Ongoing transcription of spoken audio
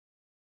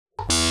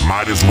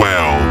Might As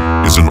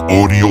Well is an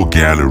audio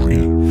gallery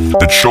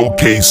that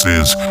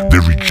showcases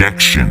the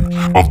rejection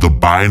of the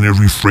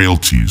binary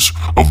frailties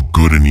of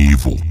good and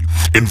evil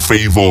in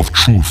favor of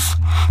truth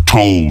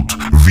told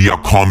via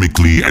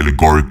comically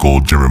allegorical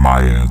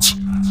Jeremiads.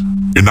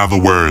 In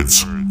other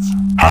words,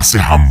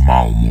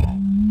 Hasihamaumo.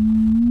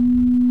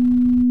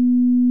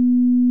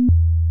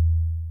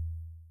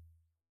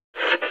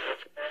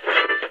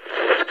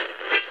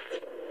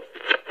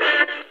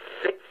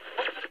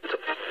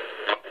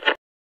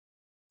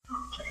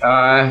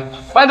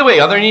 By the way,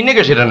 are there any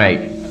niggers here tonight?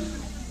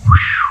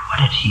 What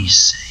did he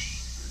say?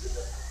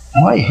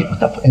 Why, what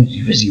the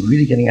is he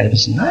really getting out of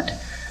his nut?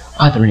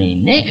 Are there any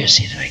niggers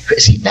here tonight?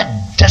 Is he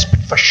that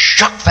desperate for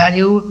shock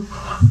value?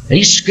 Did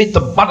he scrape the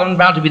bottom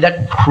bound to be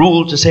that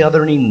cruel to say, are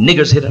there any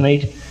niggers here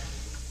tonight?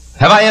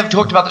 Have I ever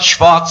talked about the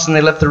Schwartz and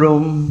they left the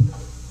room?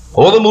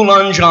 Or the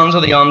Moulin Johns or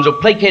the Arms who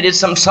placated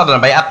some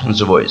southerner by absence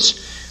of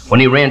voice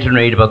when he ranted and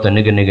raved about the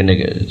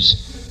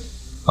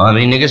niggers? Are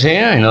there any niggers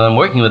here? I know I'm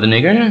working with a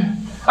nigger.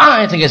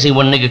 I think I see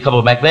one nigger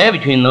couple back there.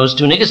 Between those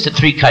two niggers to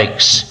 3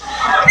 kikes.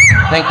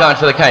 Thank God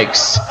for the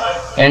kikes.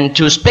 And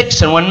 2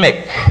 spicks and 1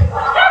 mick.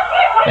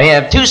 They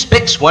have 2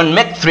 spicks, 1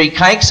 mick, 3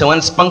 kikes, and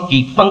 1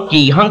 spunky,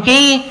 funky,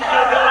 hunky.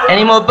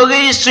 Any more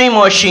boogies? 3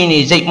 more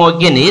sheenies, 8 more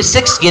guineas,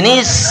 6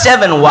 guineas,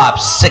 7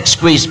 wops, 6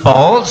 grease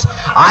balls.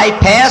 I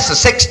pass the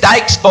 6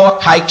 dykes, 4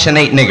 kikes, and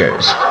 8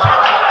 niggers.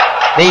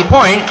 The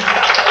point...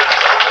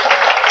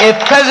 If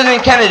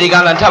President Kennedy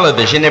got on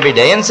television every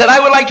day and said,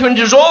 I would like to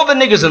introduce all the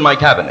niggers in my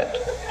cabinet,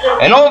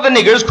 and all the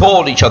niggers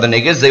called each other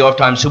niggers, they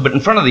oftentimes stood in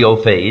front of the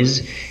old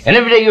phase, and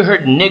every day you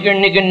heard nigger,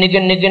 nigger,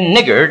 nigger, nigger,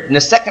 nigger, in the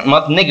second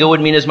month, nigger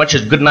would mean as much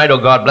as good night or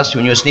God bless you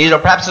in your sneeze, or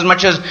perhaps as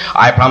much as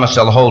I promise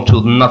to hold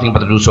to nothing but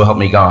to do so help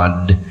me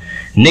God.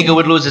 Nigger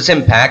would lose its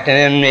impact,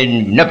 and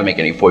it'd never make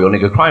any 4-year-old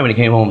nigger cry when he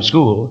came home from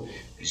school.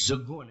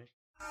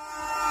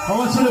 I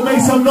want you to make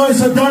some noise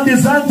for Don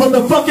Design from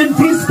the fucking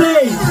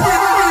T-State.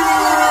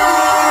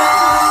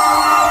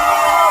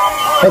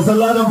 There's a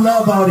lot of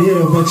love out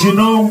here, but you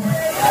know,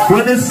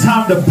 when it's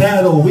time to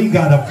battle, we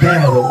gotta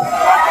battle.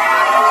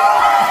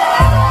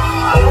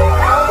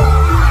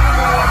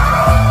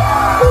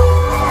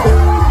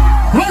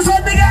 Where's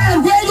that nigga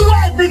at? Where you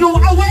at, nigga?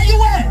 Where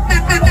you at?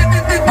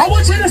 I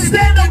want you to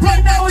stand up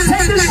right now and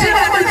take this shit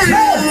on the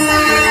chest.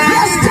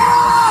 Let's go!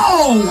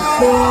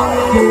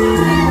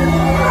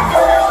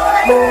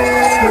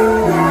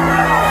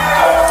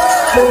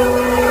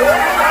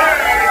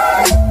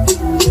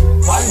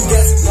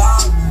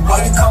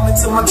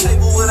 To my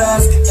table with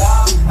ass get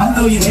down. I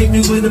know you hate me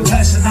with a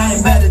passion, I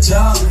ain't mad at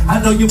y'all. I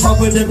know you fuck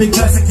with every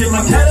classic in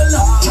my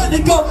catalog. Trying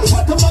to go,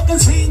 what the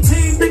magazine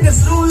team,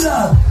 niggas new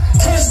love.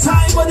 Cash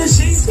time when the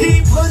sheets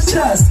keep pushed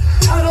us.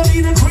 I don't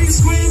need a green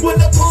screen with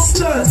the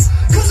posters.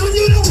 Cause when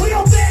you the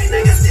real thing,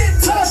 niggas get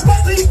touched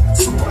by the...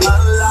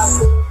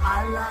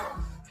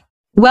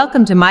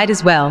 Welcome to Might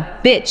As Well,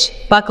 bitch,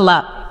 buckle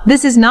up.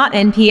 This is not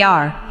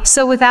NPR,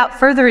 so without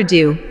further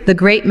ado, the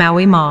great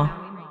Maui Ma.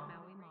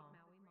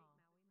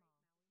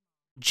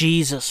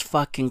 Jesus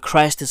fucking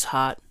Christ is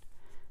hot.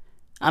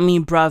 I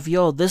mean, bruv,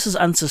 yo, this is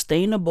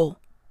unsustainable.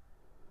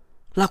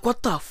 Like,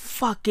 what the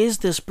fuck is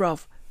this,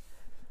 bruv?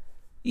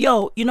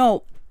 Yo, you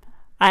know,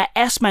 I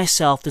ask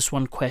myself this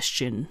one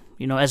question,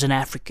 you know, as an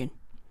African.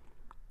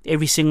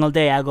 Every single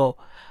day I go,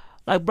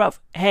 like, bruv,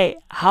 hey,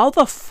 how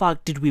the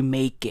fuck did we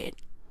make it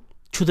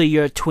to the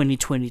year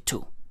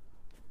 2022?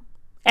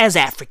 As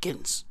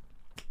Africans.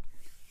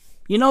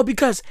 You know,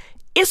 because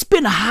it's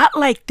been hot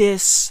like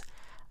this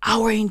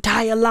our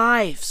entire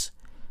lives.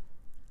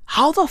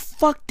 How the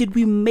fuck did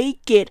we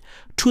make it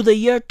to the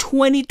year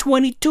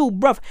 2022?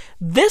 Bruv,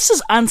 this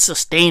is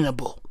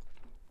unsustainable.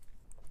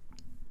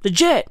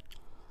 Legit.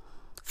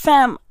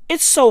 Fam,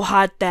 it's so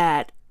hot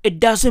that it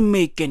doesn't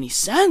make any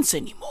sense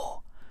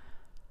anymore.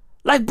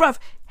 Like, bruv,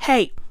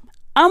 hey,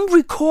 I'm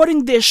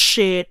recording this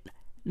shit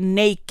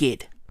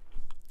naked.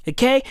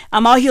 Okay?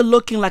 I'm out here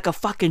looking like a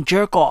fucking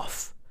jerk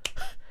off.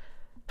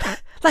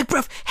 Like,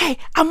 bruv, hey,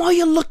 I'm out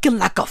here looking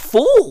like a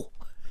fool.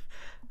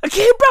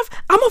 Okay, bruv,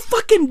 I'm a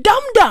fucking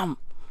dum-dum.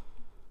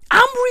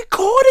 I'm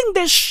recording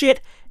this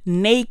shit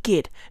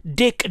naked,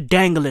 dick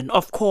dangling,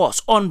 of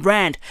course, on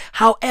brand.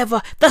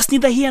 However, that's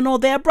neither here nor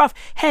there, bruv.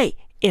 Hey,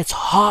 it's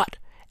hot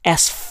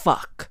as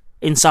fuck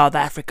in South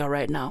Africa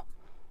right now.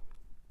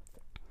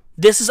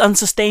 This is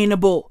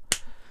unsustainable.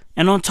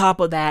 And on top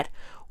of that,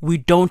 we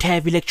don't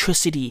have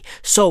electricity.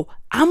 So,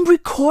 I'm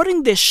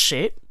recording this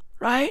shit,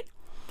 right,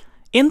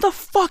 in the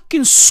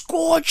fucking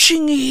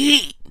scorching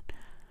heat.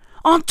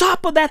 On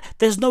top of that,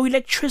 there's no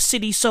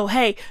electricity, so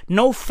hey,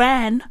 no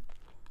fan,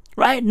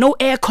 right? No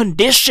air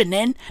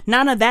conditioning,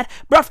 none of that.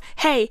 Bruv,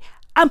 hey,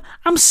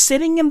 I'm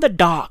sitting in the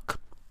dark,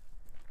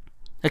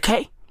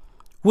 okay?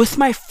 With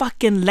my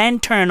fucking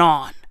lantern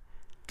on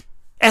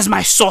as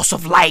my source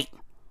of light.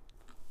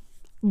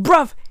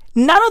 Bruv,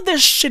 none of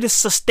this shit is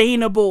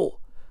sustainable.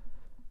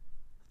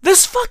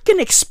 This fucking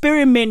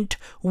experiment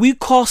we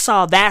call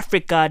South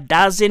Africa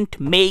doesn't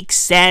make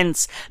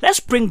sense.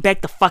 Let's bring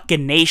back the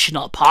fucking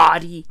National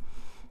Party.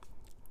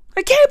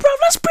 Okay, bro,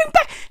 let's bring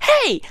back.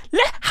 Hey,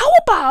 how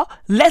about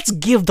let's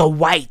give the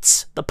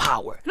whites the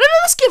power?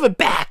 Let's give it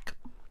back.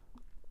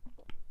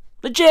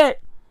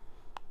 Legit.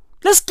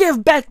 Let's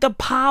give back the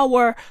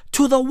power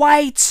to the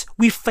whites.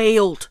 We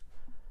failed.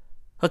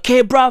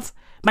 Okay, bruv?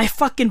 My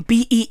fucking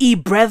BEE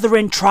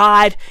brethren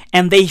tried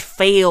and they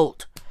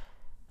failed.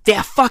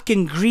 Their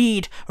fucking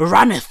greed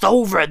runneth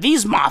over.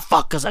 These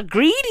motherfuckers are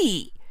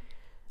greedy.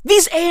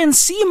 These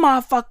ANC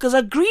motherfuckers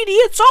are greedy.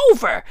 It's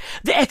over.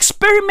 The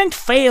experiment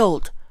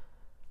failed.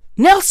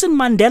 Nelson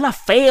Mandela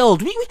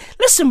failed.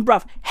 Listen,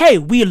 bruv. Hey,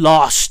 we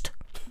lost.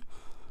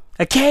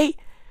 Okay?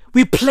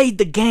 We played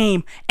the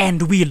game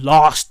and we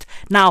lost.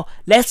 Now,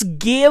 let's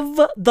give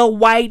the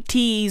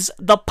whiteys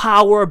the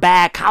power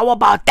back. How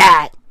about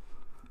that?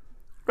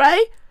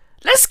 Right?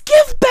 Let's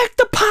give back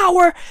the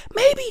power.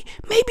 Maybe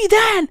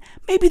then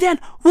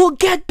we'll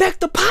get back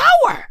the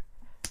power.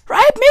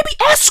 Right? Maybe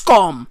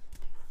Eskom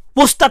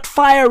will start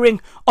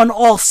firing on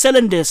all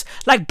cylinders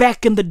like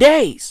back in the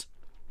days.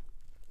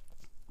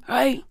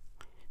 Right?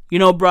 You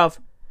know, bruv,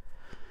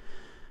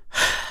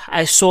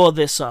 I saw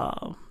this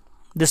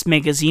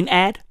magazine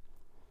ad.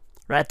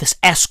 Right? This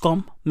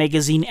Eskom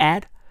magazine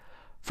ad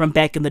from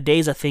back in the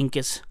days. I think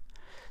it's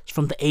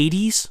from the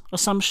 80s or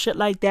some shit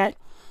like that.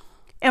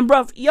 And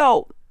bruv,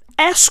 yo,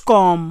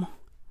 Eskom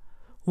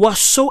was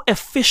so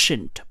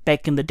efficient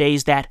back in the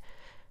days that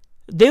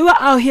they were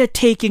out here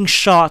taking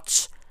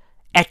shots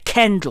at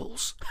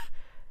candles.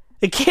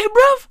 Okay,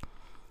 bruv?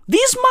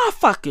 These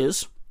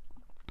motherfuckers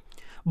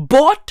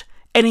bought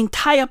an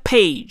entire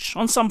page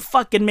on some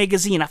fucking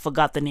magazine. I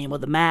forgot the name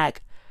of the mag.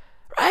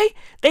 Right?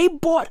 They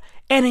bought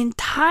an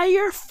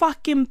entire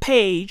fucking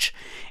page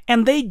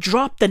and they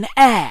dropped an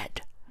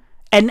ad.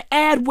 An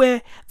ad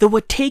where they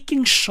were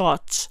taking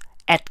shots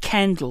at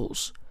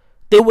candles.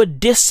 They were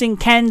dissing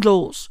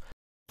candles.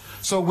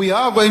 So we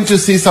are going to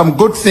see some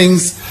good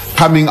things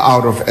coming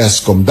out of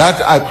Eskom.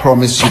 That I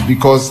promise you,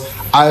 because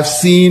I've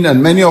seen,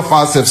 and many of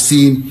us have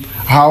seen,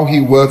 how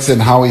he works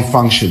and how he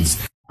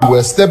functions.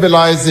 We're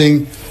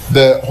stabilizing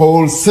the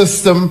whole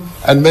system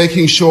and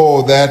making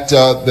sure that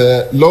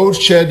the load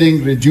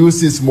shedding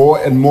reduces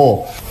more and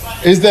more.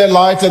 Is there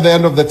light at the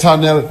end of the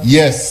tunnel?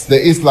 Yes, there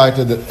is light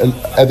at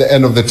the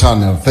end of the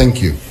tunnel.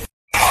 Thank you.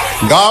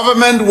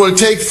 Government will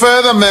take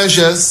further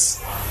measures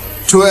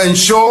to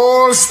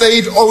ensure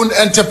state-owned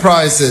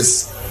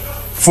enterprises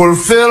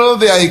fulfill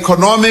their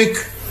economic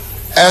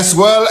as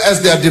well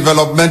as their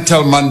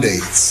developmental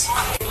mandates.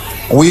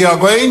 We are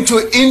going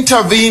to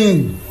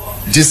intervene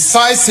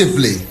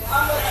decisively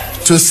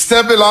to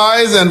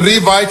stabilize and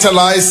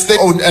revitalize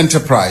state-owned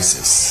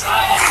enterprises.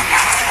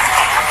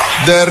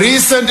 The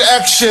recent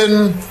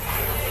action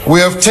we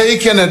have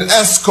taken at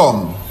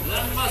Eskom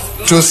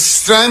to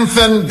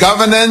strengthen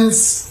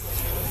governance,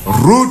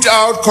 root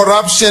out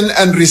corruption,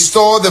 and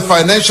restore the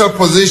financial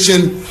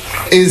position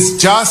is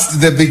just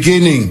the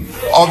beginning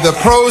of the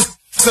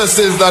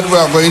processes that we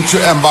are going to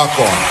embark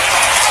on.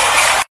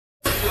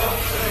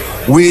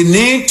 We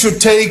need to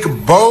take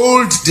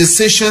bold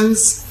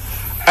decisions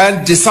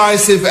and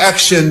decisive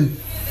action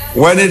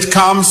when it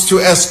comes to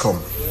Eskom.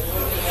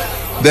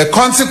 The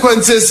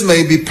consequences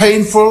may be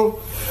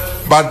painful,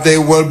 but they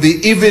will be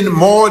even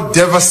more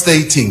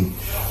devastating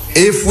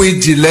if we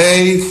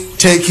delay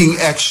taking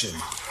action.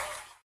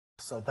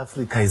 South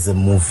Africa is a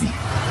movie.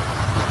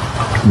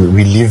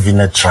 We live in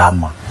a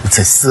drama. It's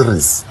a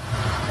series.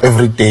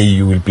 Every day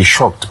you will be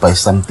shocked by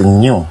something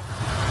new.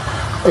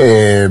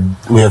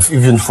 We have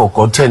even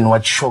forgotten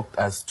what shocked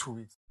us 2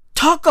 weeks.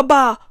 Talk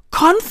about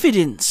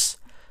confidence.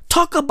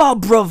 Talk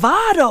about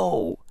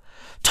bravado.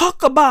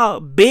 Talk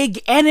about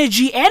big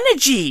energy.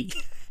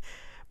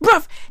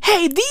 Bruv,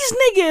 hey, these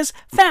niggas,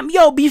 fam,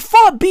 yo,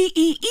 before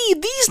BEE,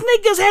 these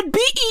niggas had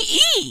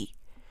BEE.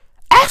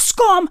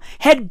 Eskom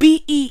had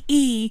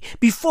BEE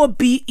before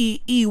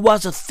BEE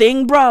was a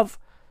thing, bruv.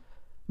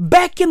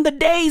 Back in the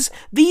days,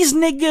 these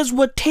niggas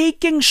were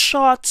taking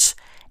shots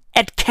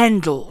at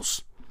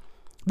candles.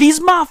 These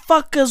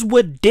motherfuckers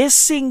were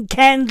dissing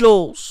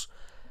candles.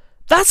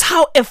 That's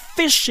how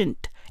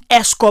efficient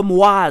Eskom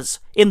was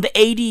in the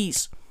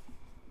 80s.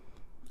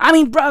 I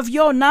mean, bruv,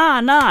 yo,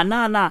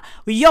 nah.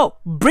 Yo,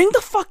 bring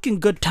the fucking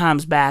good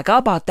times back. How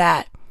about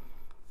that?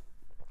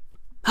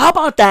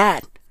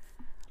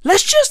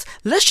 Let's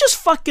just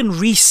fucking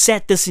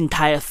reset this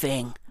entire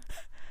thing.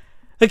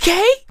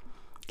 Okay?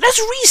 Let's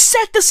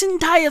reset this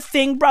entire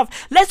thing, bruv.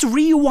 Let's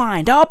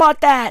rewind. How about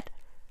that?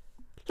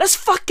 Let's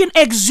fucking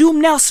exhume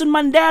Nelson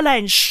Mandela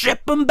and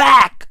ship him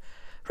back.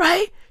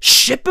 Right?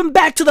 Ship him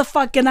back to the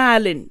fucking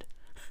island.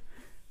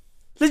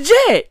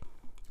 Legit.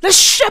 Let's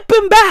ship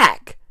him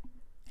back.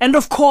 And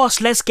of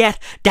course, let's get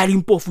Daddy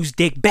Mpofu's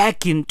dick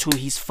back into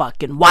his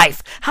fucking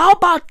wife. How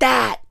about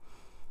that?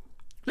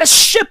 Let's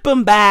ship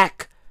him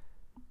back.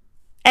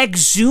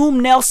 Exhume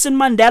Nelson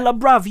Mandela,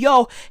 bruv.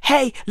 Yo,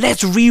 hey,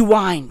 let's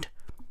rewind.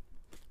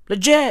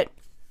 Legit.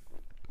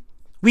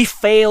 We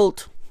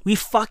failed. We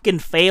fucking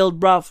failed,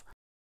 bruv.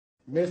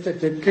 Mr.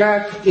 de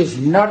Klerk is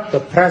not the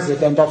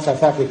president of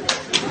South Africa.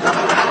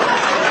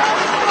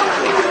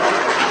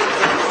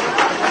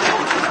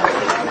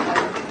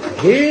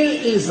 He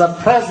is the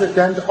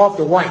president of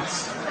the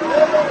whites.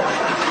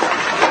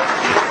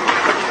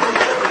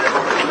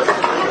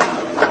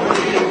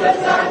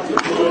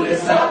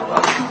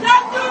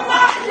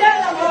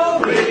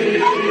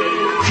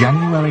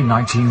 January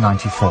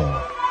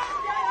 1994.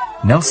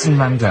 Nelson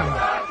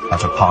Mandela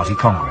at a party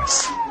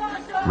congress.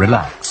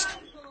 Relaxed.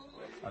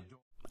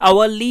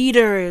 Our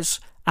leaders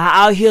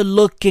are out here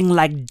looking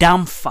like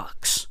dumb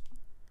fucks.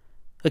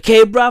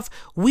 Okay, bruv?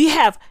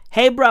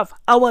 Hey, bruv,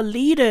 our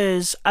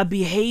leaders are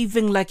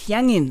behaving like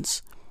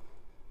youngins.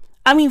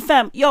 I mean,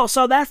 fam, yo,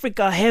 South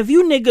Africa, have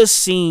you niggas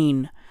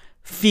seen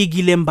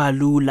Fikile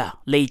Mbalula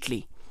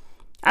lately?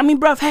 I mean,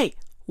 bruv, hey,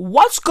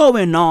 what's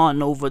going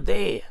on over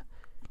there?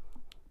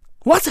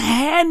 What's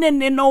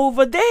happening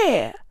over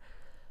there?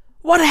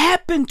 What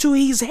happened to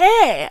his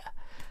hair?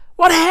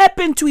 What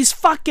happened to his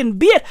fucking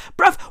beard?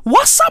 Bruv,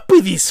 what's up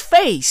with his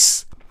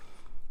face?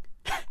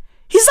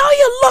 He's out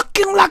here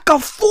looking like a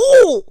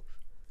fool.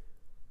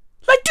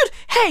 Like, dude,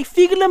 hey,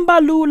 Fikile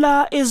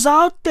Mbalula is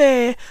out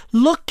there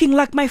looking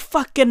like my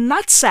fucking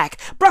nutsack.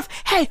 Bruv,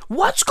 hey,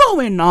 what's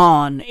going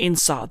on in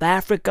South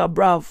Africa,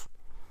 bruv?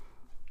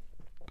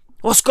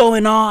 What's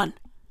going on?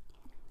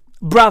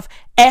 Bruv,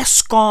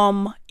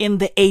 Eskom in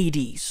the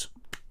 80s,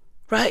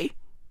 right?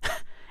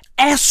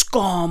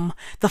 Eskom,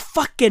 the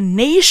fucking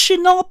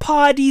National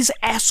Party's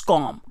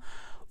Eskom,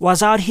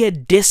 was out here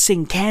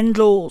dissing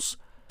candles,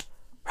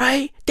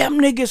 right? Them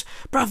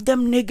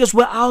niggas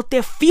were out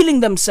there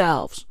feeling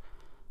themselves.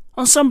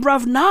 On some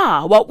bruv,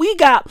 nah, what we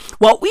got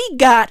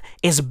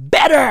is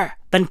better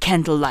than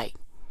candlelight.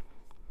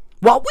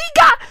 What we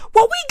got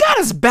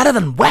is better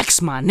than wax,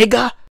 my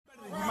nigga.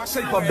 My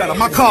shape up better,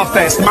 my car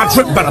faster, my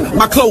drip better,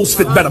 my clothes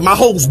fit better, my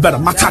hoes better,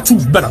 my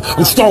tattoos better,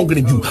 I'm stronger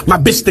than you, my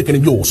bitch thicker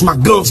than yours, my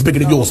guns bigger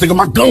than yours, nigga,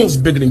 my guns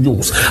bigger than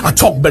yours, I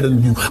talk better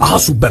than you, I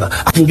hustle better,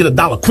 I can get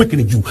 $1 quicker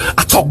than you,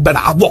 I talk better,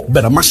 I walk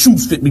better, my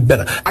shoes fit me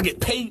better, I get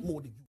paid more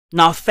than you.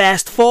 Now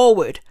fast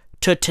forward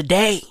to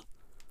today.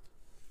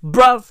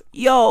 Bruv,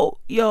 yo,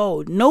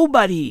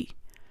 nobody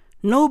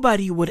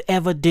would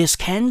ever diss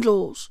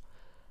candles.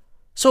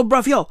 So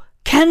bruv, yo,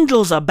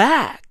 candles are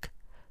back,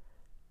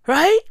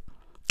 right?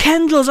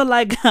 Candles are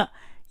like,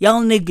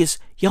 y'all niggas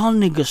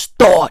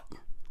thought.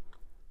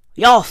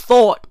 Y'all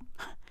thought.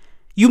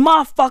 You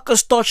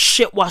motherfuckers thought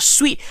shit was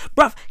sweet.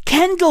 Bruv,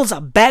 candles are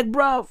back,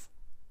 bruv.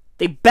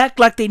 They back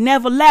like they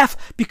never left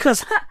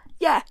because,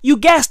 yeah, you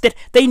guessed it,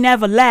 they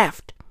never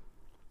left.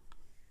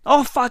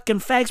 Oh, fucking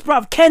facts,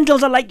 bruv.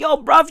 Candles are like, yo,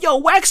 bruv, yo,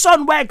 wax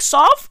on, wax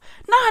off.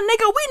 Nah,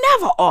 nigga, we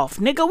never off,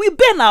 nigga. We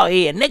been out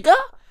here, nigga.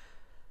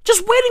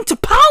 Just waiting to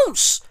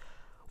pounce.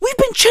 We've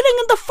been chilling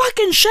in the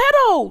fucking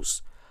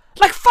shadows.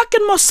 Like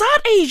fucking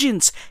Mossad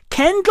agents.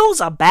 Candles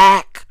are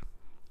back.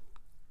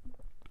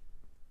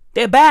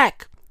 They're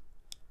back.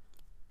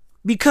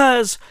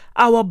 Because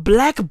our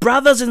black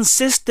brothers and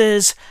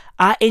sisters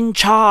are in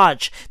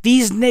charge.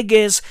 These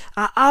niggas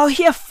are out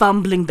here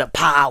fumbling the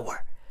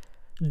power.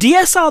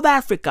 Dear South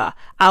Africa,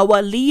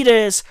 our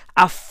leaders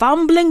are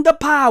fumbling the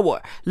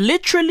power,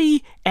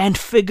 literally and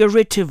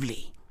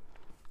figuratively.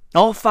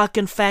 No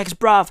fucking facts,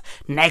 bruv.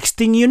 Next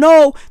thing you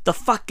know, the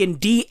fucking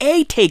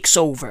DA takes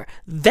over.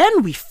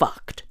 Then we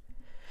fucked.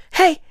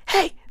 Then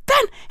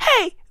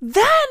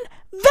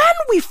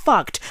we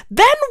fucked.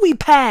 Then we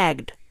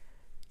pagged.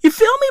 You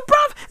feel me,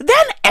 bruv?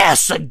 Then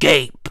ass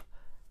agape.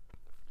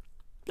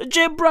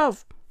 Legit,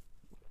 bruv.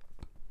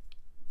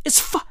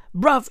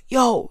 Bruv,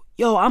 yo,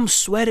 I'm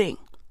sweating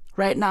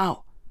right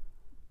now.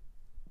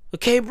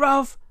 Okay,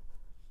 bruv?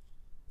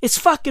 It's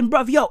fucking,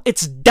 bruv, yo,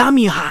 it's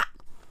dummy hot.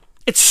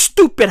 It's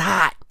stupid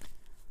hot.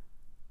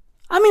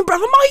 I mean, bruv,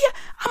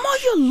 I'm out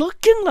here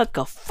looking like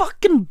a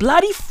fucking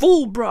bloody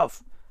fool,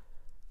 bruv.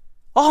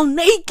 All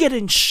naked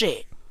and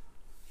shit.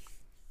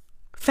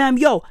 Fam,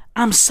 yo,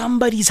 I'm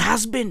somebody's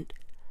husband.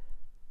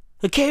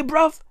 Okay,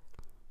 bruv?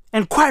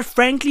 And quite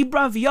frankly,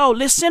 bruv, yo,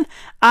 listen,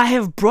 I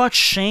have brought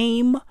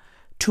shame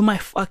to my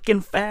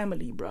fucking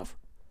family, bruv.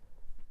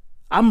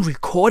 I'm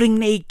recording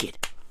naked.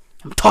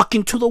 I'm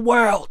talking to the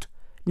world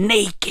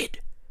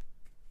naked.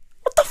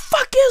 What the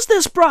fuck is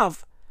this,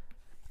 bruv?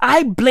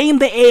 I blame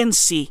the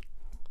ANC.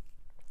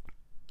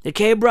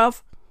 Okay,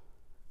 bruv?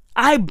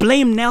 I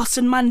blame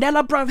Nelson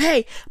Mandela, bruv.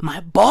 Hey, my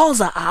balls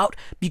are out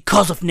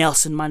because of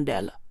Nelson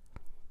Mandela.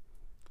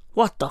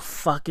 What the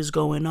fuck is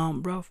going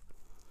on, bruv?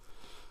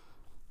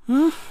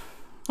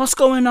 What's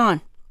going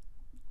on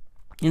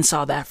in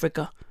South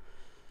Africa?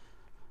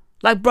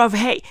 Like, bruv,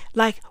 hey,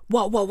 like,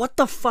 what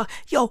the fuck?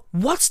 Yo,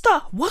 what's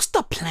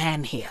the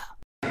plan here?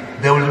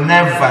 There will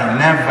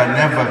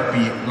never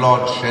be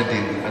blood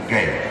shedding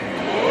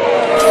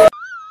again.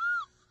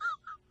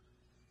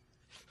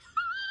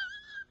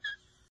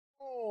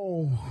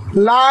 Oh,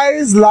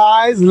 lies,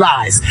 lies,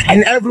 lies.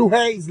 And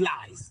everywhere is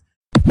lies.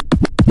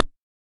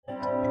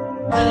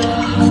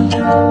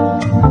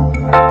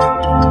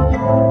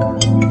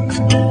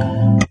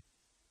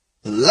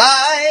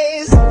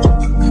 Lies.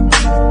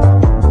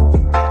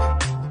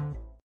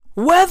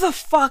 Where the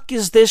fuck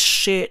is this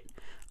shit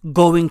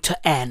going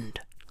to end?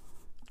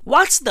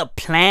 What's the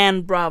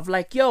plan, bruv?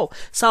 Like, yo,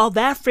 South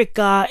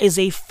Africa is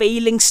a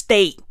failing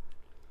state.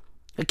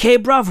 Okay,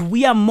 bruv,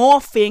 we are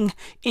morphing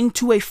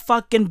into a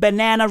fucking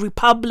banana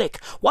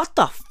republic. What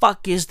the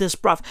fuck is this,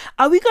 bruv?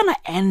 Are we gonna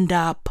end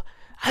up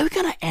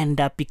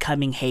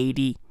becoming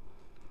Haiti?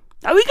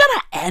 Are we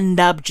gonna end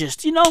up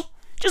just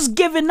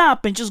giving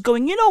up and just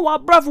going, you know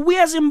what, bruv, we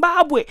are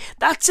Zimbabwe.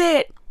 That's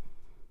it.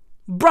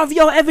 Bruv,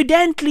 yo,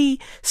 evidently,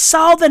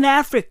 Southern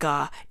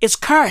Africa is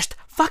cursed.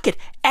 Fuck it.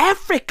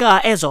 Africa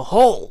as a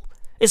whole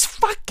is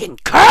fucking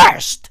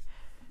cursed.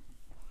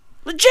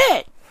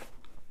 Legit.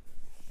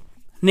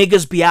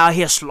 Niggas be out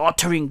here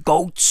slaughtering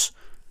goats.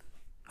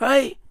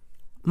 Right?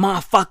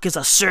 Motherfuckers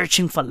are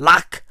searching for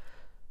luck.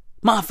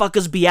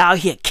 Motherfuckers be out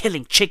here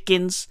killing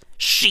chickens,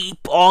 sheep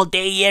all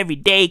day, every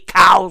day,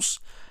 cows.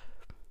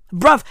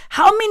 Bruv,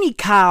 how many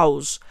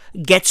cows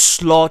get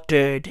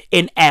slaughtered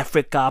in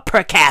Africa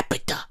per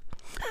capita?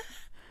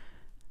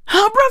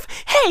 Huh, bruv?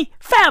 Hey,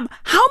 fam,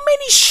 how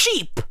many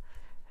sheep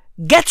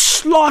get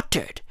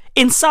slaughtered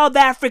in South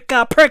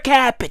Africa per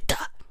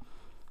capita?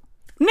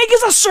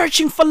 Niggas are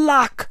searching for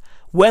luck.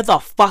 Where the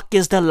fuck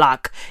is the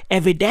luck?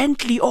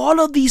 Evidently, all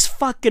of these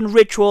fucking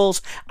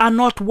rituals are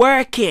not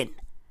working.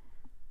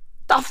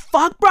 The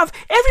fuck, bruv?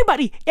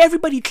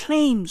 Everybody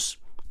claims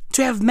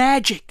to have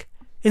magic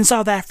in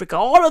South Africa.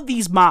 All of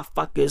these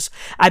motherfuckers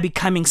are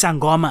becoming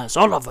sangomas.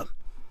 All of them.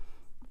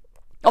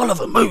 All of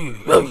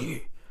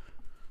them.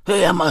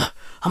 Hey, I'm a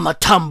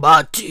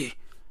tambati.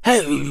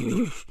 Hey,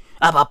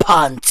 I'm a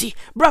panty.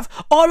 Bruv,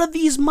 all of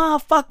these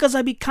motherfuckers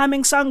are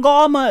becoming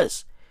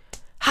sangomas.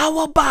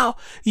 How about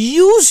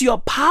use your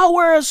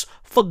powers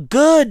for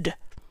good?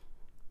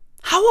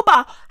 How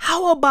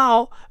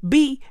about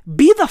be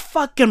the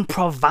fucking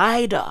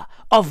provider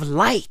of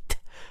light?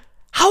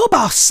 How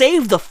about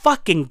save the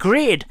fucking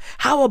grid?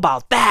 How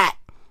about that?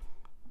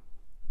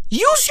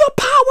 Use your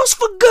powers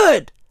for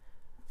good.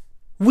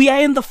 We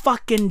are in the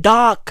fucking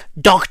dark,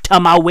 Dr.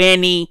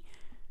 Maweni.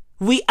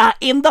 We are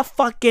in the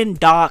fucking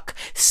dark.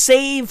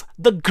 Save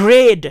the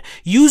grid.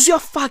 Use your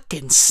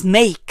fucking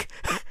snake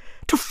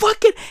to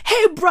fucking,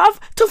 hey bruv,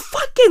 to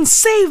fucking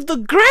save the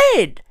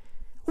grid.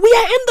 We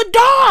are in the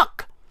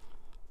dark.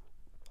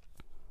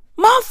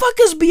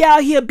 Motherfuckers be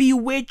out here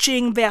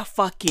bewitching their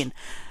fucking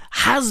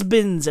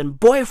husbands and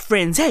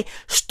boyfriends. Hey,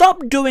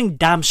 stop doing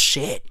dumb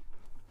shit.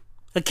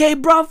 Okay,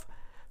 bruv?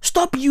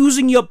 Stop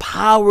using your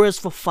powers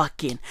for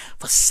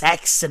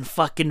sex and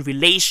fucking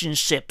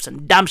relationships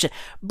and dumb shit.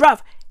 Bruv,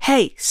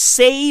 hey,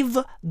 save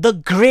the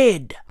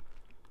grid.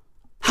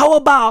 How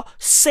about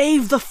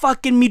save the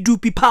fucking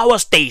Medupi power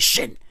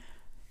station?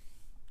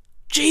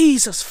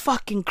 Jesus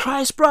fucking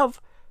Christ, bruv.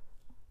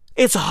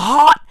 It's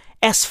hot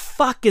as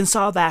fuck in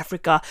South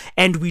Africa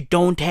and we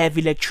don't have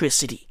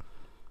electricity.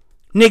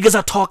 Niggas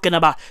are talking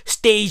about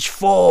stage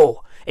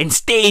 4 and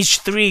stage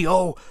 3.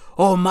 Oh,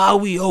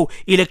 Maui,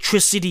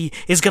 electricity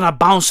is gonna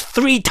bounce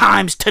 3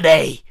 times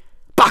today.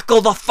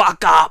 Buckle the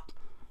fuck up.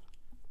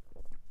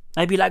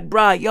 I'd be like,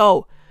 bruh,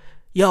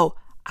 yo,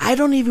 I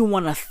don't even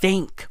want to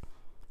think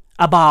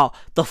about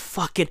the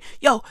fucking,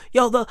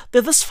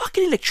 this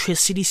fucking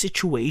electricity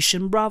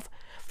situation, bruv.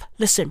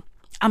 Listen,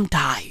 I'm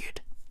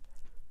tired.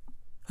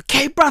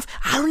 Okay, bruv,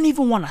 I don't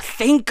even want to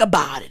think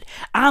about it.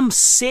 I'm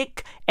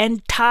sick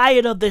and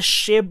tired of this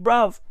shit,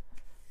 bruv.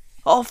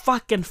 All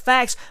fucking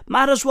facts.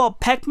 Might as well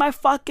pack my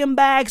fucking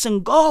bags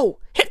and go.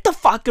 Hit the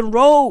fucking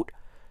road.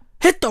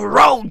 Hit the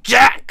road,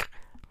 Jack.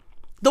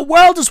 The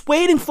world is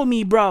waiting for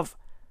me, bruv.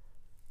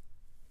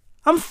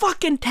 I'm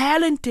fucking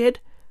talented.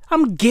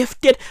 I'm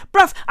gifted.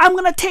 Bruv, I'm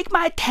gonna take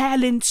my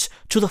talents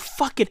to the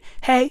fucking,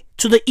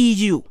 to the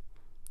EU.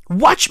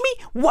 Watch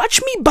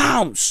me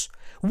bounce.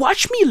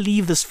 Watch me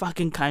leave this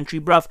fucking country,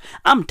 bruv.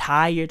 I'm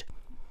tired.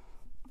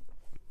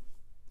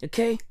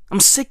 Okay? I'm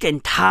sick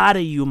and tired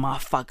of you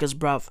motherfuckers,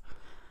 bruv.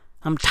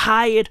 I'm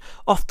tired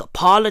of the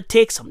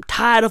politics. I'm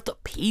tired of the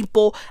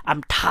people.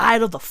 I'm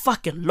tired of the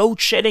fucking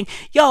load shedding.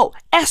 Yo,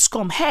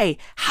 Eskom, hey,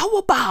 how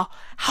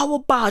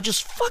about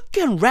just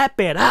fucking wrap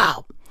it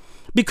out?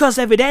 Because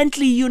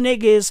evidently you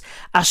niggas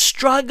are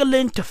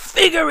struggling to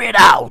figure it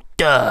out.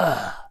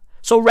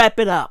 So wrap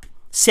it up.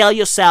 Sell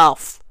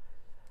yourself.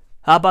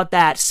 How about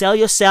that? Sell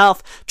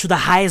yourself to the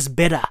highest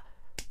bidder.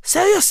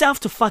 Sell yourself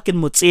to fucking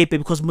Motsepe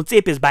because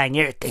Motsepe is buying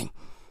everything.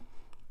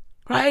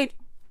 Right?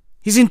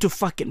 He's into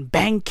fucking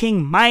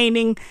banking,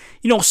 mining,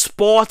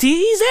 sport.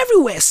 He's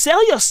everywhere.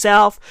 Sell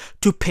yourself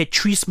to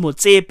Patrice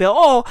Motsepe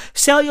or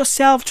sell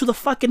yourself to the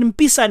fucking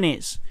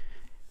Mpisanes.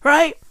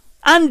 Right?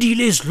 Andile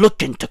is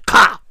looking to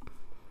cop.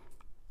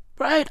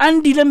 Right?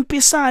 Andile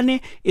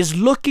Mpisane is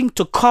looking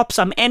to cop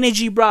some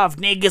energy, bruv.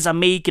 Niggas are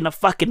making a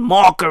fucking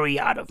mockery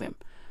out of him.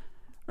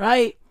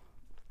 Right?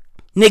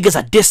 Niggas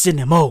are dissing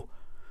him. Oh,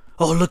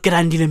 look at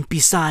Andile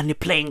Mpisane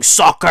playing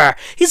soccer.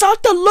 He's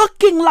out there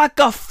looking like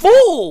a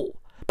fool.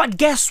 But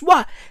guess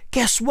what?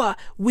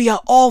 We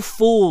are all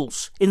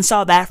fools in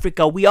South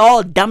Africa. We are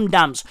all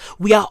dum-dums.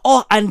 We are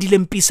all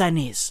Andile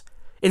Mpisanes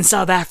in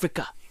South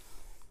Africa.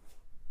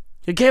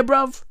 Okay,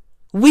 bruv?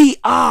 We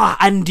are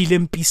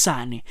Andile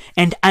Mpisane,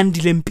 and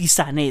Andile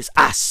Mpisane is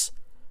us.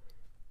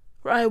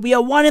 Right? We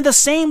are one and the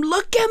same.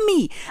 Look at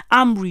me.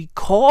 I'm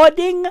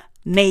recording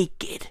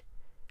naked.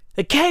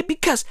 Okay?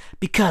 Because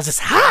it's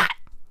hot.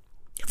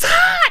 It's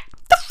hot.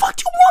 The fuck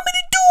do you want me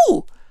to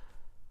do?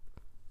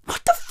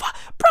 What the fuck?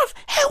 Bruv,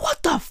 hey,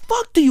 what the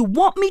fuck do you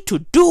want me to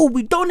do?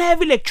 We don't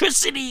have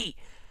electricity.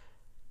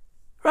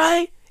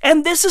 Right?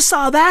 And this is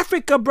South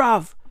Africa,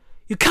 bruv.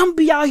 You can't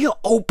be out here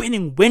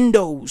opening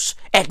windows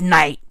at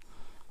night.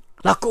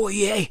 Like, oh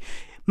yeah,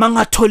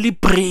 mga toli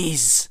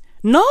breeze.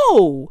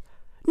 No.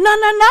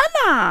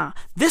 Nah.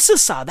 This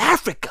is South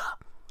Africa.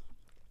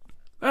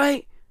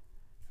 Right?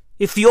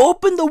 If you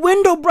open the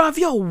window, bruv,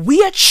 yo,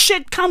 weird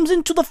shit comes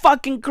into the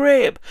fucking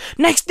crib.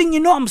 Next thing you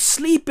know, I'm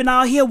sleeping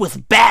out here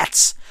with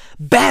bats.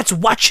 Bats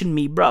watching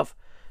me, bruv.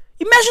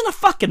 Imagine a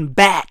fucking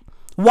bat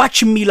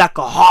watching me like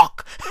a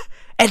hawk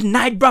at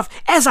night, bruv,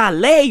 as I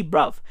lay,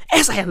 bruv.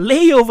 As I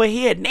lay over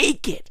here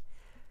naked.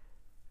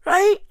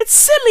 Right? It's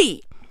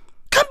silly.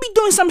 Can't be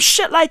doing some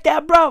shit like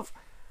that, bruv.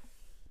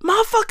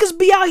 Motherfuckers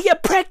be out here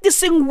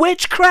practicing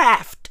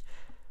witchcraft.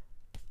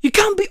 You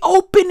can't be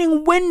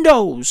opening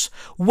windows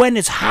when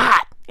it's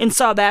hot in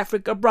South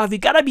Africa, bruv. You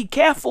gotta be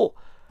careful.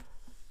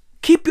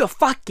 Keep your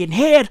fucking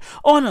head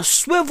on a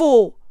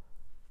swivel.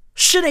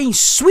 Shit ain't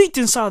sweet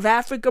in South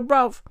Africa,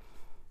 bruv.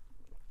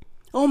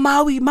 Oh,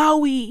 Maui.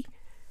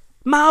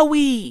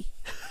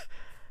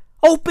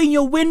 Open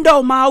your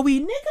window, Maui.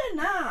 Nigga,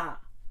 nah.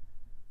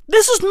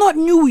 This is not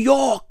New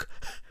York.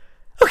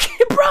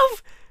 Okay,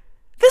 bruv.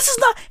 This is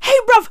not... Hey,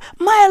 bruv,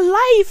 my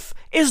life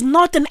is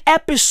not an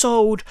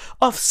episode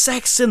of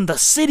Sex in the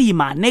City,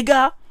 my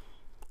nigga.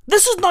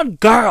 This is not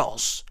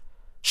Girls.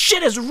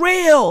 Shit is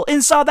real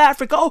in South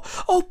Africa. Oh,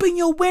 open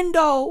your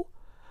window.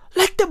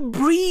 Let the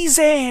breeze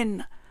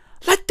in.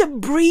 Let the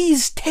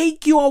breeze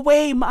take you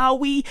away,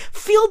 Maui.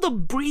 Feel the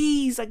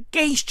breeze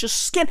against your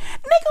skin.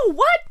 Nigga,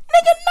 what?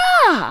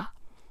 Nigga, nah.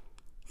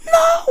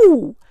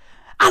 No.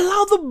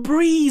 Allow the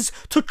breeze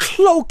to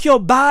cloak your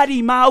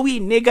body, Maui.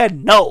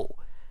 Nigga, no.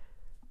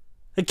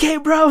 Okay,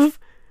 bruv?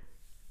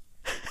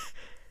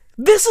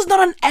 This is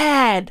not an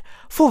ad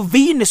for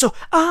Venus. So,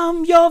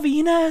 I'm your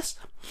Venus.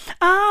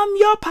 I'm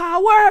your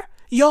power.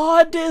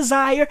 Your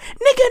desire.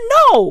 Nigga,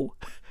 no.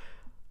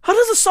 How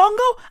does the song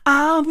go?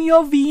 I'm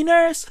your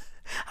Venus.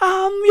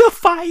 I'm your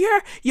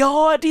fire.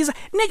 Your desire.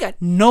 Nigga,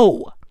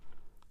 no.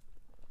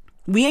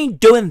 We ain't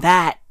doing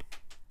that.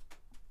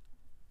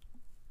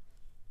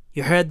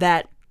 You heard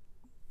that?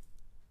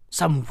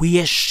 Some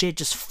weird shit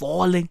just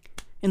falling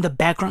in the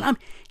background.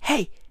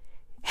 Hey,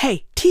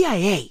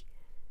 TIA.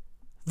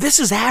 This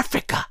is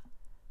Africa.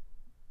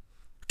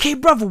 Okay,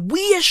 bruv,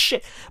 weird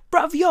shit.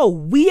 Bruv, yo,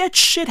 weird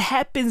shit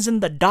happens in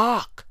the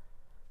dark.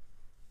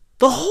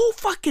 The whole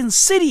fucking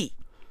city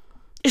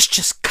is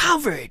just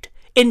covered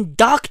in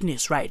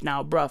darkness right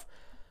now, bruv.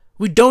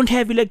 We don't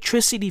have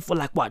electricity for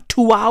like, what,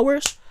 2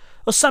 hours?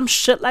 Or some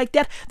shit like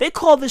that. They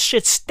call this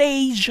shit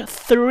stage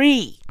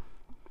 3.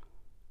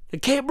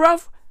 Okay,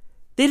 bruv?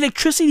 The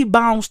electricity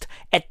bounced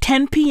at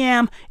 10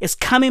 p.m. It's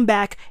coming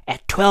back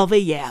at 12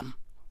 a.m.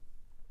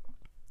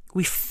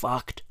 We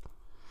fucked.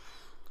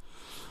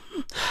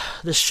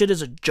 This shit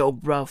is a joke,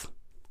 bruv.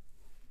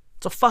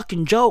 It's a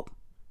fucking joke.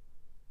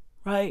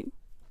 Right?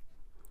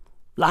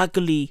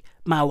 Luckily,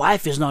 my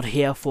wife is not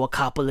here for a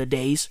couple of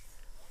days.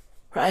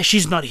 Right?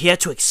 She's not here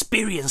to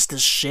experience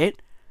this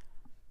shit.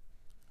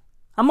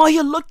 I'm out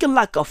here looking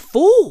like a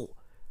fool.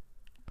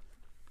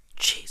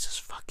 Jesus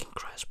fucking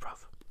Christ,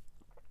 bruv.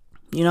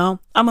 You know,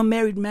 I'm a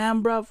married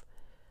man, bruv.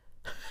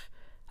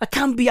 I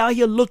can't be out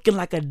here looking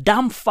like a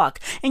dumb fuck.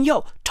 And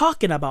yo,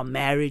 talking about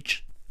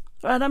marriage.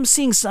 Right, I'm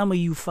seeing some of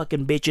you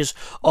fucking bitches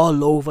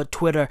all over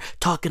Twitter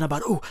talking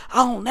about, oh,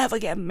 I'll never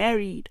get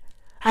married.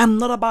 I'm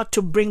not about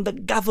to bring the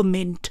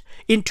government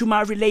into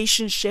my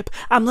relationship.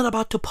 I'm not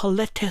about to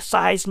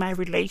politicize my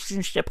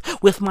relationship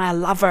with my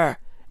lover.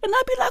 And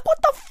I'd be like,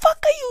 what the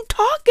fuck are you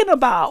talking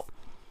about?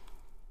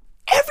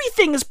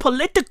 Everything is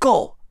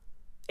political.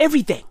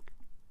 Everything.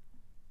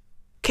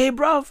 Okay,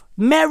 bruv?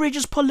 Marriage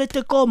is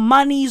political.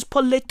 Money is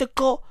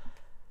political.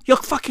 Your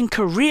fucking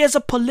careers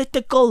are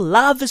political.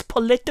 Love is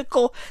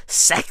political.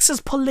 Sex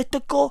is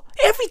political.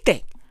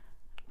 Everything.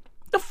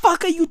 The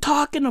fuck are you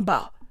talking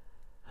about?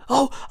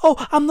 Oh,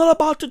 I'm not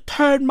about to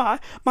turn my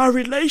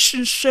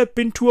relationship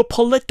into a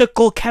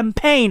political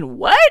campaign.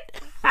 What?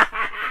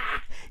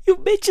 You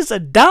bitches are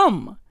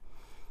dumb.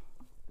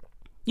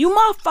 You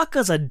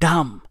motherfuckers are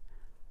dumb.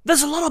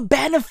 There's a lot of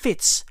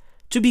benefits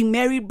to being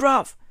married,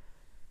 bruv.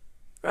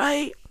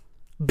 Right?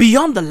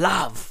 Beyond the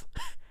love.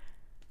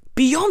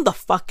 Beyond the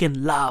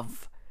fucking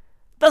love.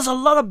 There's a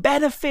lot of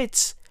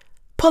benefits.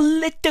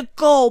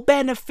 Political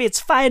benefits.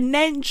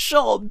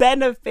 Financial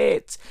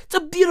benefits. It's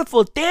a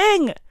beautiful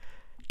thing.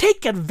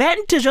 Take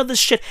advantage of this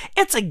shit.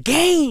 It's a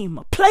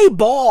game. Play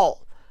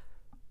ball.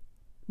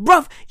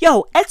 Bruv,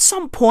 yo, at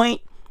some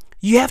point,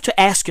 you have to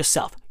ask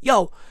yourself,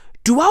 yo,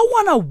 do I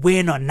want to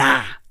win or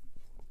nah?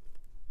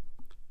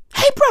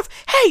 Hey, bruv,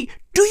 hey,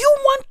 do you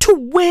want to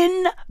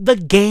win the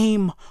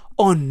game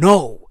or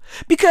no?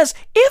 Because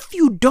if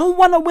you don't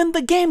want to win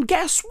the game,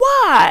 guess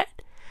what?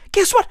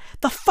 Guess what?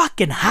 The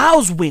fucking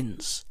house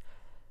wins.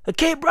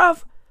 Okay,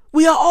 bruv?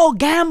 We are all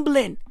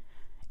gambling.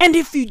 And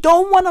if you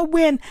don't want to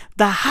win,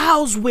 the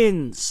house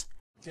wins.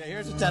 Okay,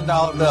 here's a $10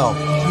 bill.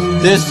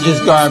 This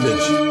is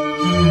garbage.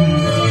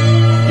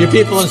 You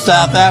people in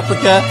South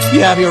Africa,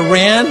 you have your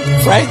rand,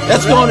 right?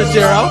 That's going to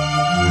zero.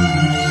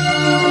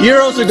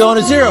 Euros are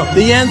going to zero.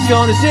 The yen's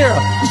going to zero.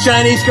 The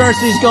Chinese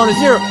currency is going to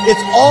zero.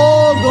 It's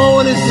all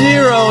going to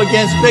zero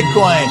against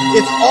Bitcoin.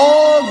 It's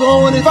all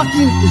going to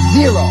fucking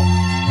zero.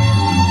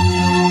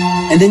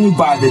 And then you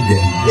buy the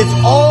dip. It's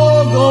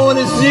all going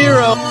to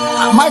zero.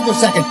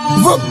 Microsecond.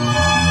 Boom.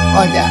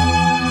 Like that.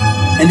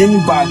 And then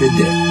you buy the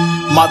dip.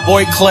 My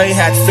boy Clay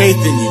had faith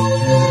in you.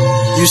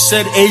 You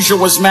said Asia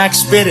was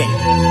max bidding.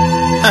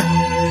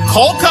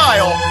 Call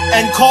Kyle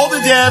and call the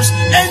devs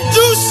and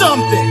do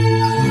something.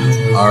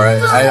 All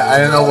right, I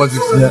don't know what to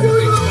say.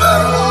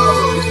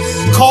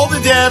 Call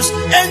the devs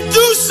and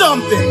do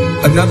something.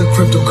 Another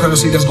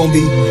cryptocurrency that's going to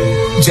be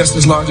just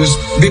as large as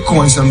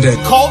Bitcoin someday.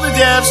 Call the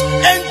devs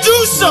and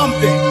do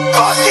something.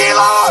 Fuck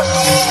Elon!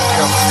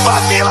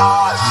 Fuck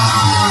Elon!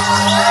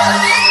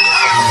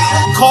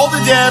 Call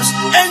the devs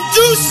and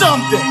do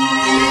something.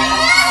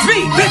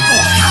 Free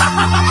Bitcoin!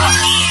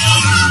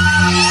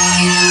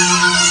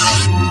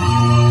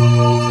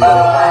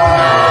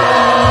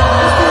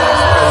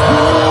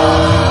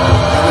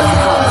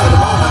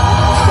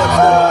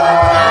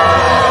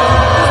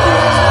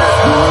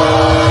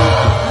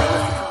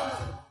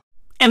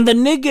 And the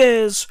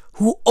niggas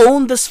who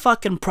own this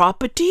fucking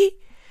property,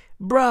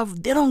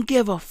 bruv, they don't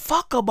give a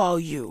fuck about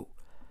you.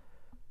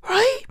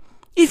 Right?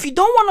 If you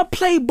don't want to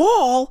play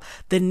ball,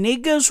 the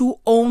niggas who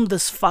own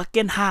this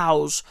fucking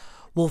house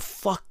will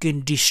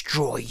fucking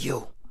destroy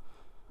you.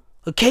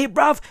 Okay,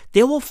 bruv?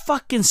 They will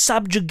fucking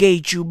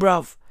subjugate you,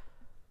 bruv.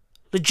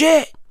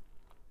 Legit.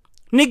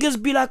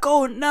 Niggas be like,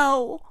 oh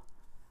no,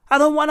 I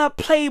don't want to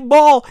play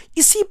ball.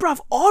 You see,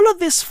 bruv, all of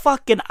this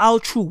fucking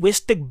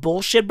altruistic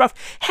bullshit, bruv,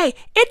 hey,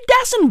 it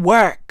doesn't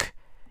work.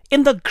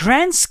 In the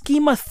grand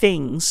scheme of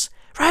things,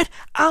 right?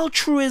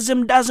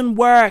 Altruism doesn't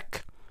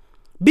work.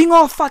 Being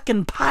all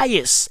fucking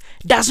pious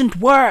doesn't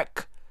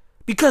work.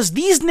 Because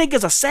these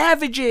niggas are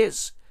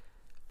savages.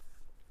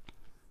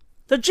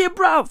 Legit,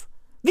 bruv.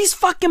 These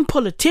fucking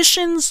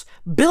politicians,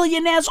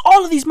 billionaires,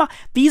 all of these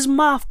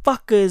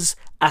motherfuckers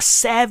are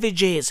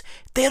savages.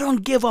 They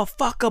don't give a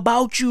fuck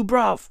about you,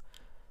 bruv.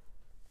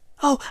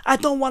 Oh, I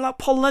don't want to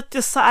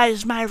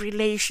politicize my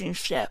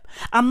relationship.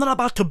 I'm not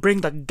about to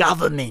bring the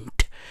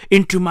government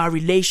into my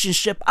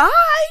relationship.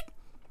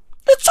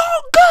 It's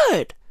all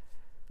good.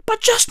 But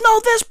just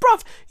know this,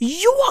 bruv.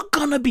 You are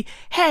gonna be...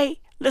 Hey,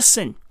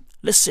 listen.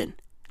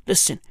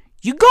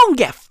 You gonna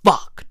get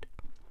fucked.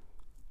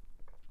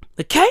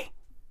 Okay?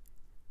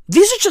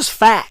 These are just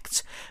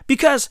facts.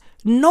 Because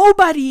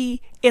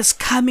nobody is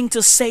coming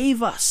to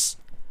save us.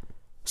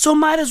 So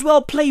might as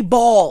well play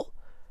ball.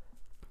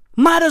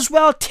 Might as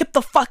well tip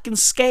the fucking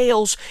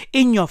scales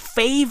in your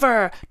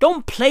favor.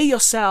 Don't play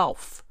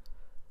yourself.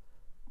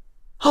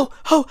 Oh,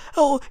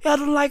 I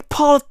don't like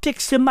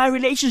politics in my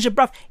relationship,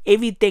 bruv.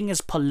 Everything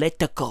is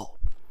political.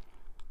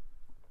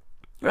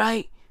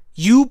 Right?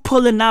 You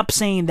pulling up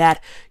saying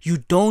that you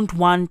don't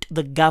want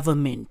the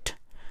government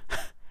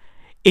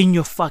in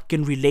your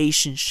fucking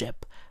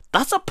relationship.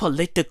 That's a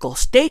political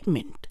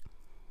statement.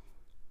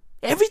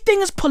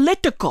 Everything is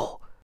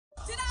political.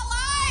 Did I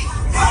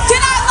lie? Did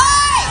I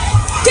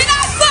lie? Did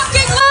I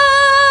fucking lie?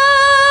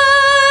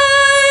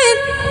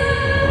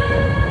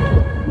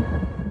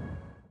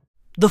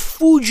 The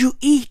food you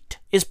eat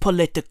is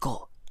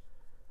political.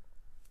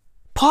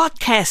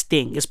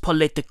 Podcasting is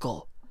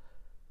political.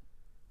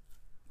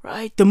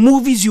 Right? The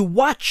movies you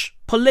watch,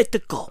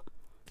 political.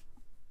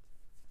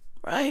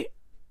 Right?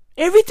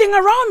 Everything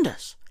around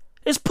us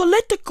is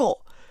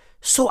political.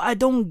 So I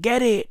don't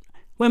get it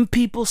when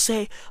people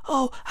say,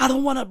 oh, I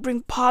don't want to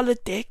bring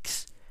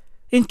politics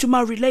into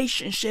my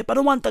relationship. I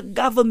don't want the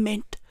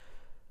government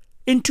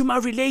into my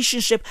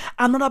relationship.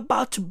 I'm not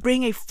about to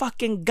bring a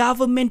fucking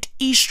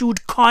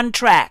government-issued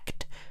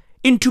contract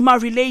into my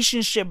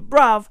relationship,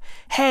 bruv.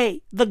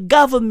 Hey, the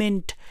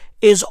government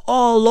is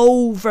all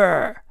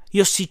over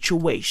your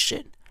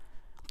situation.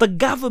 The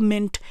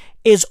government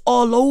is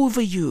all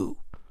over you.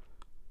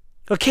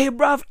 Okay,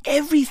 bruv?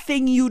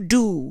 Everything you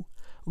do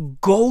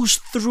goes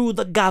through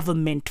the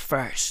government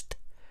first.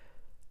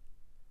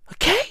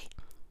 Okay?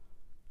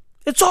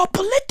 It's all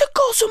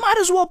political, so might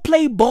as well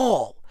play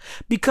ball.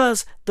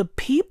 Because the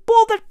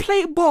people that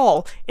play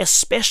ball,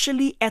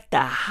 especially at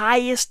the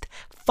highest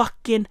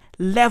fucking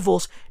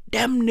levels,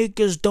 them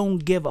niggas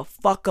don't give a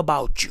fuck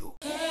about you.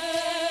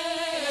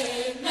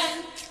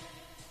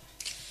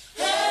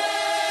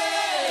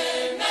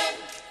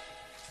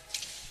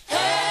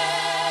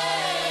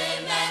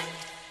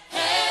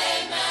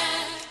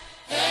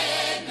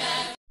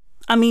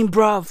 I mean,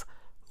 bruv,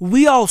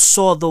 we all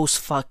saw those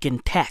fucking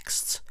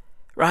texts,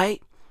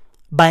 right?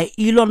 By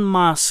Elon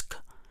Musk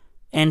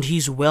and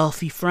his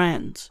wealthy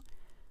friends.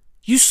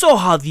 You saw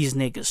how these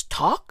niggas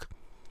talk,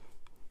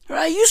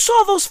 right? You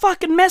saw those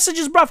fucking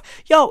messages, bruv.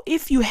 Yo,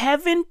 if you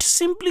haven't,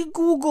 simply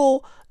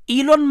Google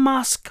Elon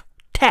Musk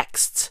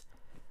texts.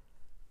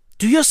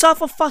 Do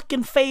yourself a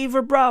fucking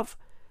favor, bruv,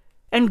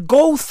 and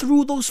go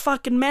through those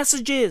fucking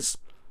messages.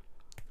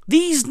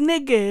 These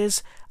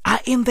niggas are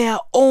in their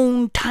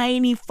own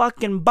tiny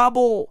fucking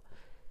bubble.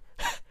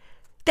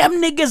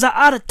 Them niggas are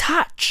out of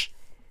touch.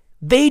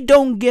 They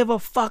don't give a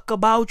fuck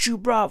about you,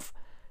 bruv.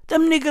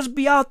 Them niggas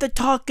be out there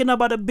talking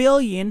about $1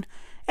 billion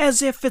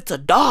as if it's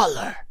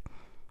 $1.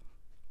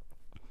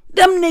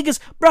 Them niggas,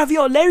 bruv,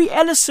 yo, Larry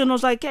Ellison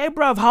was like, hey,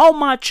 bruv, how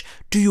much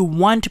do you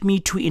want me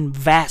to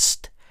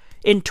invest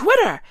in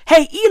Twitter?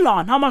 Hey,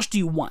 Elon, how much do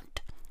you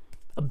want?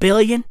 $1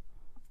 billion?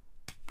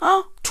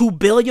 Huh? $2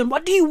 billion?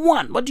 What do you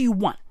want? What do you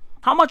want?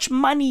 How much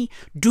money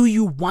do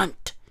you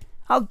want?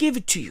 I'll give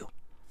it to you.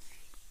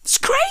 It's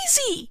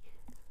crazy.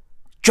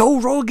 Joe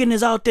Rogan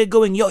is out there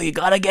going, yo, you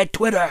gotta get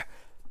Twitter.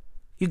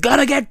 You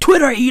gotta get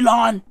Twitter,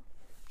 Elon.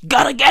 You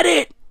gotta get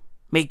it.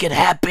 Make it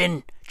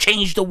happen.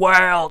 Change the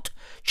world.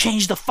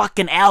 Change the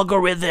fucking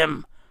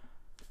algorithm.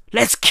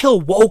 Let's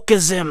kill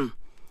wokeism.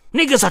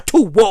 Niggas are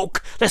too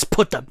woke. Let's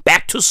put them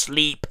back to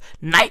sleep.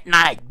 Night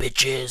night,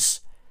 bitches.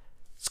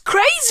 It's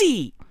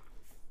crazy.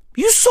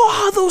 You saw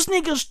how those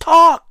niggas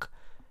talk.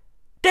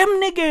 Them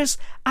niggas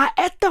are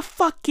at the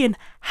fucking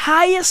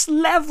highest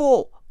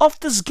level of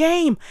this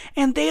game,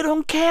 and they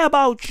don't care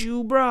about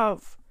you,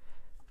 bruv.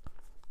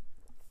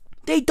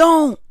 They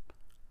don't.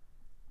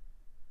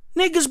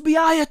 Niggas be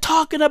out here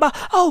talking about,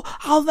 oh,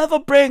 I'll never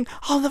bring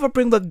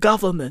the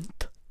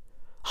government.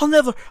 I'll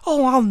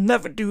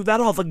never do that.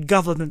 Oh, the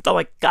government. Oh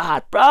my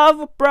God,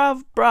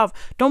 bruv.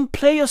 Don't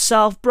play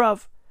yourself,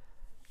 bruv.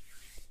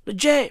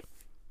 Legit,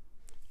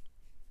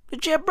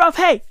 bruv.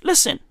 Hey,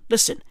 listen.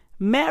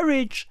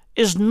 Marriage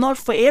is not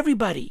for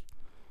everybody.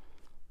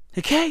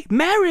 Okay?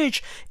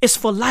 Marriage is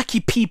for lucky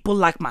people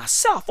like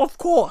myself. Of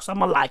course,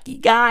 I'm a lucky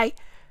guy.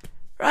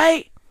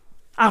 Right?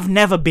 I've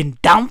never been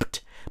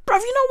dumped.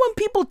 Bruv, you know when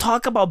people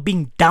talk about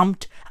being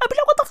dumped, I'd be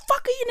like, what the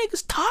fuck are you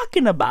niggas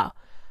talking about?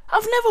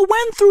 I've never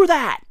went through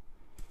that.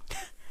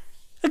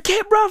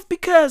 Okay, bruv,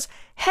 because,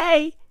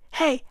 hey,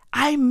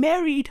 I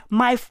married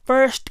my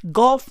first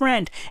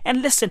girlfriend.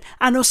 And listen,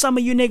 I know some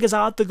of you niggas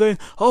are out there going,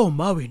 oh,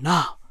 Maui,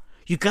 nah,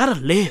 you gotta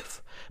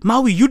live.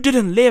 Maui, you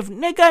didn't live.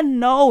 Nigga,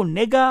 no,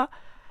 nigga.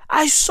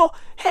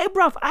 Hey,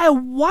 bruv, I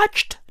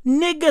watched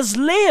niggas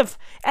live,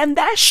 and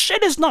that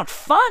shit is not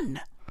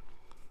fun.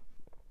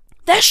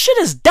 That shit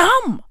is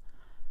dumb.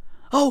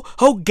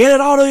 Oh, get it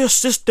out of your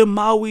system,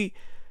 Maui.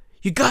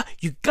 You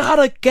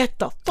gotta get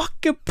the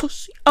fucking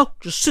pussy out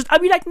your system. I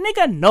be like,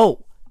 nigga,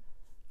 no.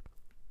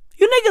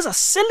 You niggas are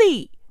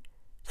silly.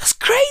 That's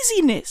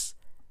craziness.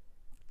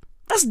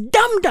 That's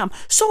dumb.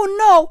 So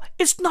no,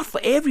 it's not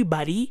for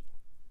everybody.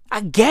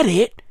 I get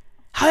it.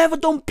 However,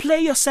 don't play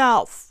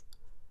yourself.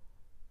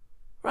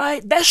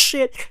 Right? That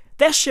shit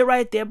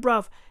right there,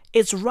 bruv,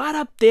 it's right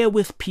up there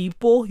with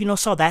people,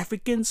 South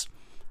Africans,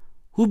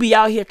 who be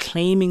out here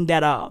claiming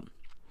that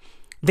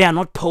they are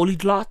not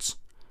polyglots.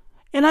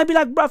 And I'd be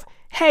like, bruv,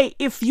 hey,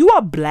 if you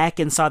are black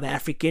and South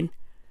African,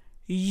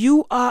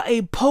 you are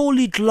a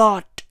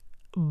polyglot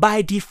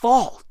by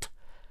default.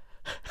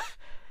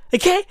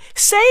 Okay?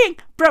 Saying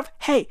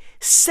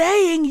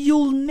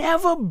you'll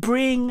never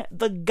bring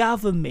the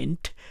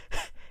government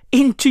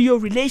into your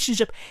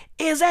relationship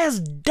is as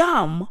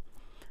dumb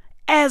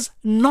as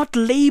not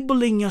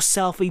labeling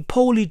yourself a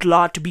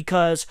polyglot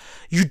because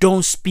you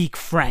don't speak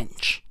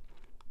French.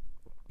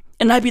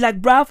 And I'd be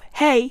like, bruv,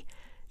 hey,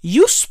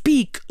 you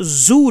speak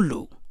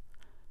Zulu,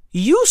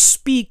 you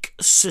speak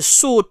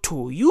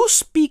Sesotho, you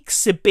speak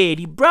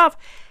Sepedi, bruv,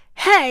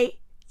 hey,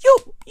 you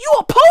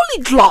a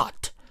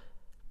polyglot.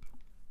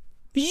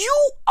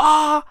 You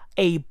are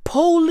a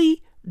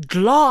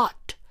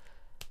polyglot,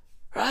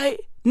 right?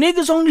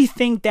 Niggas only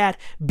think that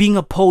being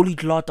a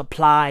polyglot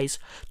applies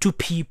to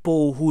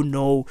people who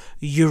know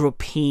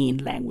European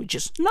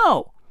languages.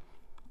 No.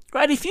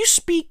 Right? If you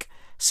speak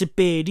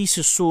Sepedi,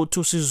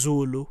 Sesotho,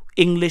 Sezulu,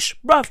 English,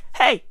 bruv,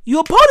 hey, you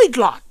a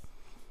polyglot.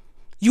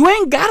 You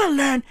ain't gotta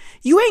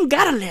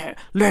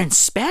learn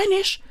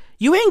Spanish.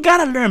 You ain't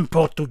gotta learn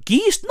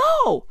Portuguese.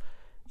 No.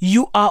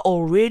 You are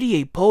already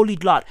a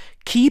polyglot.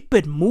 Keep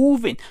it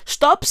moving.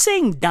 Stop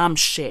saying dumb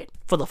shit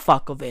for the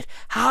fuck of it.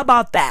 How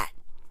about that?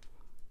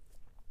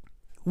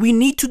 We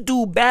need to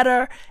do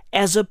better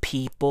as a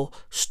people.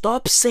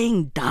 Stop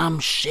saying dumb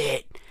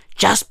shit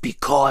just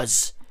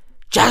because.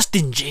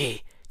 Justin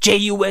J.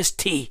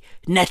 J-U-S-T.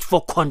 Net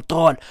for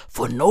control.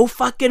 For no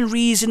fucking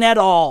reason at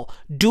all.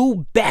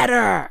 Do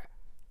better.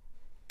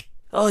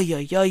 Oh, yeah.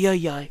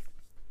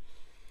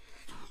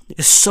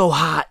 It's so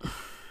hot.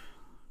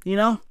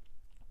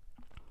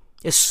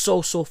 It's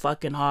so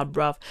fucking hard,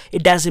 bruv.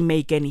 It doesn't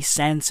make any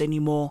sense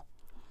anymore.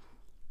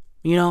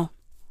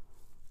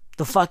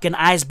 The fucking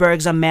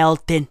icebergs are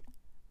melting.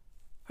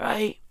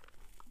 Right?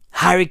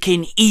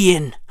 Hurricane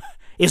Ian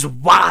is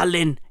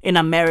wilding in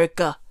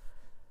America.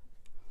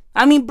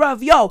 I mean,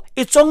 bruv, yo,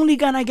 it's only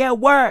gonna get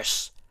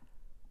worse.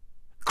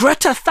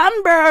 Greta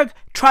Thunberg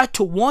tried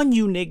to warn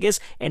you niggas,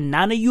 and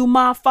none of you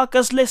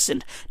motherfuckers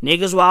listened.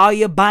 Niggas were out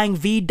here buying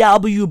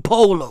VW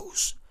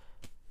polos.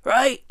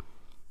 Right?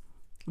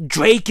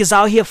 Drake is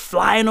out here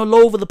flying all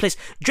over the place.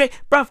 Drake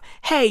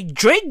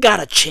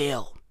gotta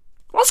chill.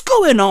 What's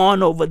going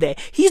on over there?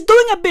 He's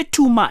doing a bit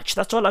too much.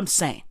 That's all I'm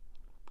saying.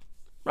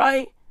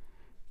 Right?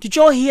 Did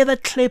y'all hear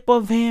that clip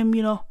of him,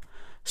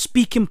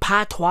 speaking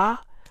patois?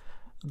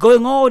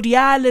 Going, oh, the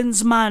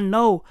islands, man,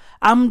 no.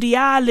 I'm the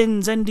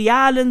islands, and the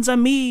islands are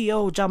me.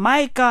 Oh,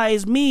 Jamaica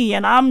is me,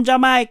 and I'm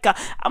Jamaica.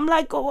 I'm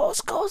like, oh,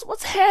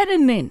 what's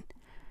happening?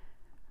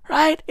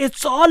 Right?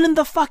 It's all in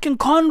the fucking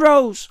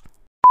cornrows.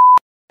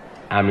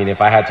 I mean,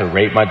 if I had to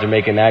rate my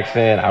Jamaican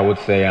accent, I would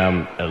say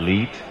I'm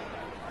elite.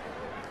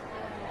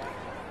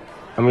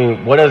 I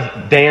mean, what does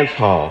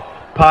dancehall,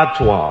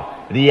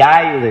 patois, the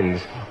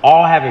islands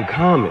all have in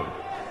common?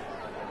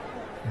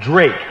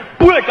 Drake.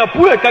 Puerca,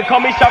 puerca, call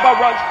me Shabba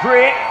Ranks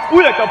Drake.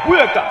 Puerca,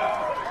 puerca.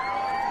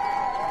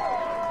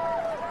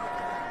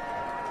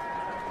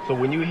 So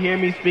when you hear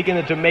me speaking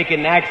a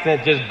Jamaican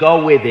accent, just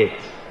go with it.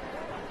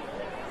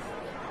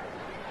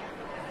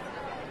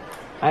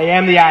 I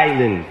am the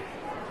island.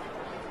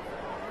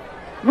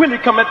 Willie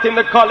cometh in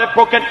the call it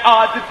broken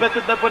heart. It's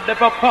better than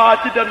whatever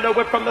part. You don't know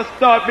it from the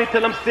start. Me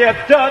till I'm still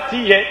dirty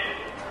yet.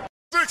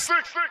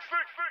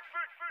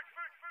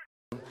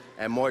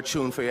 And more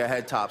tune for your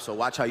head top, so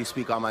watch how you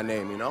speak on my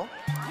name,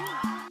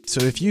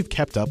 So if you've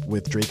kept up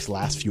with Drake's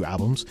last few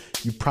albums,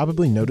 you've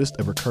probably noticed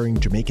a recurring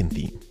Jamaican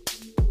theme.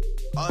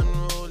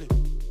 Unruly.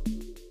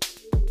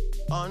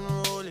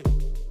 Unruly.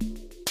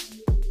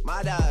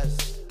 My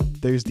dads.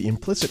 There's the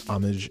implicit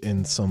homage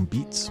in some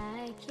beats.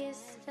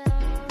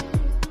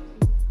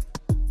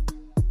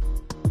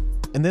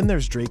 And then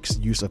there's Drake's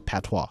use of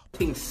patois.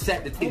 Thing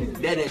set, the thing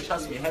dead, and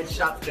trust me,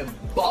 headshot for them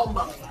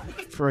bomber.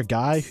 For a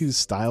guy whose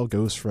style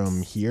goes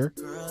from here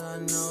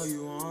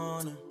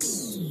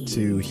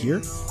to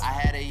here, I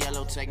had a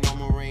yellow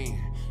Technomarine.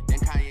 Then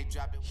Kanye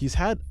dropped it. He's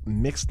had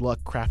mixed luck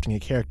crafting a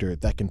character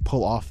that can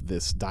pull off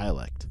this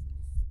dialect.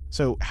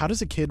 So how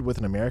does a kid with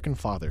an American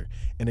father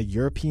and a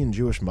European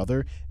Jewish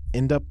mother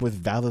end up with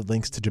valid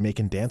links to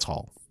Jamaican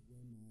dancehall?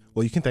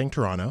 Well, you can thank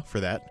Toronto for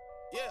that.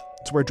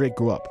 It's where Drake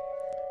grew up,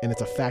 and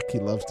it's a fact he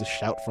loves to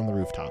shout from the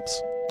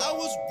rooftops. I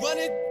was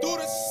running through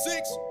the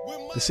six with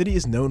my... The city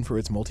is known for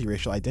its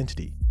multiracial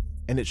identity,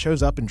 and it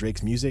shows up in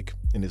Drake's music,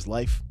 in his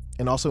life,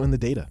 and also in the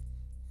data.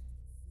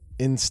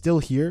 In Still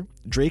Here,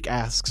 Drake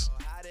asks,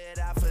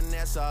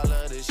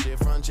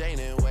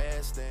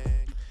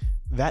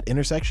 that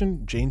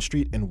intersection, Jane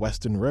Street and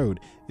Weston Road,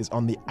 is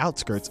on the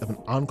outskirts of an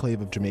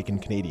enclave of Jamaican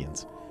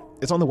Canadians.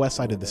 It's on the west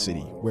side of the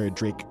city, where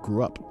Drake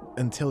grew up,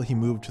 until he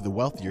moved to the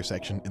wealthier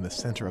section in the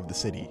center of the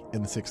city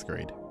in the 6th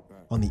grade.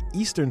 On the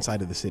eastern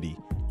side of the city,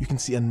 you can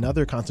see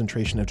another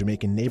concentration of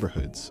Jamaican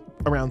neighborhoods,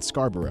 around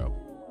Scarborough.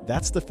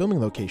 That's the filming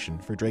location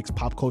for Drake's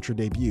pop culture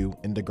debut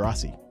in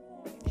Degrassi.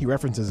 He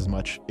references as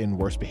much in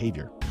Worst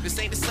Behavior. This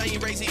ain't the sun you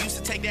raise, he used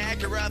to take the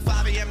Acura at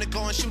 5 a.m. to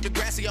go and shoot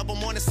Degrassi up on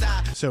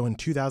Morningside. So in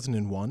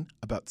 2001,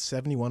 about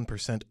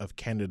 71% of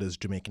Canada's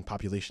Jamaican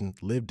population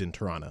lived in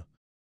Toronto.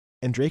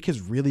 And Drake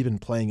has really been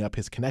playing up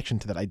his connection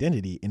to that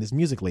identity in his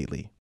music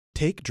lately.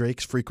 Take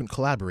Drake's frequent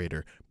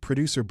collaborator,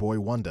 producer Boy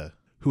Wonder,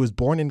 who was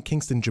born in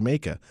Kingston,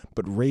 Jamaica,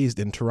 but raised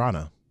in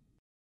Toronto.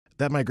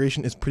 That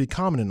migration is pretty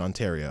common in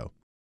Ontario.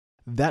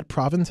 That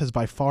province has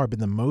by far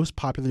been the most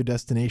popular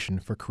destination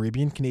for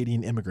Caribbean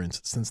Canadian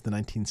immigrants since the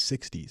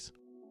 1960s.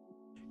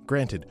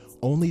 Granted,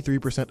 only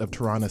 3% of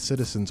Toronto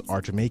citizens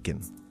are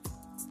Jamaican.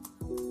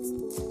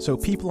 So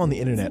people on the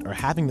internet are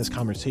having this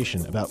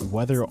conversation about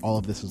whether all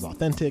of this is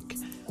authentic,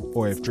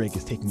 or if Drake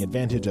is taking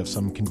advantage of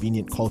some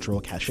convenient cultural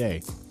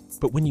cachet.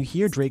 But when you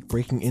hear Drake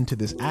breaking into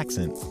this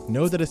accent,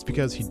 know that it's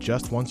because he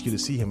just wants you to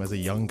see him as a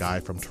young guy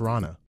from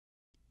Toronto,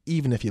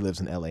 even if he lives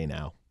in LA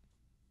now.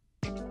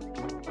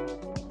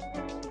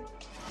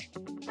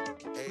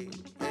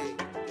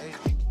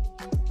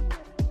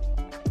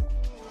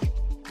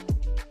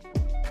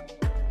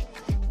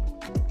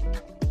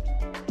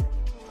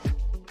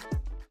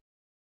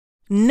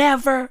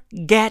 Never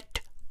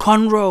get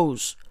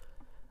cornrows.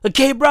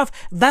 Okay, bruv?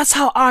 That's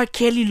how R.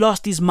 Kelly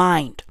lost his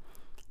mind.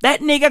 That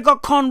nigga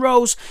got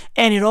cornrows,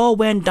 and it all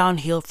went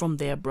downhill from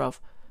there, bruv.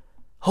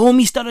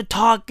 Homie started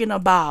talking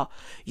about,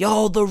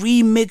 yo, the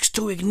remix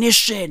to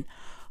Ignition,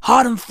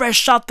 hot and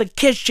fresh out the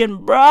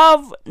kitchen,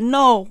 bruv.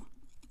 No.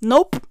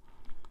 Nope.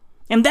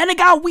 And then it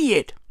got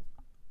weird.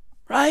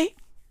 Right?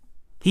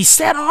 He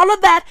said all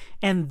of that,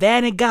 and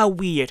then it got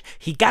weird.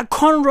 He got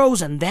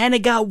cornrows, and then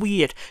it got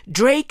weird.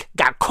 Drake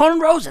got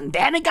cornrows, and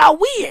then it got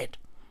weird.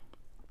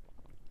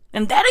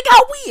 And then it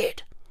got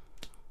weird.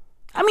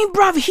 I mean,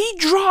 bruv, he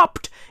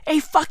dropped a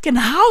fucking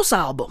house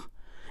album.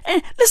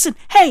 And listen,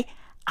 hey,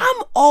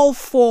 I'm all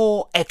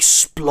for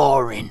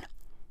exploring.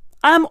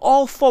 I'm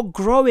all for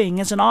growing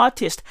as an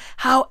artist.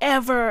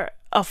 However,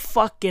 a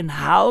fucking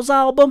house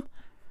album?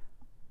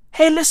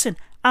 Hey, listen,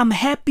 I'm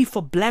happy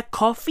for Black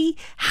Coffee.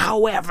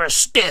 However,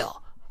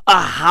 still, a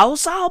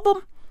house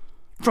album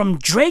from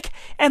Drake?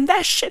 And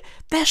that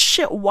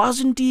shit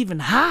wasn't even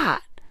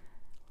hot.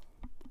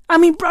 I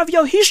mean, bruv,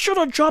 yo, he should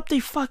have dropped a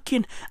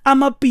fucking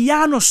I'm a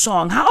Piano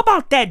song. How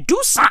about that? Do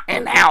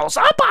something else.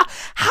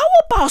 How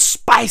about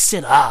spice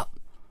it up?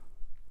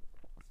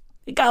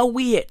 It got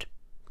weird.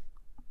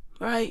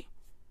 Right?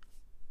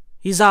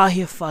 He's out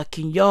here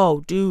fucking,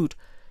 yo, dude.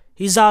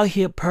 He's out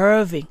here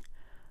perving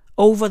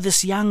over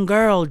this young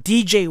girl,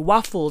 DJ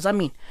Waffles. I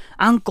mean,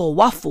 Uncle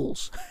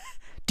Waffles.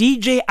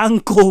 DJ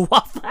Uncle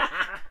Waffles.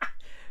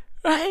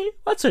 Right?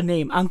 What's her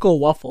name? Uncle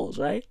Waffles,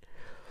 right?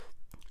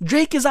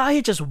 Drake is out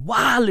here just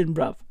wilding,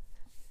 bruv.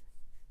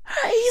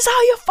 He's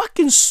out here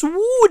fucking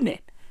swooning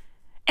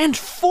and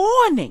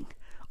fawning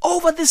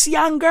over this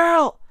young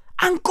girl,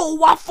 Uncle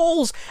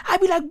Waffles. I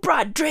be like,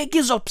 bruh, Drake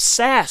is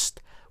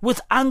obsessed with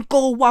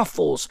Uncle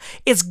Waffles.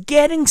 It's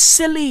getting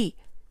silly.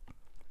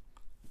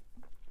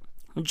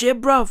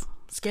 Legit, bruv.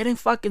 It's getting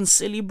fucking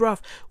silly, bruv.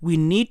 We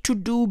need to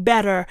do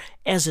better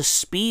as a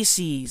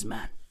species,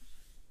 man.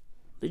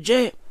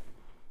 Legit.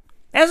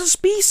 As a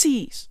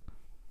species.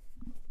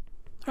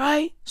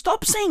 Right?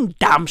 Stop saying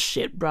dumb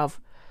shit, bruv.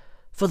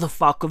 For the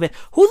fuck of it.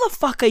 Who the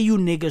fuck are you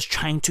niggas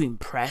trying to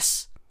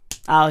impress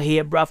out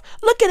here, bruv?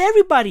 Look at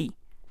everybody.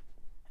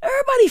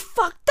 Everybody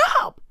fucked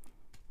up.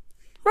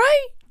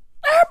 Right?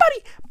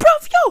 Everybody.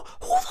 Bruv, yo,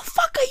 who the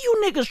fuck are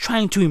you niggas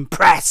trying to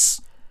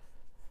impress?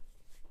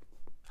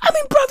 I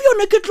mean, bruv, yo,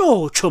 nigga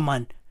Rocho,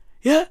 man.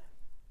 Yeah?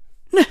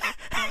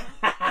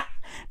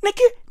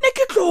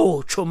 Nigga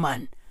Rocho,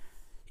 man.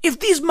 If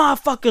these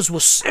motherfuckers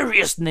were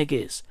serious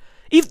niggas,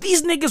 if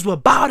these niggas were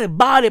about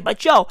it,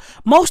 but yo,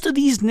 most of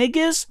these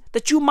niggas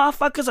that you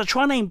motherfuckers are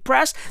trying to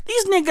impress,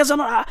 these niggas are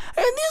not,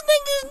 and these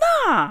niggas,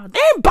 nah, they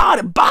ain't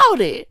about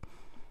it.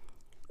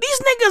 These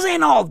niggas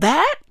ain't all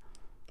that.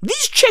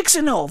 These chicks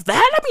ain't all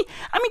that.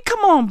 I mean, come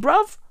on,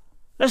 bruv.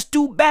 Let's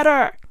do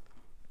better.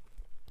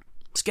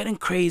 It's getting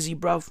crazy,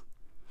 bruv.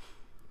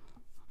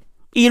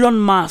 Elon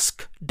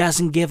Musk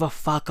doesn't give a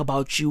fuck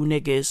about you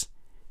niggas.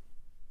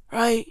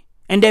 Right?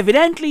 And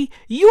evidently,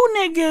 you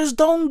niggas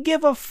don't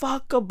give a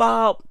fuck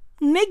about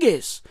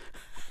niggas.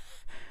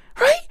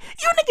 Right?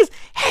 You niggas,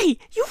 hey,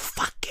 you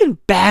fucking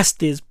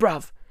bastards,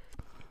 bruv.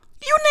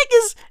 You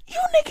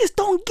niggas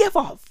don't give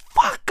a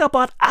fuck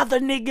about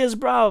other niggas,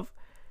 bruv.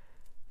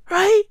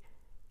 Right?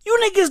 You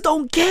niggas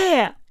don't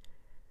care.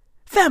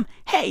 Fam,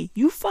 hey,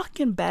 you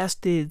fucking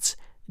bastards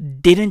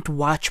didn't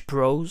watch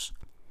Bros.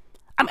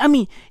 I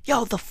mean,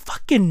 yo, the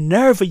fucking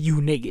nerve of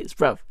you niggas,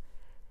 bruv.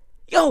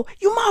 Yo,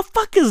 you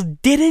motherfuckers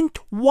didn't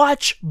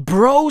watch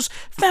Bros?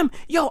 Fam,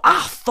 yo,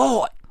 I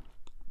thought.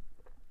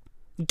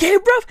 Okay,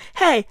 bruv?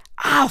 Hey,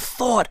 I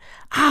thought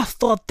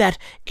that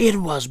it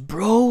was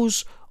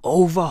Bros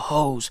over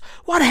hoes.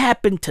 What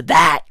happened to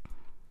that?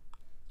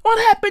 What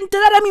happened to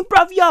that? I mean,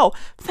 bruv, yo,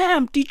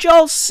 fam, did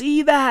y'all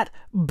see that?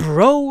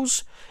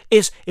 Bros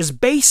is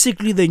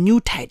basically the new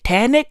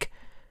Titanic?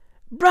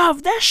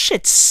 Bruv, that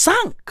shit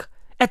sunk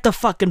at the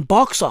fucking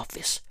box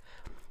office.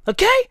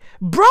 Okay?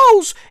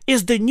 Bros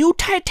is the new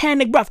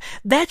Titanic, bruv.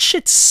 That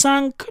shit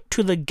sunk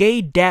to the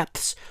gay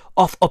depths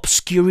of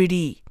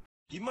obscurity.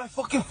 Give my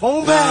fucking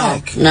phone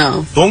back.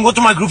 No. Don't go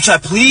to my group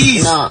chat,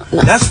 please. No.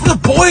 That's for the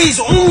boys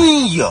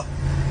only.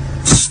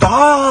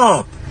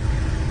 Stop.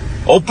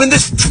 Open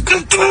this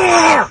fucking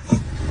door.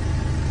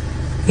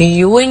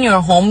 You and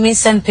your homies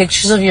send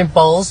pictures of your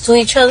balls to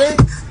each other?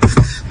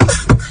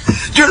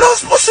 You're not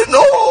supposed to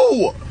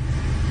know.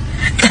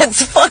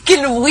 That's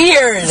fucking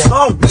weird. It's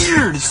not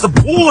weird. It's the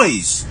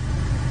boys.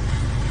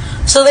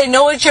 So they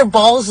know what your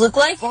balls look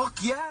like? Fuck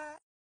yeah.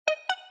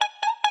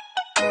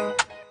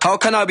 How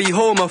can I be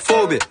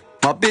homophobic?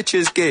 My bitch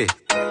is gay.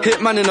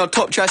 Hitman in a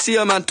top try, see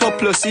a man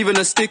topless, even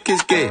a stick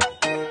is gay.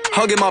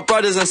 Hugging my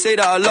brothers and say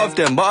that I love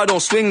them, but I don't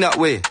swing that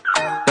way.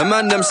 The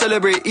man them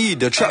celebrate Eid,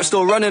 the trap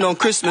still running on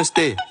Christmas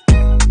Day.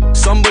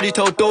 Somebody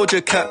told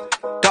Doja Cat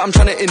that I'm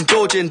trying to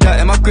indulge in that.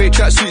 In my great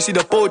tracksuit, see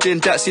the bulge in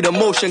that. See the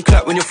motion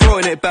clap when you're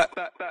throwing it back.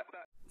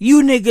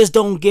 You niggas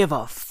don't give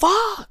a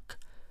fuck.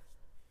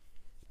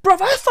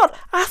 Bruv,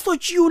 I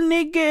thought you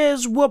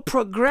niggas were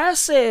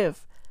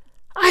progressive.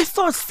 I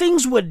thought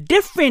things were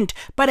different,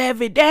 but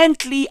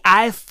evidently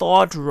I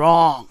thought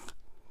wrong.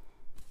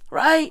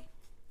 Right?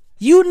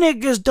 You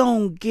niggas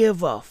don't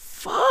give a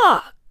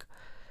fuck.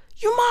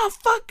 You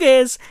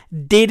motherfuckers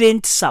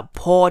didn't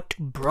support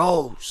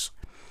Bros.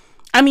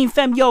 I mean,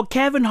 fam, yo,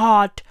 Kevin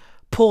Hart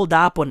pulled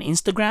up on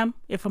Instagram,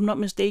 if I'm not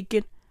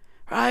mistaken,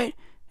 right?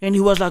 And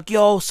he was like,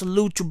 yo,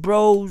 salute to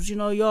Bros, you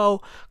know,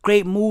 yo,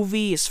 great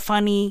movie, it's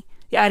funny,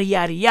 yada,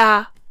 yada,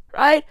 yada,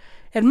 right?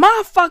 And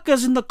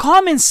motherfuckers in the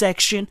comment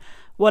section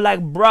were like,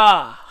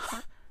 bruh,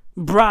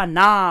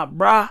 nah,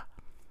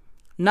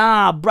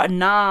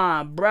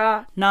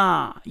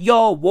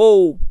 yo,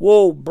 whoa,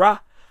 bruh,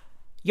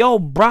 yo,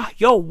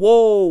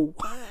 whoa,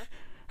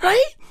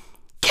 right?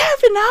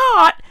 Kevin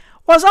Hart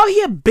was out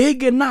here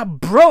bigging up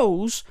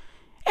Bros,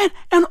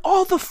 and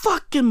all the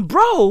fucking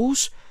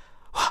Bros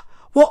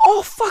were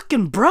all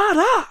fucking brought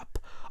up.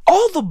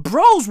 All the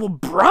Bros were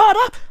brought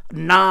up.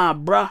 Nah,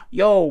 bruh,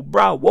 yo,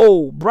 bruh,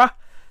 whoa, bruh,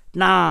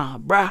 nah,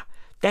 bruh,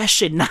 that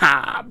shit,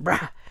 nah,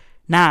 bruh,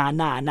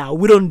 nah,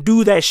 we don't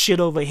do that shit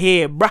over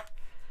here, bruh.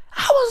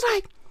 I was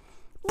like,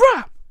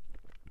 bruh,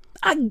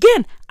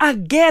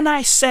 again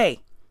I say,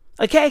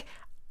 okay,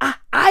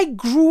 I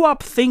grew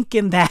up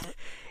thinking that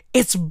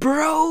it's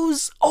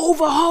Bros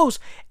over hoes.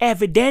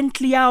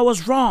 Evidently I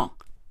was wrong,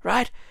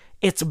 right?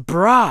 It's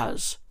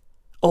bras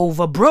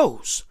over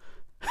Bros.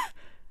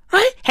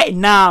 Right? Hey,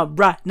 nah,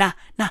 bruh. Nah.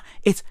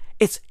 It's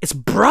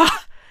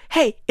bruh.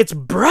 Hey, it's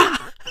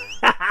bruh.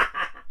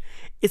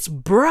 It's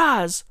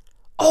bras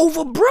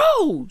over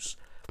bros.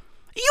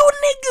 You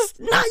niggas,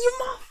 nah, you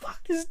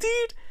motherfuckers,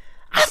 dude.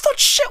 I thought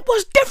shit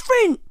was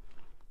different.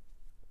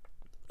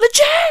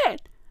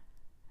 Legit.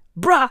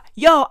 Bruh,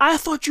 yo, I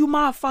thought you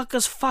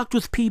motherfuckers fucked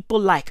with people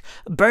like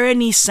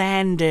Bernie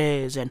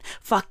Sanders and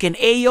fucking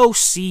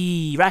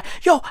AOC, right?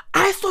 Yo,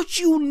 I thought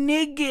you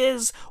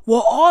niggas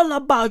were all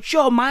about,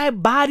 yo, my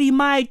body,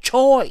 my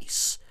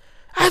choice.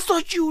 I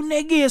thought you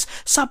niggas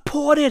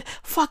supported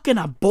fucking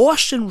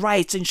abortion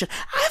rights and shit.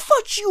 I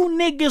thought you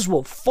niggas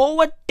were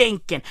forward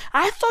thinking.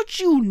 I thought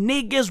you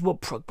niggas were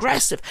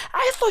progressive.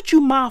 I thought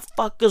you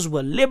motherfuckers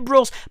were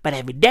liberals. But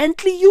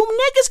evidently you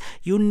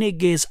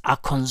niggas are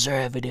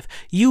conservative.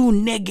 You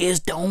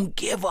niggas don't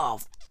give a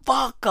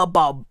fuck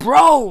about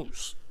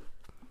bros.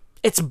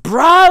 It's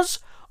bras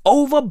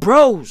over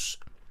bros.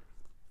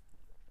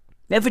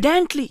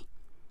 Evidently.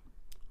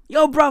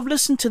 Yo, bruv,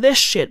 listen to this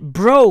shit.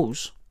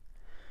 Bros.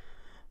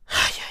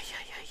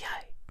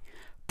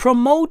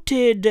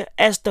 Promoted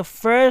as the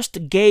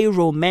first gay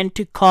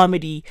romantic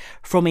comedy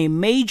from a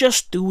major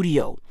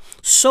studio,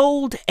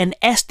 sold an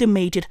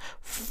estimated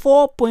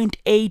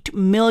 $4.8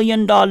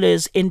 million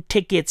in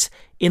tickets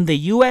in the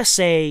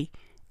USA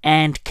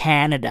and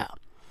Canada,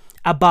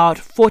 about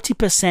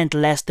 40%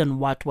 less than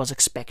what was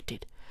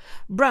expected.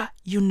 Bruh,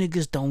 you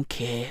niggas don't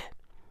care.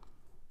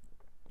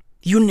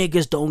 You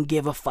niggas don't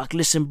give a fuck.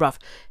 Listen, bruv,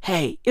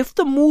 hey, if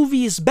the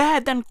movie is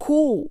bad, then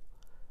cool.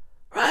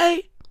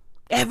 Right?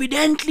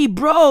 Evidently,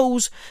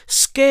 bros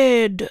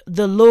scared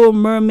the Little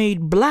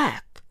Mermaid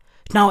black.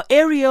 Now,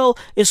 Ariel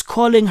is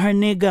calling her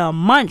nigga a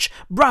munch.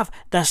 Bruv,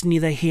 that's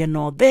neither here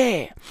nor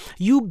there.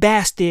 You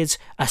bastards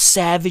are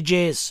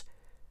savages.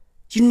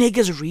 You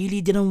niggas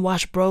really didn't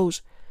watch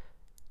Bros.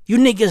 You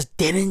niggas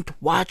didn't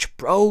watch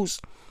Bros.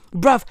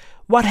 Bruv,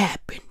 what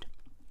happened?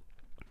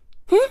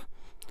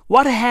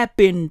 What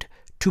happened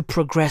to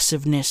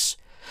progressiveness?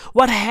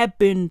 What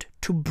happened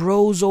to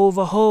bros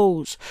over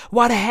hoes?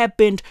 What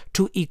happened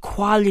to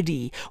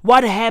equality?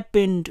 What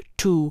happened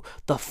to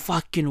the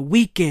fucking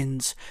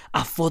weekends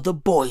are for the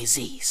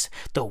boysies?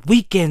 The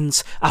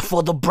weekends are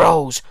for the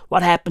bros.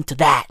 What happened to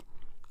that?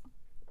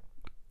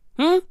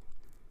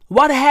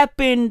 What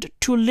happened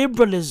to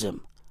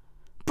liberalism?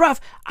 Bruv,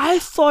 I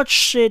thought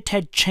shit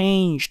had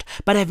changed,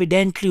 but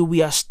evidently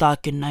we are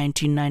stuck in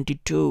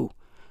 1992.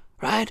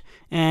 Right?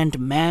 And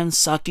men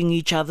sucking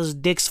each other's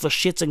dicks for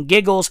shits and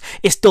giggles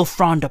is still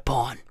frowned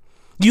upon.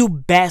 You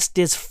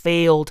bastards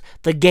failed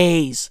the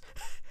gays.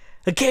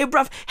 Okay,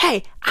 bruv?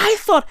 Hey, I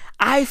thought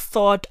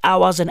I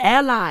was an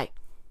ally.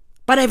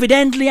 But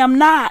evidently I'm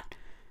not.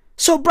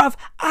 So, bruv,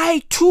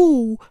 I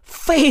too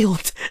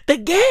failed the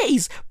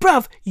gays.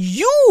 Bruv,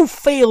 you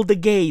failed the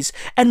gays.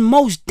 And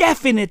most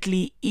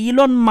definitely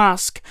Elon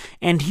Musk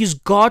and his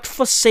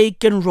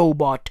godforsaken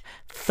robot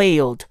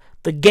failed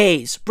the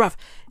gays. Bruv,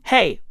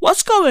 hey,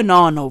 what's going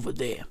on over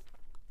there?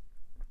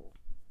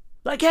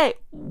 Like, hey,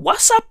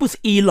 what's up with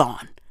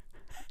Elon?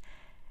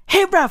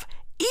 Hey, bruv,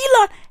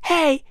 Elon,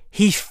 hey,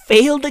 he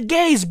failed the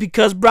gays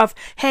because, bruv,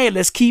 hey,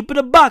 let's keep it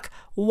a buck.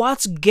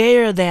 What's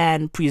gayer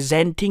than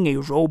presenting a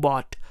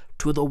robot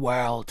to the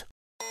world?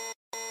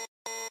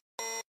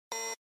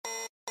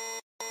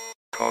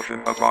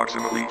 Caution,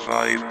 approximately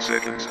 5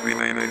 seconds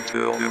remain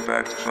until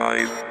impact.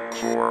 5,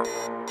 4,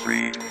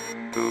 3,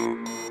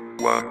 2,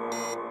 1.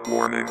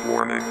 Warning,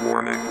 warning,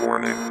 warning,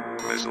 warning.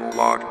 Missile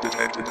lock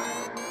detected.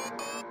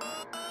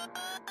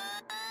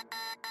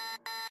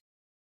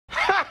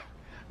 Ha!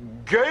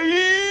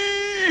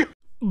 Gay!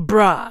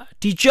 Bruh,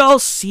 did y'all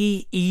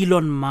see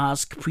Elon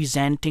Musk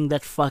presenting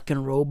that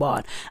fucking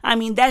robot? I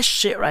mean, that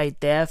shit right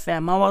there,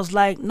 fam. I was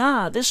like,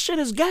 nah, this shit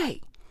is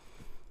gay.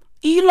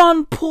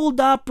 Elon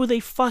pulled up with a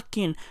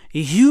fucking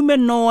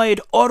humanoid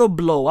auto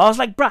blow. I was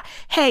like, bruh,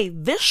 hey,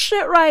 this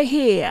shit right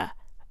here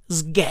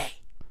is gay.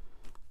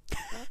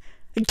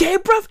 Okay,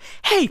 bruv?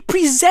 Hey,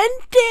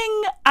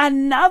 presenting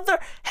another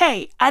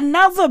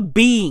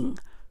being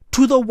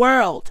to the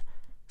world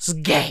is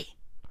gay.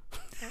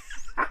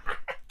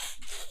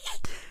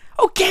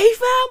 Okay,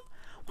 fam?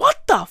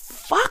 What the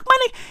fuck,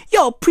 man?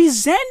 Yo,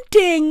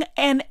 presenting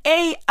an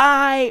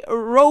AI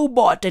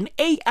robot, an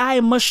AI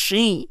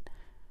machine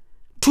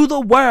to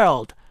the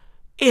world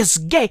is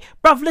gay.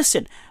 Bruv,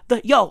 listen.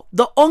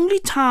 The only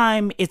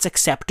time it's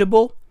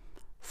acceptable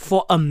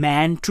for a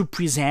man to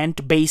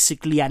present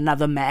basically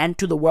another man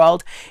to the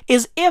world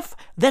is if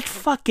that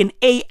fucking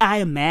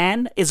AI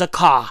man is a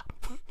car.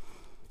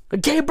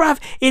 Okay, bruv?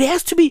 It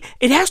has to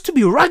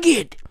be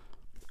rugged.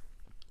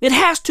 It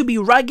has to be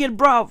rugged,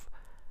 bruv.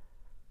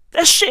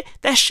 That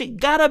shit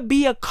gotta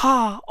be a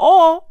car.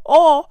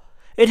 Or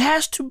it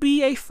has to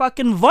be a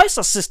fucking voice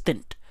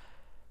assistant.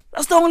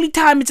 That's the only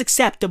time it's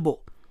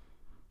acceptable.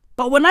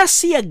 But when I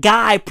see a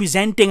guy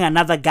presenting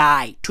another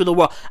guy to the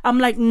world, I'm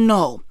like,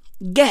 no,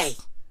 gay.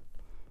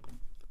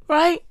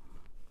 Right?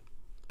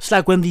 It's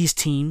like when these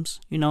teams,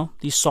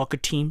 these soccer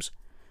teams,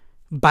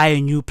 buy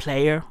a new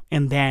player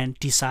and then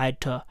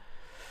decide to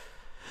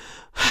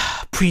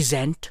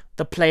present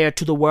the player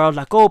to the world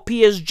like, oh,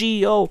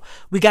 PSG, oh,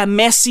 we got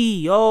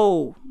Messi,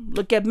 oh,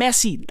 look at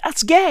Messi.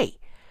 That's gay.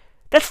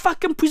 That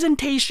fucking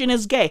presentation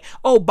is gay.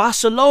 Oh,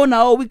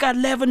 Barcelona, oh, we got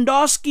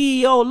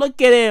Lewandowski, oh,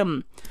 look at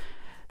him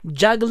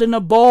juggling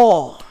a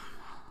ball.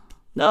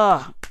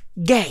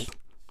 Gay.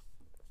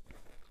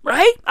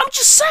 Right? I'm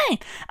just saying,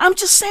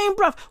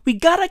 bruv, we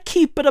gotta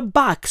keep it a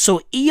buck.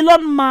 So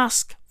Elon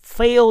Musk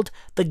failed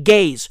the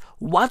gays.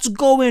 What's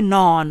going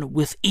on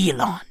with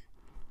Elon?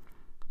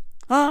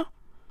 Huh?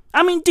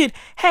 I mean, dude,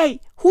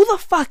 hey, who the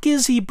fuck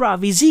is he,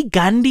 bruv? Is he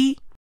Gandhi?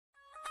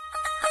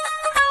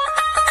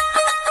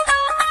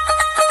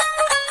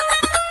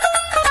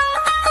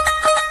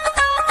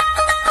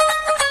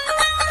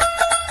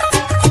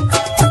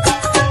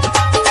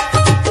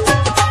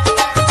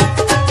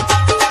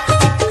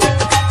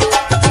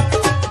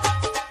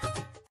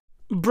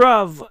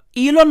 Bruv,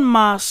 Elon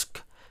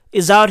Musk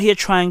is out here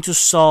trying to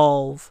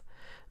solve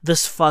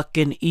this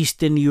fucking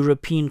Eastern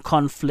European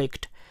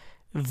conflict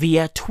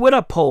via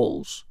Twitter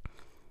polls.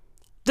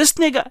 This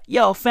nigga,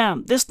 yo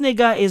fam, this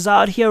nigga is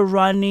out here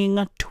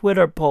running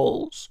Twitter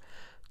polls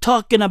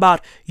talking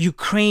about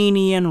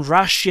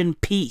Ukrainian-Russian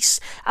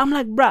peace. I'm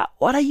like, bruh,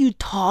 what are you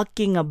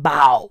talking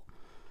about?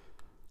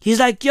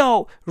 He's like,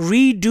 yo,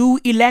 redo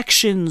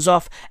elections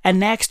of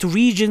annexed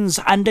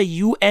regions under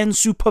UN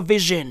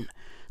supervision.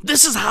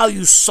 This is how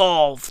you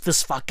solve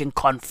this fucking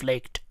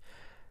conflict.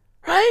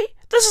 Right?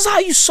 This is how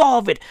you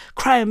solve it.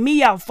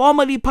 Crimea,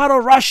 formerly part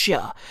of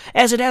Russia,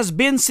 as it has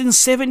been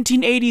since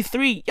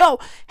 1783. Yo,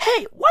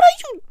 hey, what are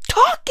you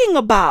talking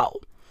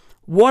about?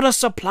 Water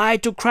supply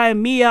to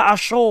Crimea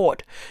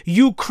assured.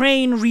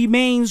 Ukraine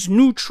remains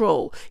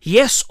neutral.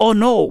 Yes or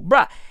no?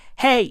 Bruh,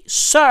 hey,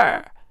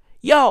 sir.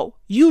 Yo,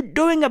 you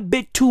doing a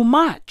bit too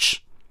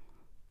much.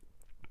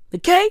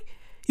 Okay?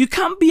 You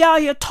can't be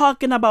out here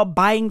talking about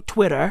buying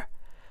Twitter,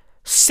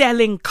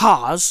 selling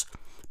cars,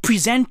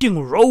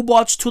 presenting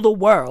robots to the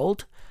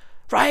world,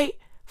 right?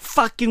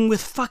 Fucking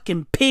with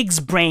fucking pigs'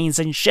 brains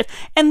and shit.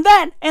 And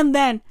then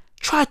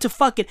try to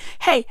fucking,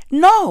 hey,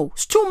 no,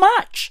 it's too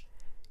much.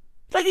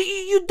 Like,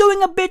 you're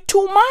doing a bit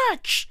too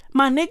much,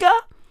 my nigga.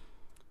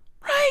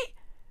 Right?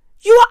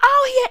 You are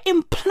out here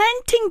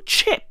implanting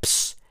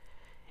chips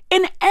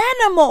in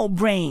animal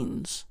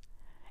brains.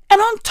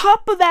 And on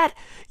top of that,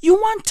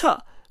 you want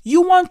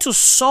to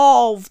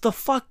solve the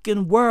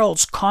fucking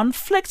world's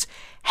conflicts?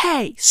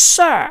 Hey,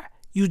 sir,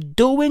 you're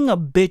doing a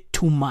bit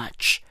too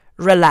much.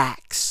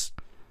 Relax.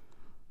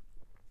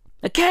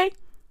 Okay?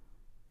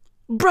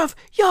 Bruv,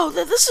 yo,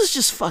 this is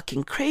just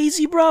fucking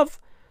crazy, bruv.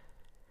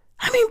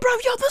 I mean,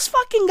 bruv, yo, this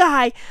fucking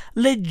guy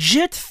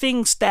legit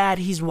thinks that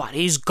he's what?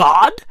 He's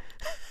God?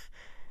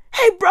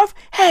 Hey, bruv,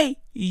 hey,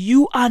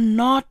 you are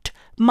not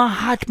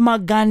Mahatma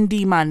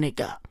Gandhi, my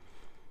nigga.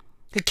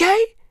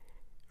 Okay?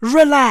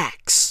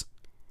 Relax.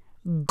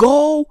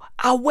 Go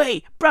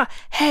away. Bruh,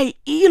 hey,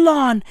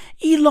 Elon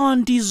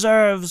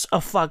deserves a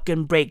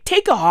fucking break.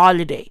 Take a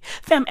holiday.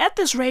 Fam, at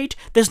this rate,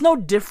 there's no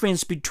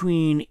difference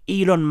between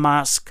Elon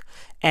Musk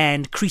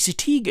and Chrissy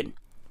Teigen.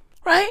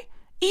 Right?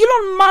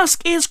 Elon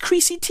Musk is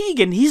Chrissy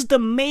Teigen. He's the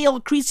male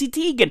Chrissy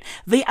Teigen.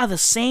 They are the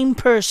same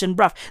person,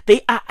 bruv.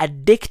 They are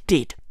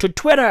addicted to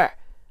Twitter.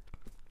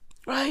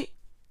 Right?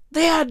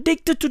 They are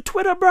addicted to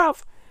Twitter,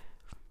 bruv.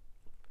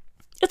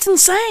 It's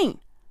insane.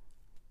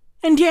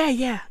 And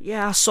yeah,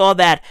 I saw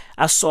that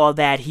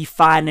he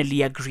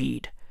finally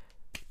agreed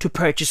to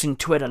purchasing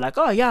Twitter. Like,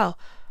 oh, yeah,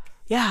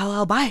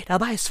 I'll buy it.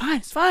 It's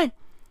fine.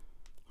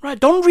 Right,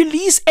 don't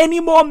release any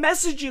more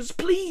messages,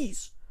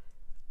 please.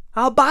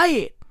 I'll buy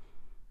it.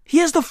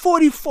 Here's the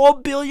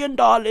 $44 billion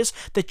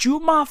that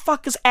you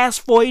motherfuckers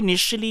asked for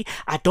initially.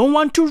 I don't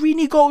want to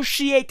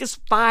renegotiate. It's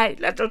fine.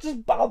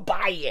 I'll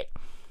buy it.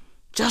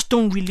 Just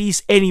don't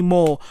release any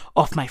more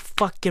of my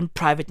fucking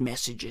private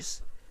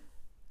messages.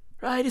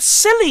 Right? It's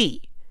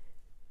silly.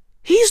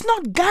 He's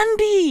not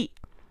Gandhi.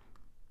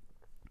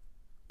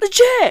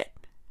 Legit.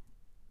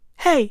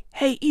 Hey,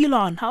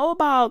 Elon, how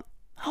about,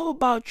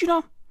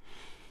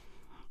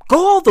 go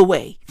all the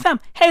way. Fam,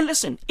 hey,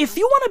 listen, if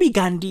you want to be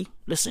Gandhi,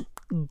 listen,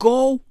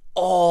 go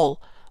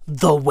all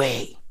the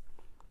way.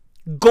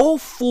 Go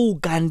full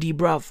Gandhi,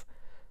 bruv.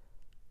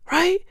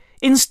 Right?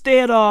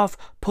 Instead of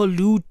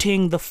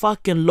polluting the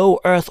fucking low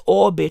Earth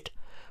orbit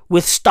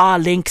with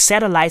Starlink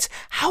satellites,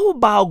 how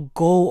about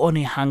go on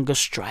a hunger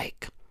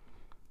strike?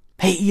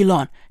 Hey,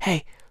 Elon,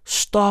 hey,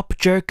 stop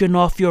jerking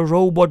off your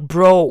robot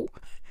bro.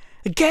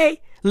 Okay?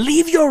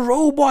 Leave your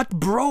robot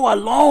bro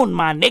alone,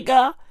 my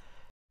nigga.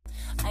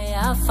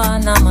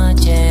 Ayafana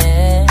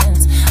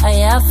majens,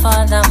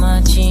 ayafana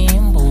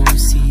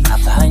majimbusi,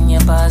 abanye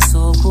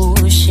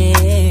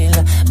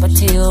basukushila,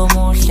 bathiyo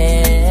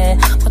muhle,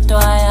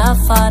 kodwa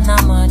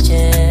ayafana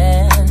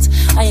majens,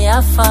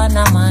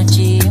 ayafana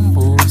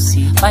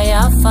majimbusi,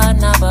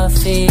 bayafana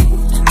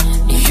bafela.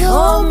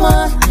 Yo,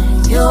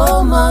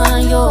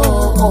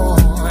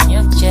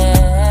 nyakje,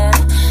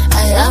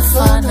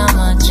 ayafana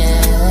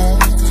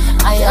majens,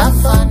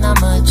 ayafana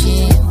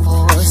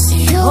majimbusi,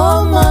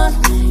 yo,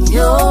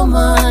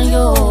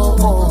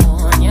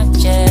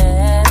 nyakje,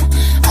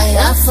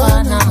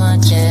 ayafana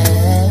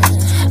majens.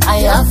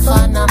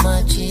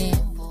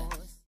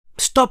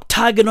 stop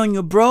tagging on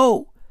your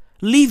bro.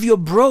 Leave your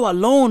bro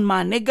alone,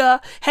 my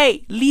nigga.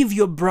 Hey, leave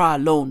your bra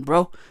alone,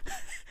 bro.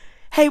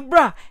 Hey,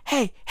 bruh.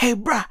 Hey,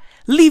 bruh.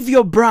 Leave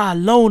your bra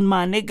alone,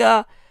 my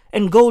nigga.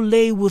 And go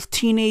lay with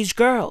teenage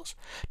girls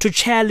to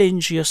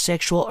challenge your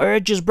sexual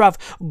urges, bruv.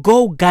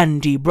 Go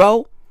Gandhi,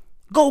 bro.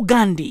 Go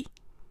Gandhi.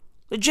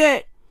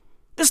 Legit.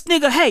 This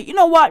nigga, hey, you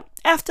know what?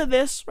 After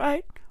this,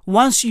 right?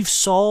 Once you've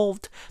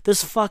solved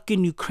this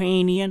fucking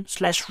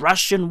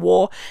Ukrainian/Russian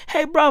war,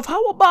 hey, bruv,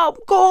 how about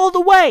go all the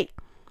way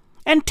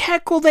and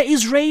tackle the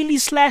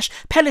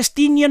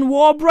Israeli/Palestinian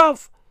war,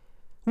 bruv?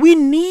 We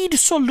need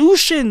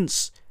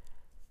solutions,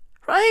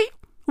 right?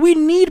 We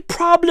need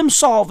problem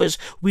solvers.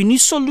 We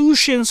need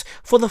solutions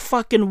for the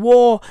fucking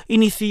war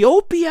in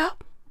Ethiopia,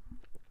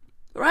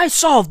 right?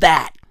 Solve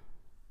that,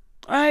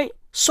 right?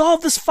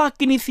 Solve this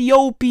fucking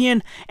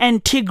Ethiopian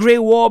and Tigray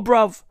war,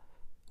 bruv.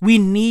 We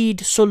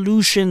need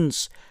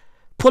solutions.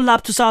 Pull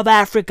up to South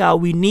Africa.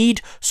 We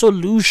need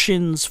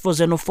solutions for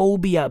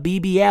xenophobia,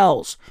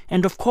 BBLs,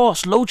 and of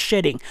course, load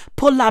shedding.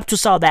 Pull up to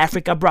South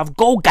Africa, bruv.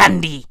 Go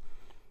Gandhi.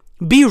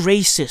 Be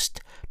racist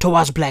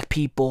towards black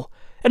people.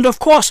 And of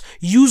course,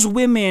 use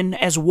women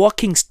as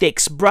walking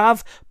sticks,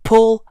 bruv.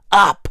 Pull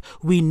up.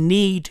 We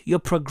need your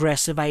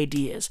progressive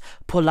ideas.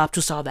 Pull up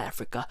to South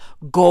Africa.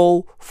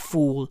 Go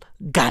fool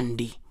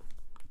Gandhi.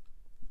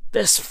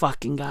 This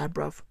fucking guy,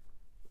 bruv.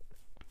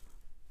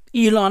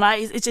 Elon,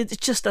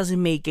 it just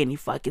doesn't make any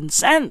fucking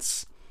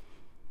sense.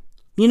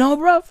 You know,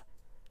 bruv?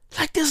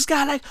 Like this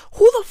guy, like,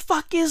 who the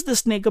fuck is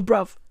this nigga,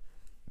 bruv?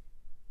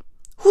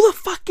 Who the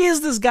fuck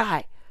is this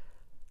guy?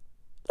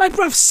 Like,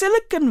 bruv,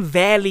 Silicon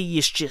Valley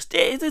is just,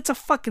 it's a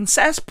fucking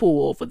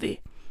cesspool over there.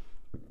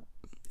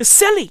 It's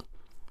silly.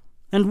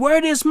 And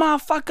word is,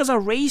 motherfuckers are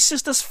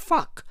racist as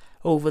fuck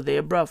over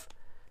there, bruv.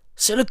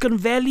 Silicon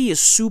Valley is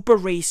super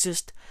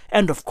racist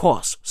and, of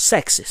course,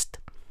 sexist.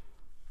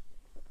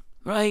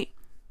 Right?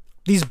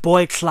 These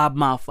boy club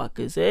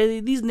motherfuckers,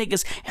 these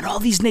niggas, and all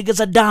these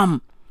niggas are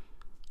dumb.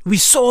 We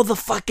saw the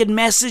fucking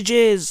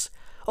messages.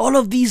 All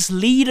of these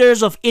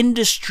leaders of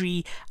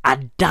industry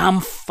are dumb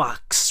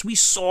fucks. We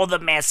saw the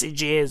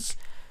messages.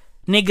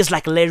 Niggas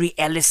like Larry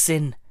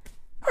Ellison.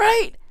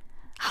 Right?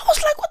 I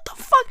was like, what the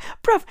fuck?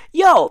 Bruv,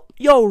 yo,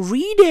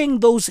 reading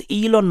those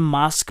Elon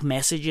Musk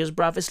messages,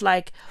 bruv, it's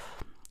like,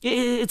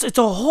 it's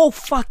a whole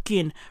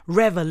fucking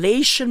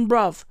revelation,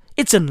 bruv.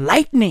 It's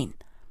enlightening.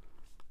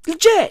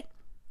 Legit.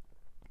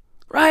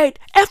 Right?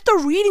 After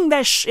reading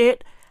that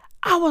shit,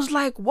 I was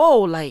like,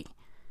 whoa, like,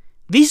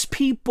 these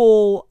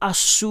people are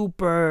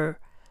super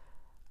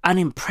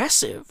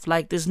unimpressive.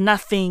 Like, there's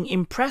nothing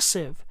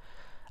impressive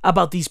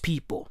about these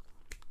people.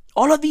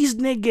 All of these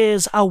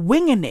niggas are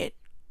winging it.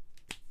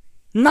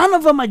 None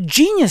of them are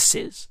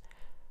geniuses.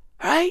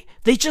 Right?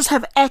 They just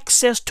have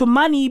access to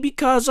money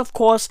because, of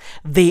course,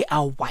 they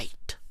are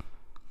white.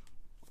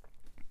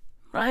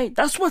 Right?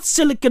 That's what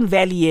Silicon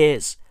Valley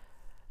is.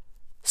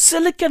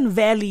 Silicon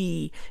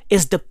Valley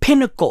is the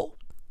pinnacle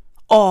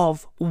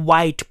of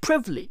white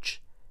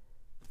privilege,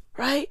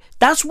 right?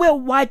 That's where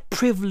white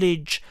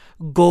privilege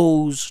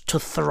goes to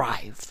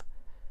thrive.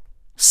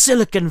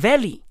 Silicon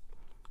Valley.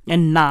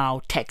 And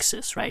now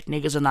Texas, right?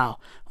 Niggas are now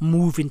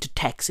moving to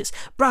Texas.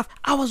 Bruh,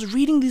 I was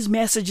reading these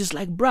messages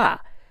like, bruh,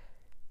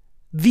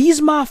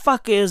 these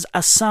motherfuckers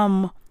are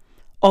some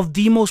of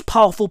the most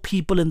powerful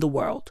people in the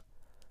world.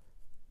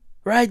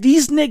 Right?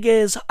 These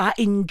niggas are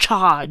in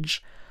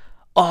charge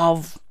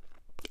of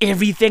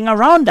everything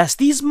around us.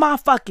 These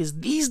motherfuckers,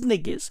 these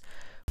niggas.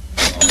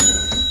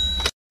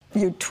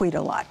 You tweet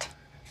a lot.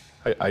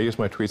 I use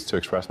my tweets to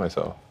express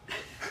myself.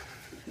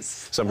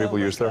 Some people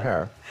use their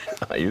hair.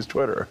 I use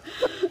Twitter.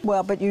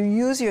 Well, but you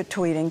use your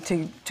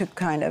tweeting to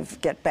kind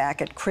of get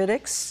back at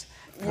critics.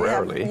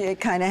 Rarely. You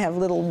kind of have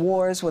little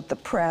wars with the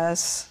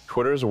press.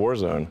 Twitter is a war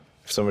zone.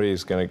 If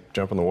somebody's going to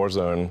jump in the war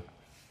zone,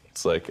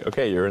 it's like,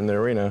 okay, you're in the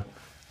arena.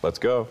 Let's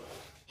go.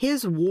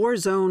 His war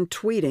zone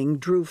tweeting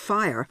drew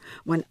fire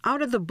when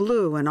out of the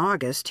blue in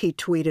August he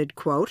tweeted,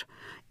 quote,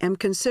 "Am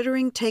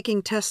considering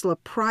taking Tesla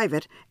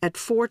private at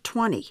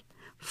 420.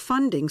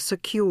 Funding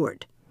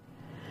secured."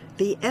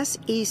 The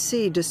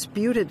SEC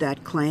disputed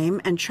that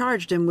claim and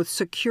charged him with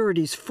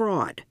securities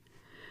fraud.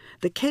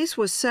 The case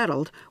was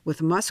settled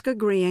with Musk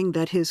agreeing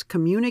that his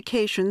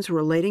communications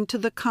relating to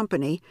the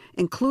company,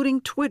 including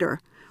Twitter,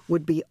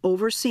 would be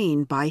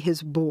overseen by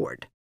his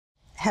board.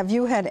 Have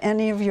you had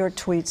any of your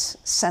tweets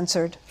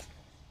censored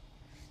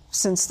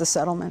since the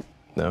settlement?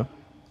 No.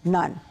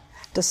 None.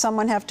 Does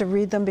someone have to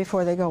read them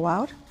before they go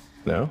out?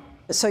 No.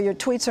 So your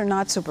tweets are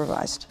not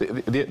supervised?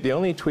 The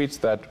only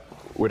tweets that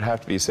would have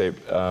to be, say,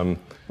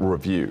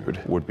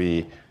 reviewed would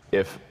be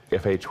if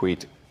a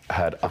tweet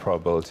had a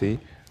probability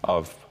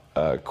of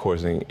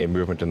causing a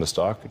movement in the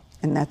stock.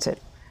 And that's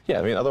it? Yeah,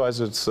 I mean, otherwise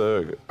it's,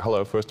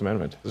 hello, First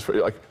Amendment.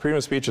 Like, freedom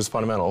of speech is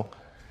fundamental.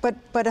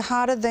 But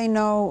how do they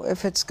know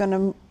if it's going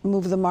to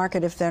move the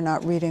market if they're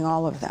not reading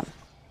all of them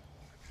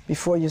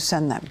before you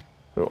send them?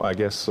 Well, I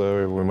guess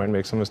we might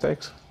make some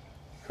mistakes.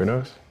 Who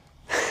knows?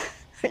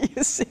 Are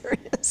you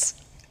serious?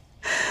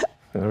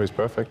 Nobody's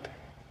perfect.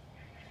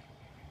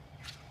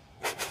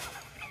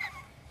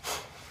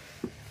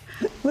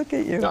 Look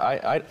at you. No,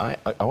 I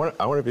want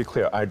to be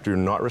clear. I do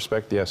not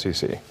respect the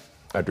SEC.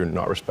 I do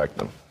not respect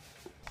them.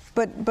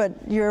 But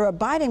you're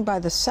abiding by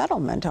the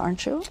settlement,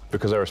 aren't you?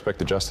 Because I respect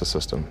the justice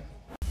system.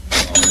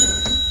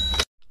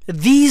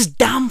 These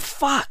dumb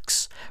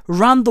fucks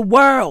run the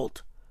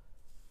world.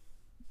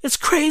 It's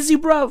crazy,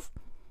 bruv.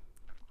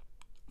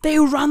 They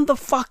run the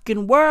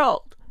fucking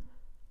world.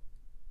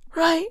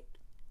 Right?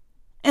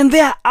 And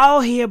they're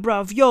out here,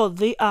 bruv. Yo,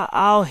 they are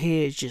out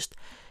here just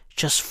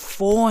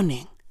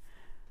fawning.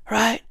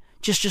 Right?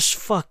 Just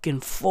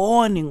fucking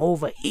fawning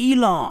over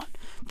Elon.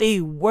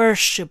 They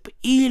worship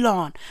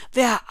Elon.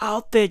 They're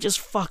out there just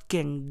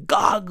fucking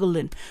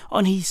goggling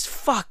on his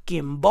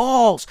fucking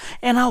balls.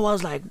 And I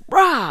was like,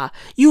 bruh,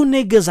 you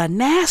niggas are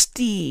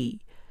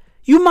nasty.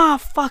 You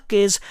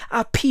motherfuckers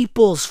are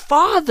people's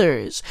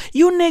fathers.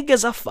 You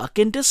niggas are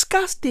fucking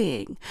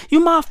disgusting. You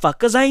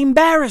motherfuckers are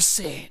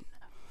embarrassing.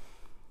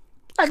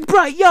 Like,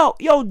 bruh,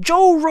 yo,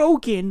 Joe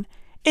Rogan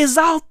is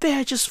out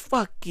there just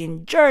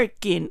fucking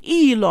jerking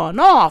Elon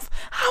off.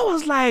 I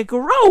was like,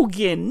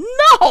 Rogan,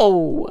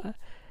 no.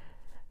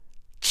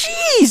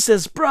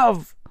 Jesus,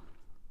 bruv.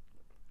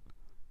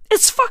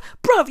 It's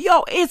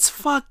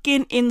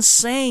fucking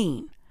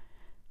insane.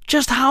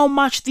 Just how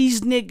much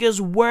these niggas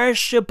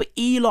worship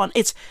Elon.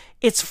 It's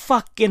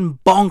fucking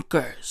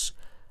bonkers.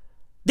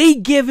 They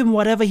give him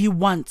whatever he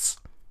wants.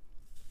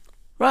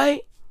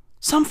 Right?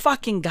 Some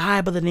fucking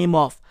guy by the name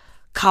of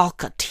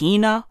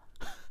Calcatina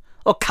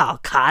or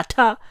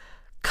Calcutta,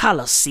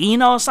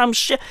 Calasina or some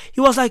shit.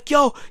 He was like,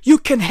 yo, you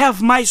can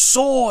have my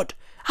sword.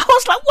 I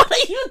was like, what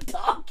are you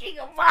talking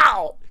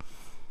about?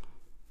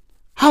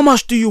 How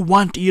much do you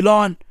want,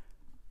 Elon?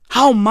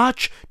 How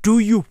much do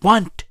you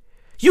want?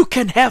 You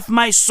can have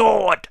my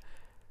sword.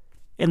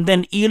 And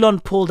then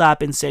Elon pulled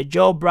up and said,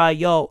 yo,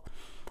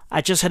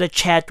 I just had a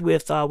chat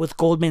with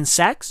Goldman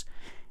Sachs.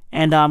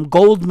 And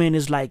Goldman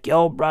is like,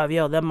 yo,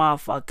 that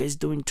motherfucker is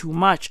doing too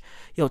much.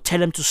 Yo,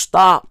 tell him to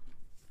stop.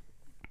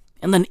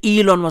 And then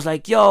Elon was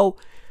like, yo,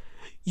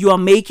 you are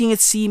making it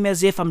seem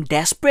as if I'm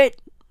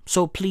desperate,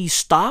 so please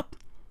stop.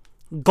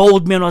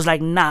 Goldman was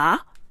like, nah,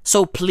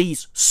 so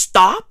please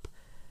stop.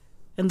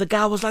 And the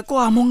guy was like, oh,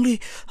 I'm only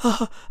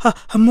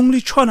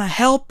trying to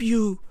help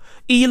you.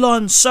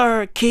 Elon,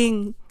 sir,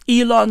 King,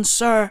 Elon,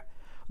 sir.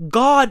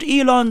 God,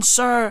 Elon,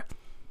 sir.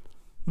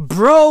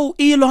 Bro,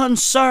 Elon,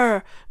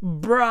 sir.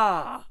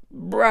 Bruh.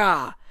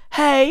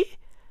 Hey,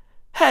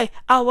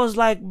 I was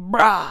like,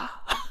 bruh.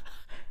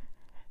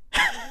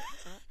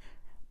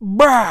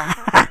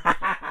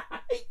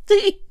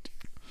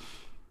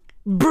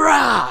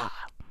 Bruh.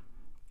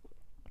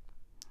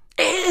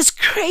 It's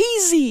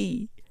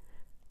crazy.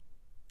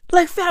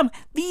 Like, fam,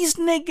 these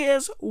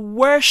niggas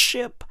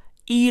worship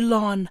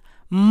Elon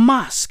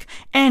Musk.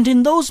 And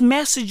in those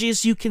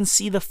messages, you can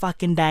see the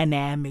fucking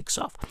dynamics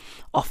of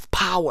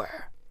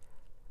power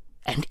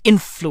and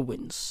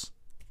influence.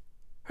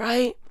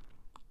 Right?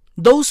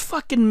 Those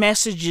fucking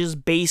messages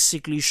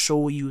basically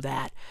show you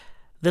that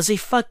there's a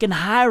fucking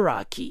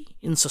hierarchy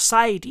in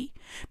society.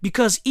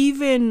 Because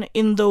even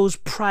in those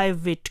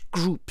private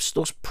groups,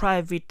 those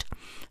private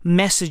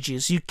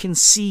messages, you can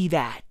see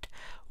that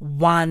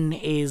one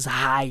is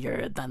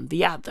higher than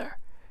the other,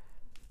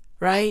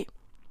 right?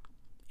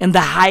 And the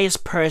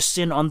highest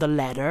person on the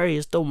ladder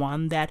is the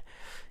one that,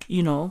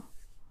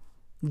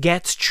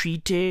 gets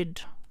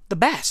treated the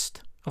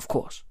best, of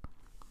course,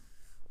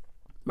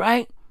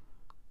 right?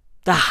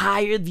 The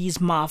higher these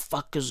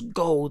motherfuckers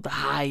go, the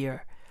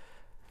higher,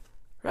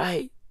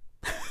 right?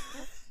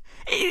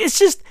 It's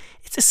just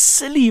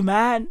silly,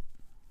 man.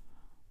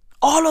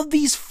 All of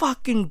these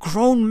fucking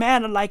grown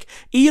men are like,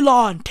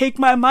 Elon, take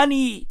my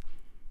money.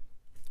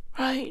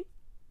 Right?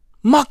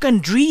 Mark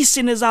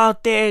Andreessen is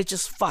out there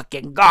just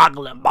fucking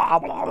goggling. Blah,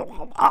 blah,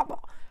 blah, blah, blah.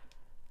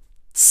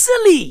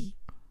 Silly.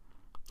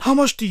 How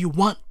much do you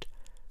want?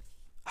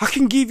 I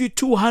can give you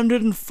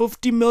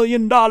 $250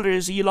 million,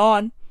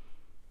 Elon.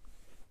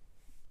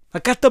 I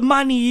got the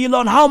money,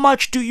 Elon. How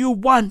much do you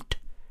want?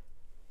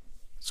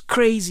 It's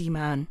crazy,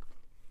 man.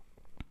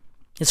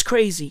 It's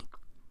crazy.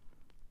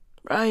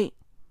 Right?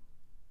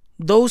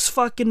 Those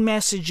fucking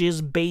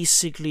messages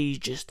basically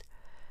just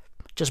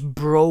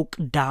broke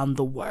down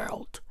the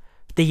world.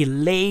 They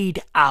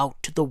laid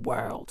out the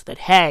world that,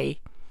 hey,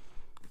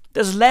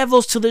 there's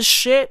levels to this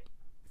shit,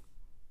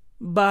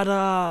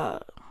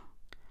 but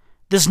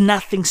there's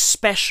nothing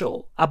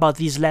special about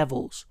these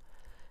levels,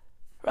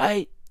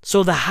 right?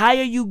 So the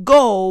higher you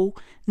go,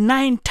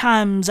 9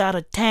 times out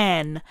of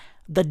 10,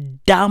 the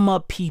dumber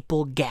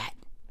people get,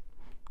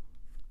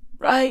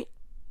 right?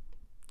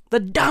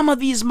 The dumber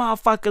these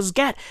motherfuckers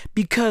get,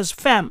 because,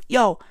 fam,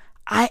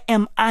 I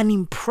am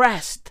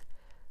unimpressed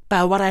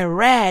by what I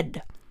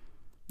read.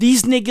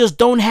 These niggas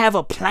don't have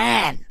a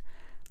plan.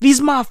 These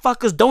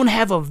motherfuckers don't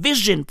have a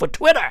vision for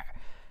Twitter.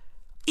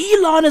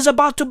 Elon is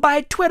about to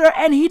buy Twitter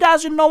and he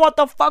doesn't know what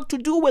the fuck to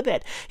do with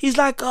it. He's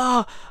like,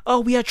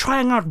 we are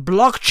trying out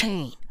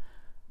blockchain.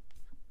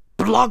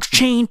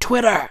 Blockchain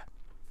Twitter.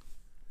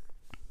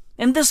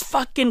 And this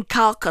fucking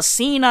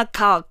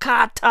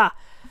Calcutta,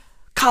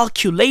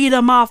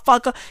 calculator,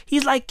 motherfucker.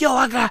 He's like, yo,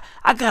 I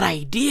got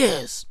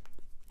ideas.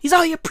 He's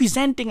out here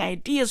presenting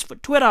ideas for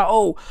Twitter.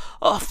 Oh,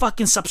 a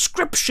fucking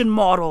subscription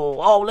model.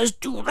 Oh, let's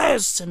do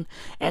this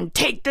and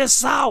take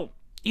this out.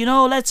 You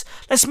know, let's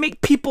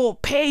make people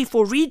pay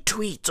for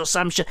retweets or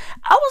some shit.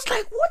 I was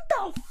like, what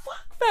the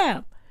fuck,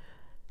 fam?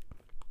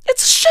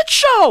 It's a shit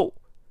show.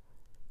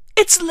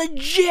 It's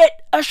legit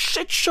a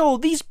shit show.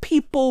 These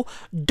people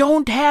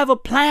don't have a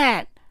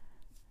plan.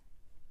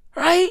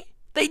 Right?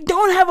 They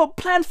don't have a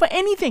plan for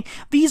anything.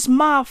 These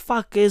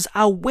motherfuckers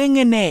are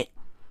winging it.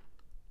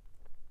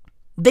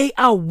 They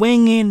are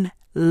winging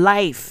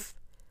life.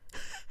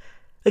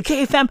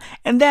 Okay, fam?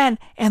 And then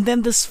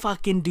this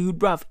fucking dude,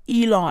 bruv,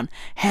 Elon,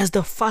 has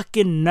the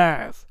fucking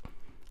nerve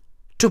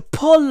to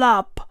pull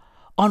up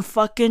on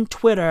fucking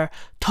Twitter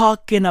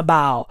talking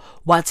about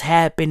what's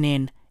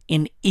happening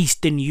in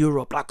Eastern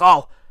Europe. Like,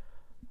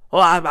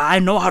 I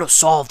know how to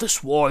solve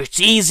this war. It's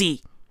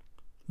easy.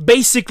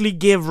 Basically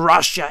give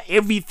Russia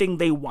everything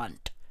they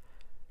want.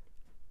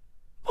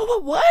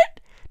 What?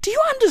 Do you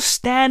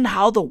understand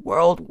how the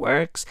world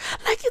works?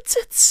 Like,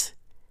 it's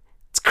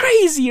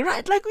crazy,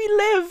 right? Like, we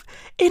live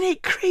in a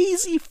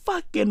crazy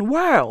fucking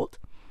world.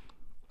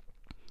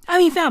 I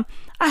mean, fam,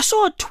 I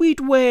saw a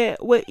tweet where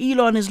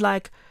Elon is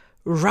like,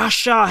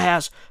 Russia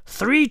has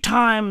 3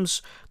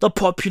 times the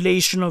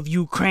population of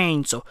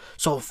Ukraine, so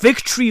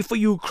victory for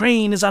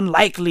Ukraine is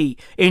unlikely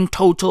in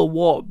total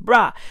war.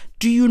 Bruh,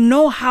 do you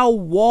know how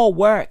war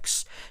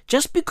works?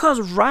 Just because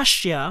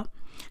Russia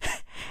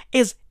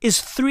is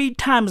 3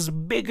 times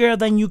bigger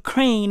than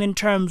Ukraine in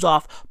terms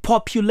of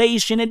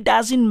population, it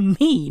doesn't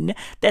mean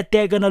that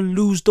they're gonna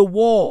lose the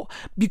war,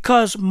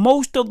 because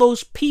most of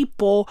those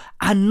people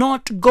are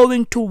not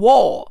going to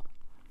war.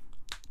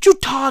 What you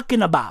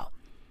talking about?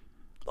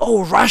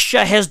 Oh,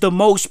 Russia has the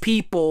most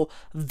people,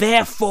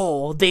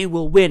 therefore they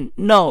will win.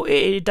 No,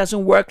 it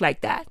doesn't work like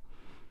that.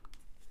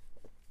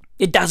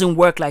 It doesn't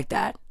work like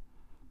that.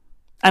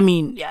 I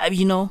mean,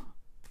 you know,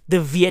 the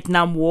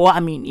Vietnam War,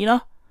 I mean, you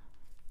know,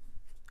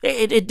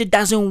 it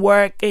doesn't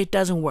work. It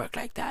doesn't work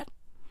like that.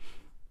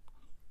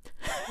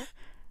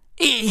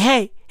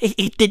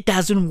 It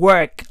doesn't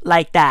work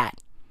like that.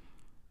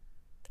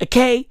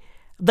 Okay?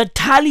 The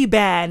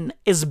Taliban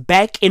is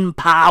back in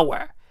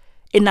power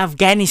in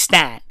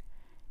Afghanistan.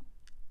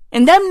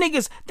 And them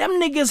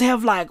niggas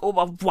have like,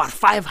 over, what,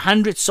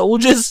 500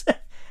 soldiers?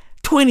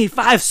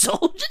 25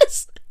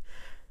 soldiers?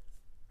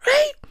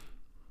 Right?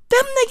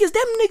 Them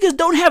niggas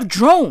don't have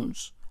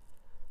drones.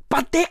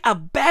 But they are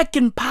back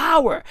in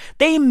power.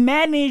 They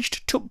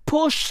managed to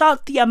push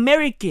out the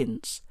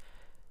Americans.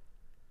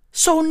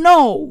 So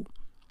no,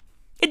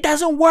 it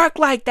doesn't work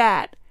like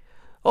that.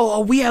 Oh,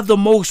 we have the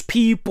most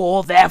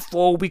people,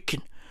 therefore we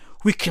can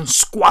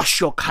squash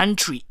your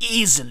country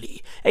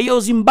easily. Hey, yo,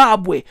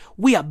 Zimbabwe,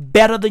 we are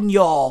better than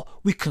y'all.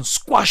 We can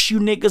squash you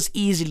niggas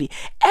easily.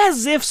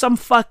 As if some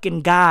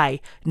fucking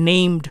guy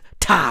named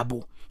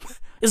Thabo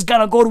is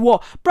gonna go to war.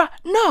 Bruh,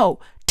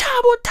 no.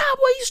 Thabo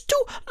is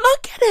too...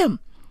 Look at him.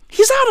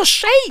 He's out of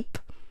shape.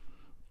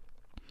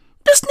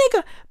 This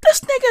nigga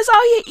is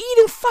out here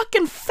eating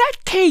fucking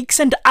fat cakes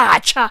and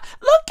acha.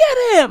 Look at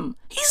him.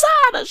 He's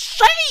out of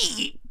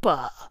shape.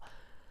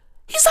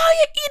 He's out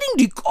here eating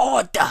the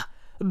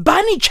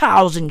bunny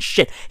chows and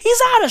shit.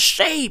 He's out of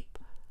shape.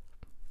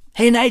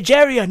 Hey,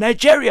 Nigeria,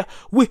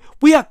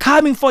 we are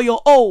coming for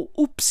your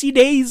oopsie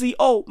daisy.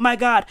 Oh my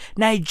God,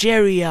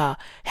 Nigeria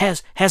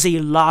has a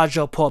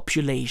larger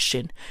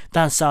population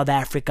than South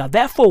Africa.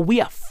 Therefore, we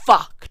are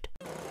fucked.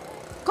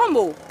 Come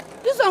on,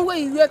 this one where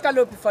you wake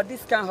up for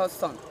this kind of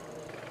sun.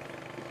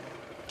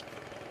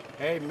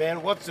 Hey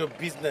man, what's your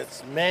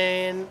business,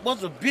 man?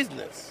 What's your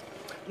business?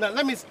 Now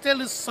let me tell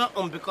you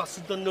something because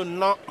you don't know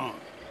nothing.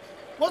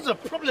 What's the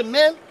problem,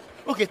 man?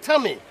 Okay, tell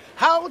me,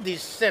 how they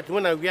said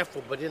when I wear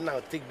for body now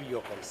take me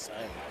your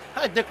concern?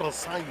 How they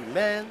concern you,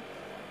 man?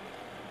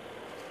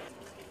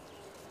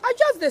 I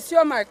just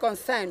show my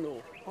concern,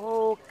 no.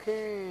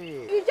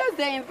 Okay. You just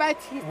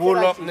invite him. Wool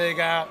up,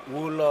 nigga.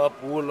 Wool up.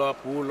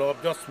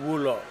 Just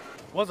wool up.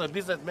 What's the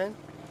business, man?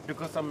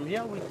 Because I'm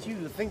here with you.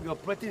 You think you're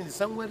operating in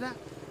somewhere there?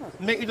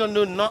 Man, you don't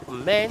know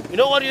nothing, man. You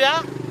know what you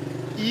are?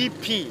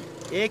 EP,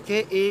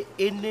 a.k.a.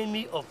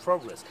 Enemy of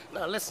Progress.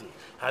 Now listen,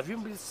 have you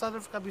been to South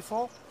Africa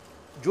before?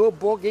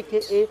 Joburg,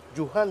 a.k.a.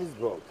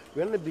 Johannesburg.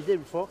 You haven't been there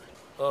before?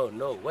 Oh,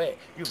 no way.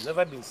 You've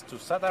never been to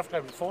South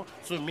Africa before?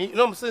 So me, you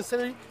know what I'm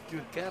saying?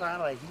 You get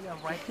out of here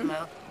right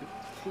now.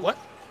 What?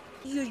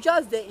 You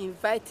just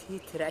invite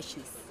heat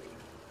rashes.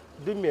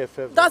 Do me a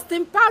favor.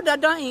 Dusting powder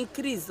don't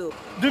increase. Oh.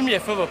 Do me a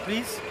favor,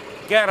 please.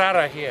 Get out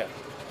of here.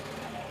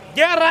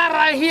 Get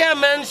out of here,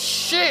 man.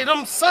 Shit, you know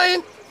what I'm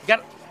saying?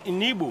 Get in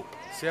Igbo.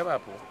 Get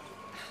out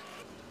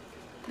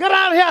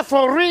of here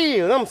for real.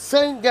 You know what I'm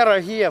saying? Get out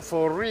of here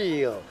for real.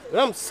 You know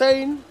what I'm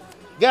saying?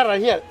 Get out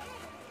of here.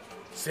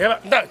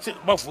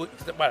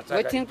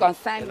 Waiting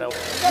concern. Yeah,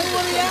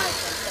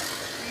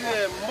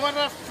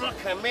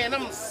 motherfucker, man.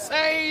 I'm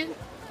saying.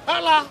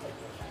 Holla.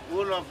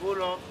 Pull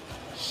up.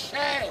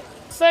 Shit.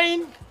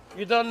 Saying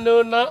you don't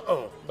know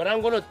nothing, but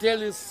I'm gonna tell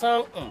you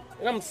something. You know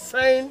what I'm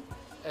saying?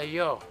 Hey,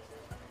 yo.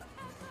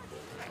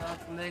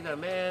 Fuck nigga,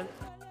 man.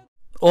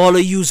 All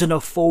of you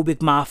xenophobic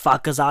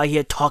motherfuckers out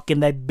here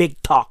talking that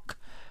big talk.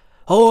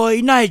 Oh,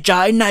 Niger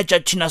thina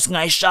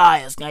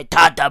singayishaya,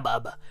 singayithatha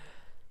baba.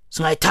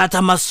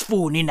 Singayithatha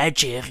masifuni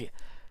Nigeria.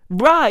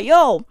 Bruh,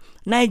 yo,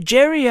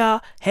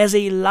 Nigeria has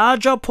a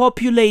larger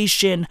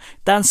population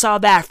than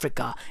South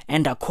Africa.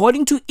 And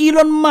according to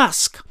Elon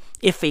Musk,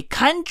 if a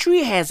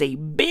country has a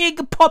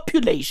big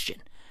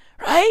population,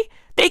 right,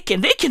 they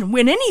can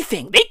win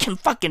anything. They can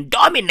fucking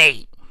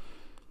dominate.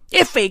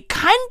 If a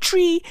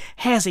country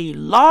has a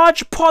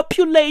large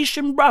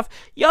population, bruv,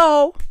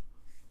 yo,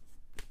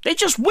 they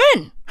just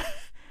win.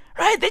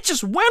 Right? They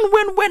just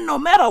win no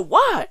matter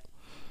what.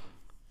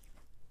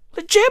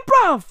 Legit,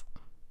 bruv.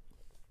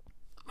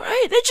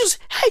 Right? They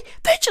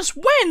just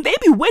win. They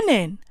be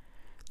winning.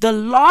 The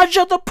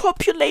larger the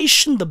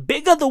population, the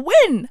bigger the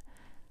win.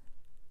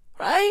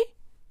 Right?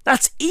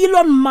 That's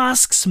Elon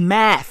Musk's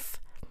math.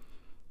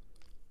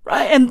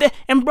 Right?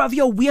 And bruv,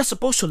 yo, we are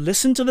supposed to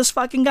listen to this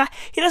fucking guy.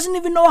 He doesn't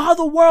even know how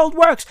the world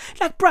works.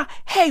 Like, bruh,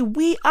 hey,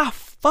 we are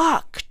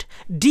fucked.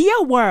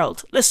 Dear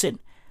world, listen,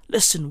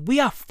 we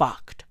are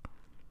fucked.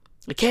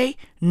 Okay?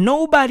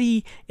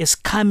 Nobody is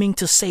coming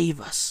to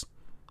save us.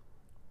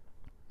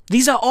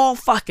 These are all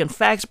fucking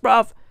facts,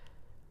 bruv.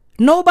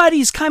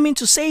 Nobody's coming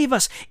to save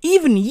us.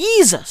 Even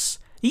Jesus.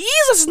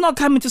 Jesus is not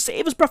coming to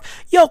save us, bruv.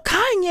 Yo,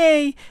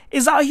 Kanye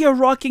is out here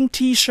rocking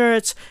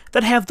t-shirts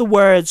that have the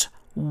words,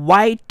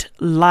 White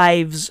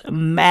Lives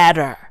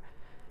Matter.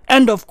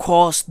 And of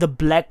course, the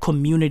black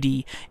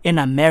community in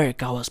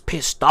America was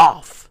pissed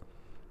off.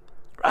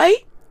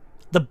 Right?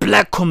 The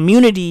black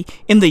community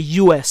in the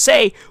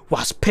USA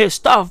was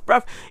pissed off,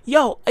 bruv.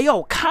 Yo,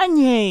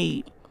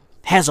 Kanye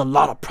has a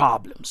lot of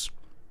problems.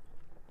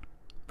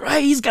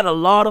 Right? He's got a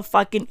lot of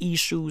fucking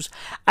issues.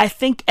 I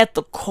think at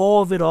the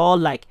core of it all,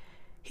 like,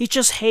 he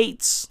just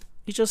hates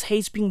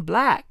being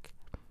black.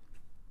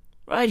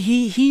 Right?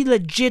 He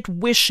legit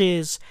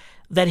wishes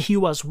that he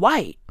was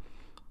white.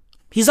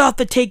 He's out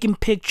there taking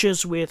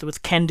pictures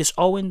with Candace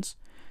Owens,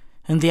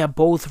 and they are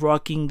both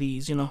rocking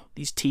these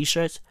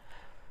t-shirts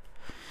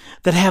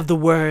that have the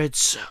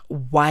words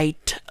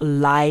White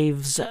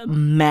Lives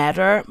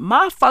Matter.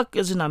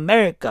 Motherfuckers in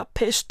America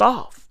pissed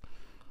off.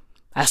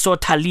 I saw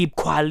Talib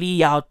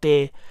Kweli out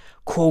there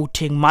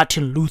quoting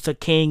Martin Luther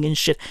King and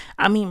shit.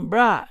 I mean,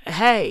 bruh,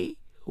 hey,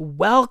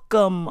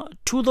 welcome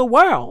to the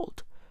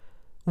world.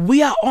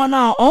 We are on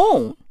our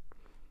own.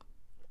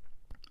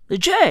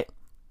 Legit.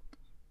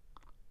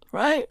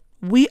 Right?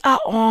 We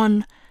are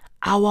on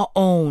our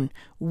own.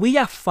 We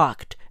are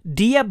fucked.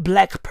 Dear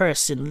black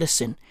person,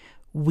 listen.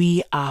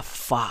 We are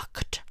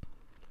fucked.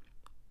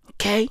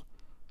 Okay?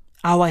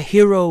 Our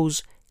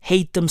heroes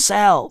hate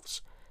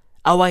themselves.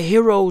 Our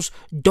heroes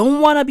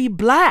don't want to be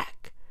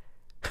black.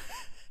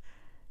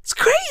 It's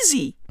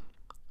crazy.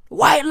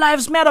 White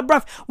Lives Matter,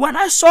 bruv. When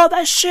I saw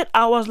that shit,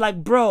 I was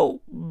like, bruh.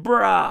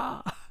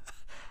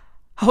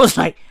 I was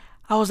like,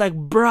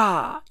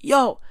 bruh.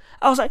 Yo,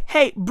 I was like,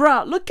 hey,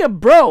 bruh, look at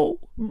bro.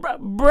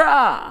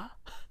 Bruh.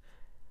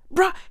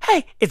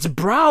 Hey, it's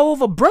bra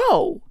over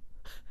bro.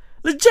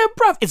 Legit,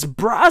 bruv. It's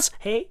bras.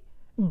 Hey,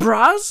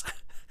 bras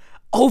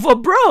over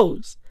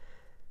bros.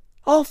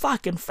 All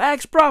fucking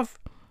facts, bruv.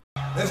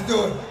 Let's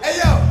do it. Hey,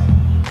 yo.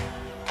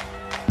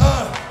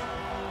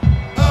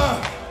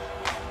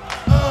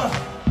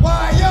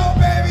 Why, yo,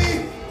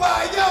 baby?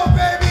 Why, yo,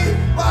 baby?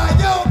 Why,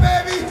 yo,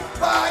 baby?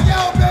 Why,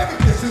 yo,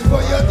 baby? This is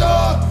for your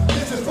dog.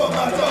 This is for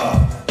my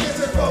dog. This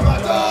is for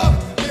my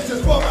dog. This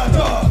is for my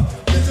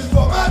dog. This is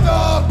for my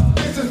dog.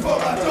 This is for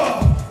my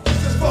dog.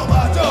 This is for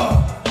my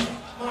dog.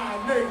 My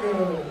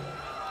nigga.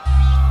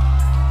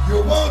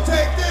 You won't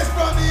take this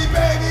from me,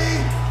 baby.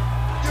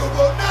 You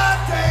will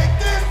not take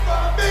this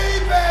from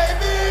me, baby.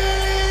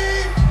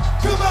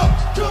 Come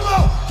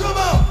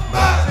on,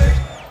 my nigga.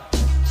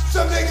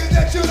 Some niggas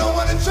that you don't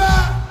wanna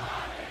try.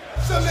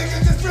 Some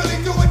niggas just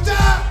really do or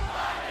die.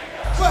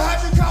 But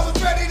have you cowards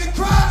ready to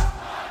cry?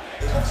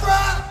 For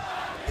fry?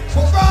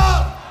 For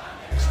rob?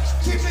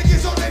 Keep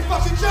niggas on their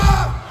fucking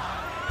job.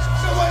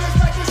 So when it's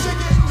like this shit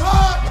getting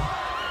hard,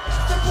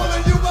 they're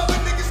pulling you up a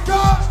nigga's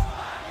car.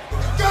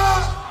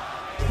 God,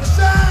 the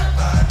sign.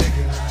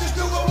 Just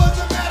knew it was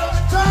a matter of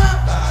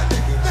time.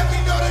 Let me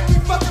know that you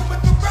fucking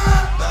with the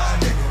rhyme.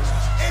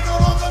 Ain't no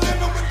longer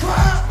living with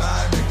crime.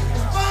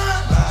 It's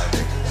fine.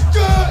 It's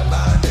good.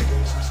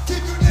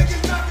 Keep you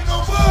niggas knocking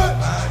on wood.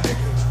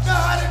 Know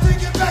how to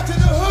take it back to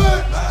the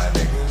hood.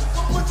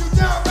 We'll put you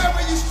down right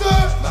where you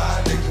stood.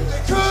 They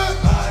could.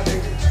 They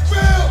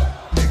real.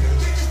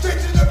 Take it straight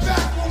to the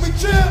back when we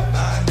chill.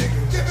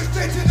 Give it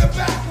straight to the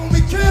back when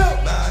we kill.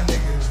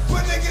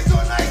 Put niggas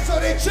on ice so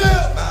they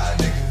chill.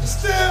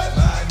 Still.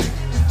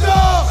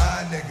 Dog.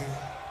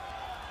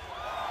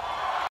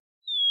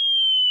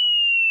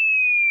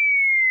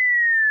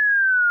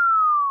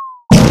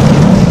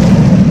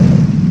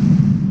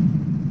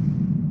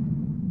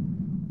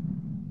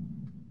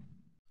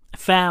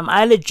 Fam,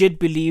 I legit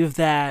believe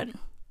that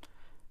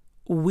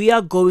we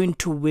are going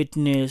to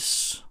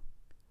witness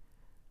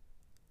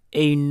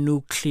a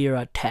nuclear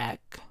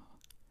attack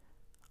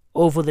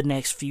over the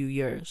next few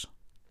years.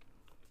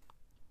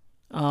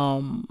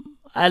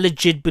 I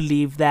legit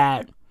believe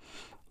that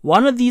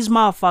one of these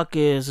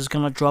motherfuckers is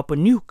gonna drop a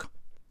nuke.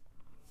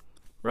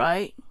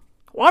 Right?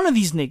 One of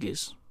these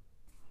niggas.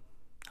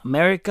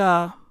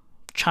 America,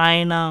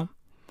 China,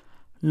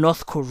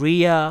 North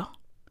Korea,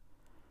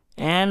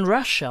 and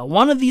Russia.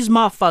 One of these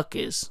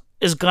motherfuckers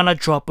is gonna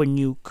drop a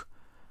nuke.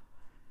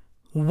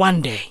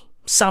 One day,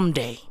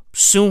 someday,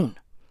 soon.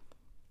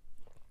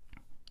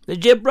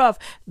 Legit, bruv.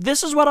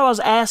 This is what I was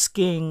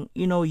asking,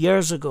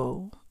 years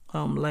ago.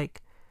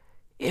 Like,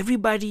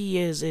 everybody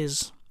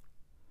is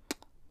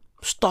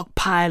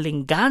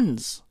stockpiling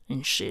guns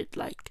and shit.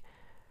 Like,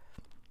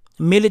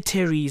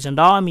 militaries and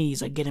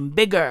armies are getting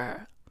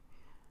bigger.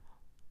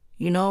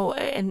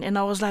 And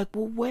I was like,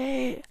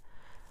 well,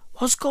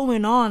 what's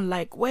going on?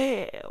 Like,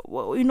 where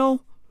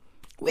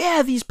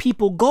are these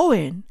people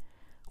going?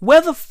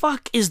 Where the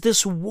fuck is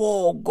this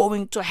war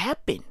going to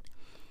happen?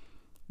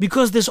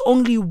 Because there's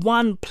only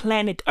one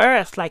planet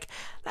Earth. Like,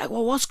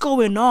 well, what's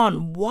going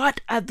on?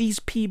 What are these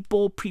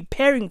people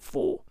preparing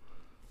for?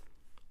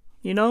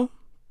 And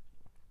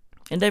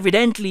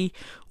evidently,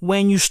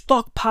 when you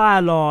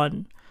stockpile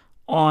on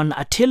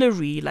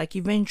artillery, like,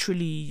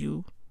 eventually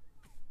you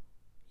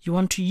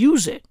want to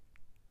use it.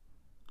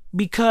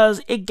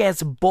 Because it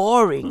gets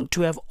boring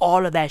to have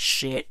all of that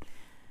shit,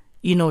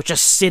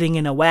 just sitting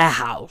in a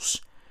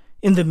warehouse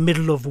in the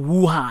middle of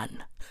Wuhan.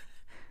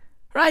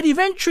 Right?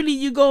 Eventually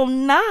you go,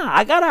 nah,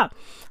 I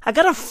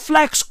gotta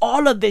flex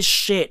all of this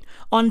shit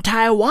on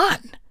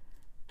Taiwan.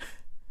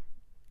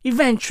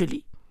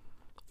 Eventually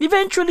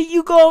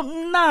you go,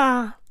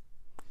 nah,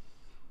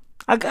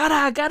 I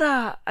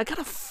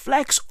gotta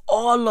flex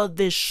all of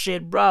this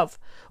shit, bruv,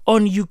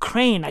 on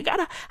Ukraine. I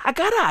gotta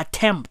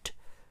attempt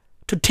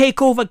to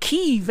take over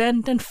Kyiv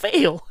and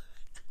fail.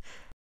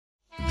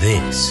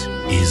 This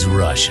is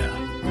Russia.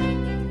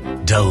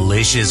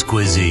 Delicious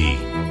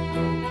cuisine.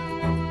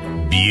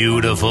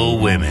 Beautiful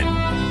women.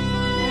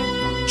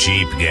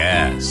 Cheap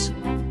gas.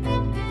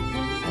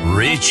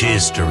 Rich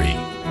history.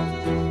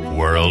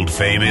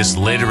 World-famous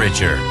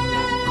literature.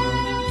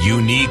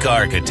 Unique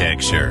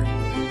architecture.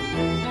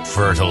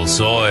 Fertile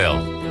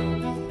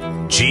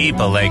soil. Cheap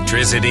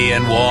electricity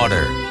and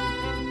water.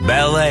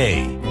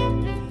 Ballet.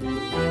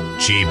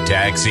 Cheap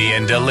taxi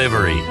and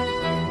delivery.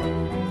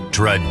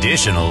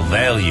 Traditional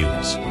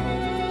values.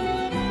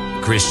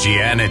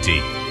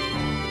 Christianity.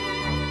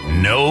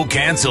 No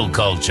cancel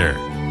culture.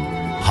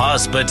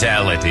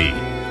 Hospitality.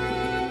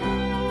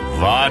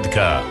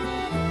 Vodka.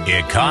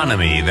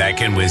 Economy that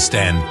can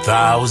withstand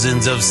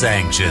thousands of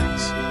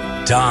sanctions.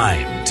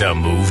 Time to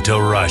move to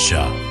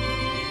Russia.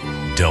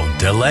 Don't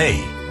delay.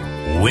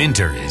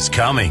 Winter is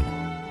coming.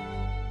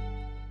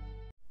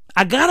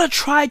 I gotta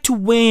try to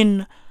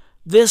win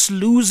this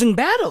losing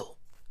battle.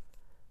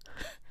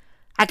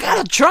 I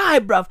gotta try,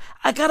 bruv.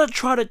 I gotta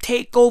try to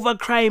take over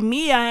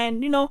Crimea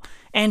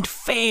and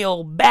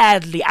fail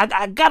badly.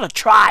 I gotta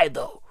try,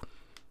 though.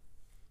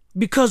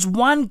 Because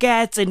one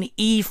gets an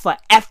E for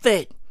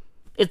effort.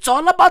 It's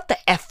all about the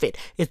effort.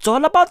 It's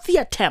all about the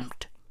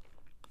attempt.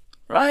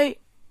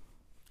 Right?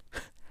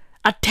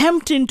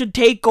 Attempting to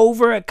take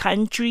over a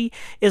country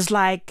is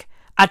like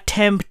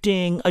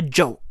attempting a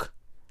joke.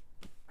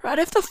 Right?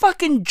 If the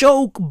fucking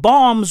joke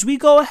bombs, we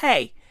go,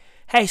 hey,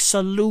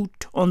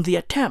 salute on the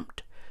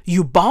attempt.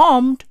 You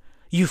bombed.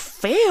 You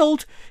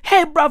failed.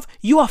 Hey, bruv,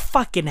 you are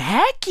fucking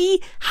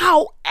hacky.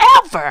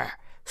 However,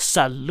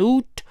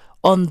 salute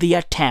on the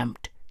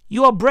attempt.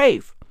 You are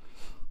brave.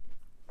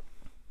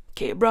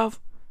 Okay, bruv?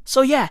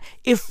 So yeah,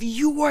 if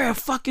you were a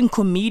fucking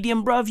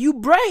comedian, bruv, you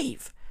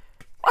brave.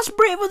 What's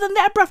braver than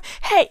that, bruv?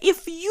 Hey,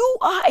 if you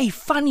are a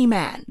funny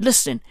man,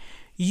 listen,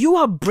 you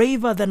are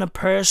braver than a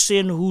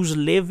person who's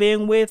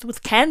living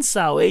with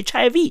cancer or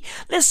HIV.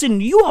 Listen,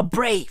 you are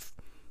brave.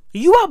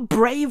 You are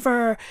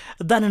braver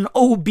than an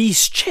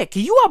obese chick.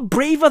 You are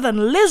braver than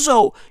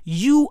Lizzo.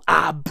 You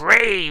are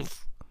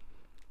brave.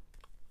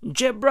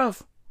 Jib,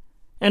 bruv.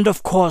 And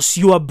of course,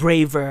 you are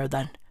braver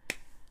than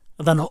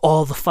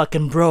all the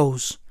fucking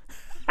bros.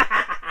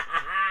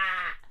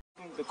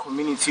 The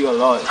community a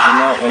lot,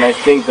 and I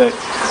think that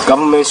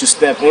government should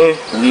step in.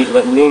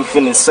 We ain't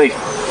feeling safe.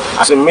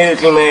 So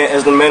immediately, man,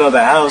 as the man of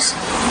the house,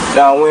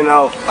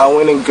 I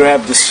went and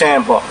grabbed the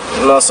shamba,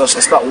 so I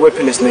started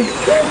whipping this nigga.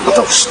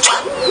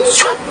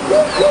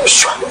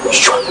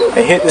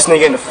 I hit this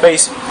nigga in the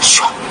face.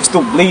 He's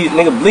still bleeding,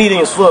 nigga bleeding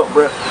his foot,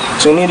 bro.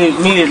 So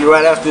immediately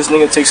right after this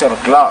nigga takes out a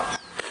Glock.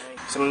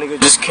 So the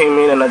nigga just came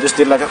in and I just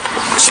did like a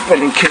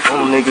spinning kick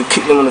on the nigga,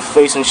 kicked him in the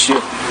face and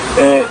shit.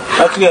 And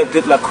luckily I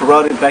did like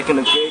karate back in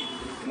the day.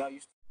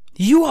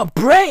 You are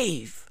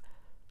brave.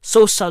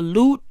 So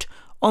salute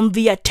on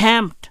the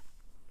attempt,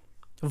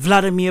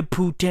 Vladimir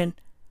Putin.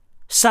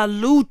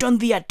 Salute on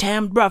the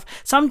attempt, bruv.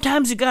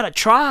 Sometimes you gotta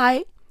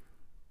try.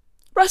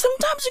 Bruh,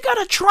 sometimes you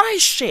gotta try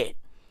shit.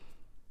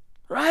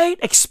 Right?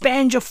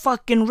 Expand your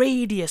fucking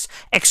radius.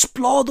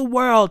 Explore the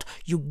world.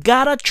 You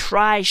gotta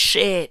try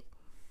shit.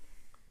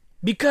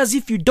 Because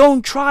if you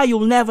don't try,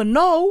 you'll never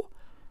know.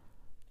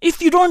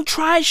 If you don't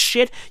try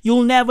shit,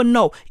 you'll never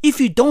know.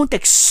 If you don't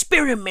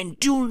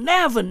experiment, you'll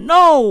never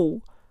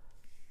know.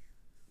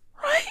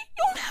 Right?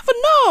 You never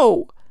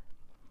know.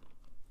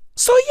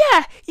 So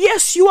yeah,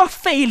 yes, you are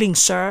failing,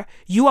 sir.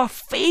 You are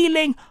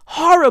failing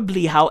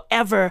horribly.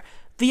 However,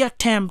 the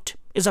attempt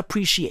is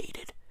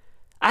appreciated.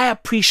 I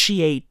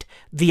appreciate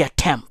the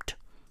attempt.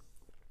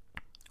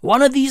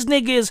 One of these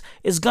niggas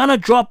is gonna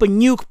drop a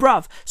nuke,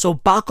 bruv. So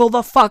buckle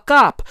the fuck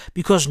up,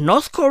 because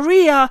North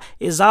Korea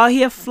is out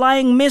here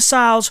flying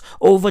missiles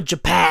over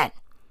Japan.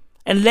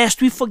 And lest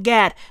we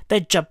forget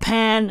that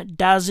Japan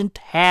doesn't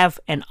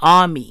have an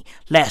army.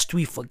 Lest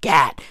we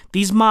forget,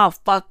 these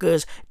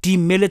motherfuckers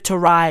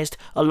demilitarized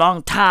a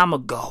long time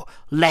ago.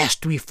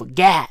 Lest we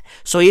forget.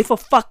 So if a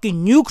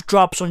fucking nuke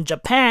drops on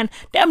Japan,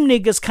 them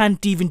niggas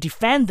can't even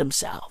defend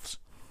themselves.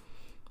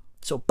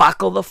 So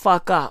buckle the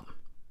fuck up.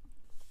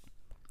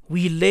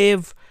 We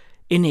live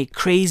in a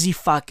crazy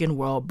fucking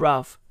world,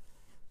 bruv.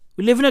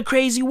 We live in a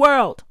crazy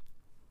world.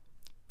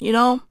 You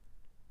know?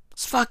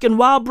 It's fucking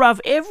wild,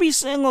 bruv. Every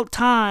single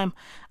time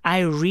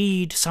I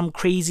read some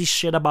crazy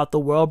shit about the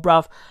world,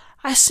 bruv,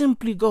 I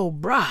simply go,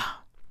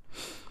 bruh.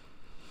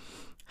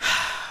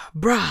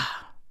 Bruh.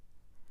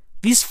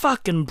 These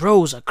fucking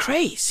bros are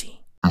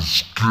crazy.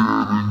 It's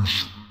getting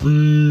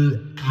spooky.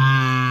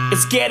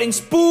 It's getting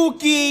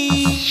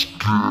spooky.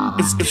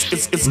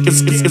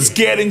 It's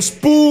getting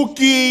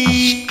spooky.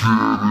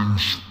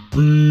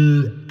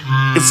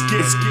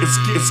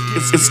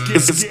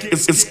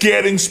 It's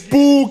getting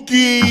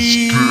spooky.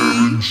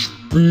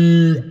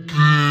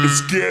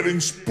 It's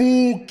getting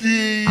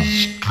spooky.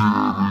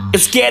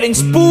 It's getting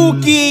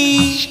spooky.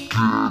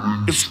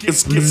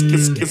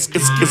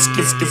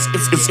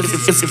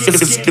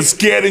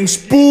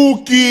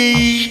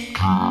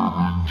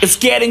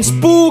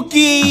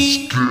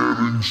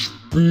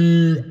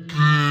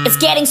 It's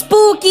getting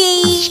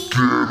spooky.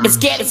 It's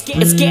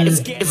getting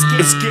spooky.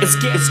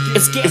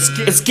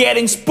 It's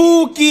getting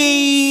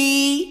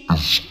spooky.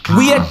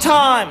 Weird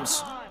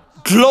times.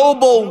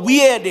 Global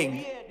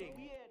weirding.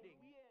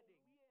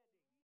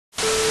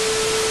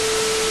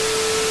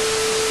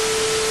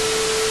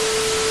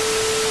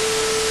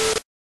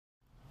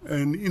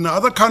 And in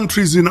other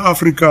countries in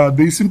Africa,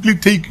 they simply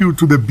take you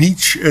to the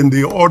beach and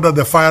they order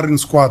the firing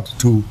squad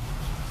to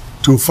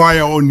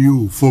fire on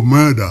you for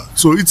murder.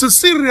 So it's a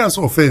serious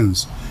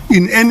offense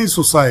in any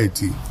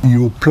society.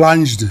 You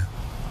plunged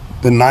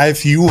the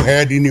knife you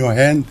had in your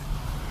hand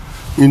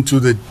into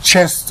the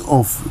chest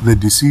of the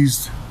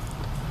deceased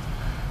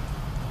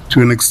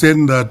to an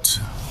extent that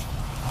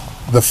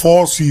the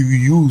force you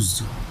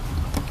used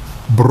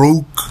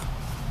broke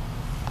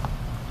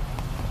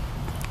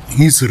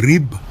his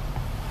rib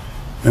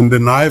and the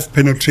knife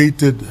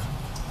penetrated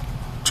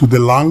to the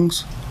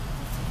lungs,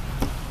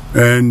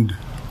 and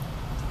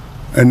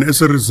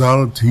as a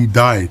result he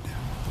died.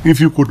 If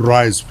you could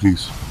rise,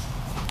 please.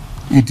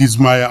 It is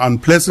my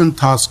unpleasant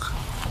task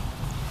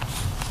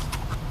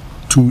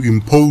to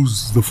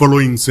impose the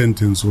following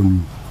sentence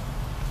on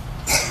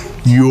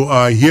you. You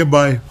are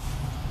hereby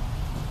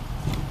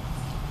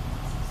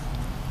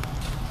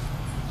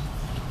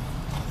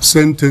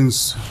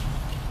sentenced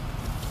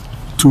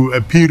to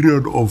a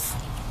period of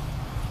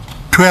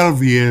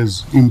 12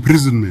 years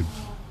imprisonment.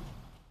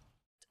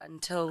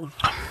 Until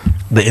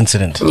the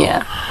incident?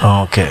 Yeah.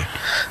 Oh, okay.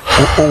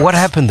 What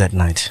happened that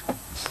night?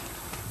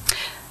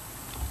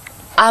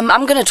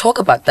 I'm going to talk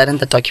about that in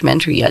the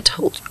documentary I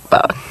told you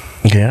about.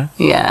 Yeah?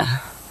 Yeah.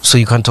 So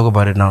you can't talk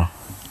about it now?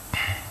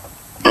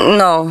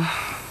 No.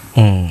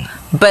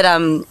 But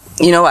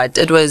you know what?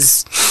 It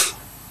was...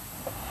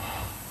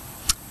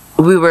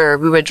 We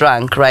were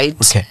drunk, right?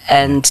 Okay.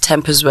 And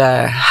tempers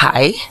were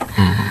high.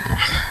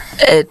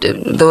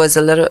 There was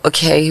a little,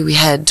 we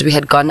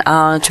had gone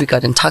out, we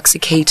got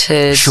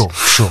intoxicated. Sure.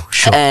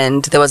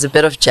 And there was a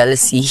bit of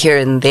jealousy here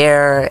and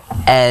there.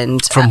 And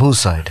from whose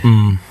side?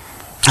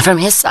 From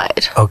his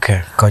side.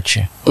 Okay, got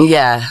you.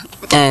 Yeah.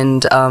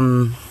 And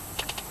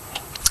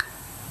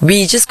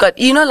we just got,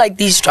 like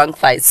these drunk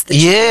fights.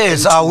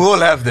 Yes, I will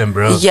have them,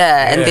 bro.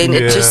 Yeah, and then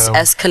it just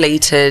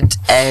escalated,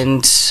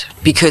 and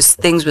because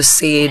things were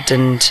said,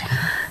 and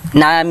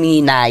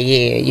we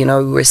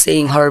were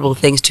saying horrible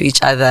things to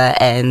each other,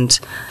 and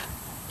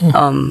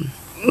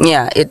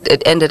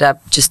it ended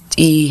up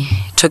he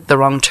took the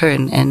wrong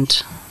turn,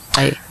 and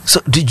I... So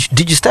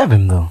did you stab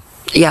him though?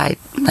 Yeah,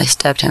 I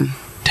stabbed him.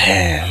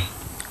 Damn.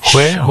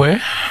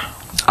 Where?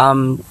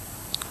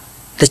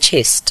 The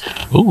chest.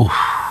 Ooh.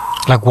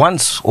 Like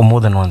once or more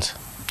than once?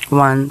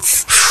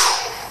 Once.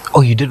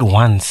 Oh, you did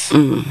once?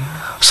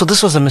 So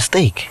this was a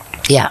mistake?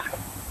 Yeah.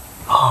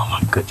 Oh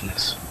my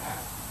goodness.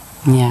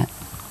 Yeah.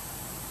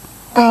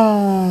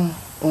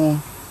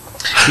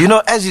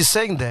 As you're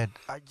saying that,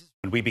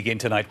 We begin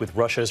tonight with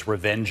Russia's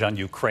revenge on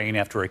Ukraine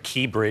after a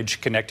key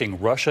bridge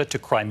connecting Russia to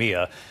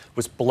Crimea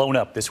was blown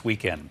up this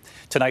weekend.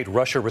 Tonight,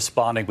 Russia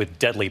responding with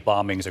deadly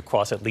bombings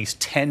across at least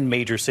 10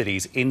 major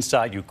cities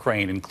inside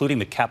Ukraine, including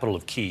the capital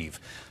of Kyiv.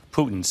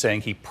 Putin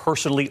saying he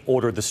personally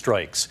ordered the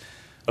strikes.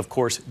 Of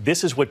course,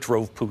 this is what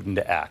drove Putin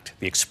to act.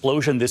 The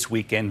explosion this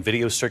weekend,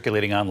 video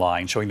circulating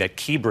online showing that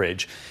key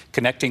bridge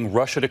connecting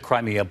Russia to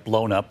Crimea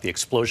blown up, the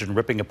explosion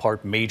ripping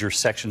apart major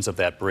sections of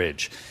that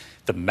bridge.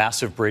 The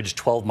massive bridge,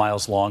 12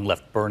 miles long,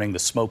 left burning, the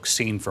smoke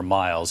seen for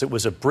miles. It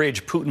was a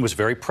bridge Putin was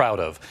very proud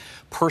of,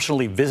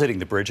 personally visiting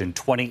the bridge in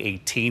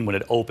 2018 when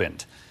it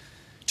opened.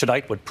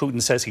 Tonight, what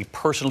Putin says he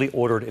personally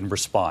ordered in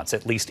response,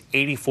 at least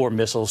 84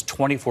 missiles,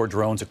 24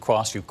 drones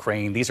across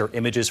Ukraine. These are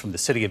images from the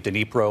city of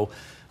Dnipro,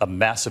 a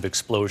massive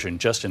explosion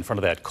just in front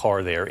of that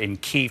car there. In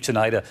Kyiv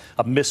tonight,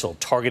 a missile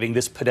targeting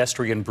this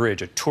pedestrian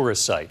bridge, a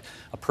tourist site,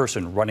 a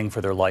person running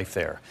for their life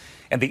there.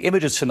 And the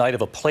images tonight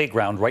of a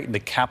playground right in the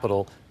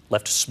capital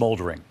left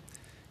smoldering.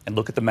 And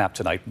look at the map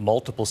tonight,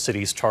 multiple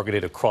cities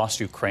targeted across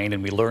Ukraine,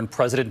 and we learned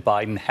President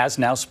Biden has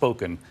now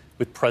spoken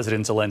with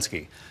President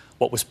Zelensky.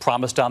 What was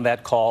promised on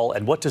that call,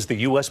 and what does the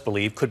U.S.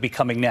 believe could be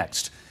coming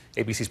next?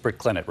 ABC's Britt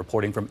Clennett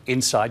reporting from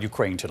inside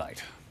Ukraine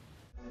tonight.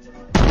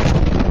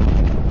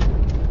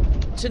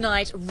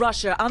 Tonight,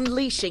 Russia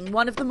unleashing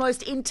one of the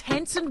most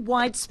intense and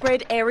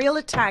widespread aerial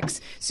attacks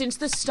since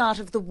the start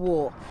of the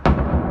war.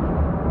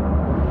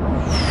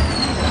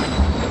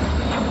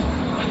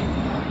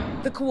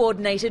 The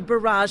coordinated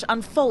barrage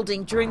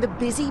unfolding during the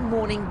busy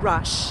morning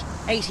rush.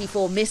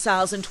 84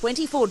 missiles and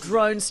 24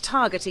 drones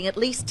targeting at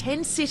least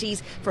 10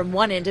 cities from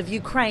one end of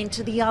Ukraine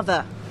to the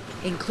other,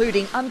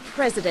 including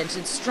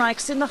unprecedented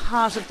strikes in the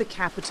heart of the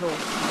capital.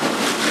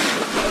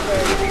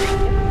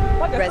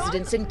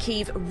 Residents in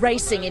Kyiv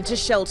racing into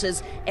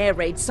shelters, air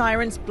raid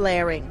sirens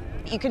blaring.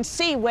 You can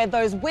see where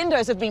those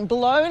windows have been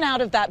blown out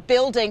of that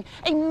building.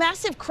 A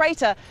massive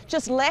crater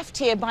just left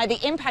here by the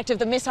impact of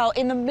the missile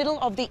in the middle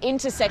of the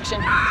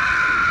intersection.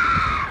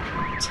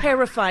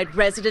 Terrified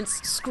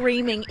residents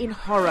screaming in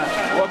horror.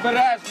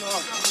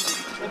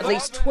 At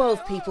least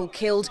 12 people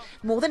killed,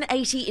 more than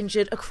 80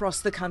 injured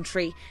across the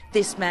country.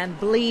 This man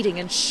bleeding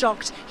and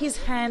shocked, his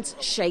hands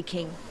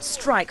shaking.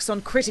 Strikes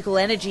on critical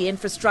energy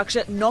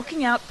infrastructure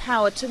knocking out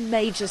power to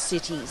major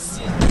cities.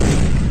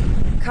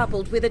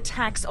 Coupled with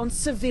attacks on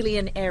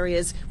civilian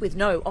areas with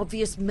no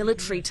obvious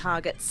military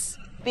targets.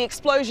 The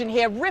explosion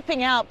here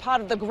ripping out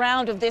part of the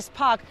ground of this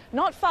park,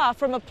 not far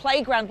from a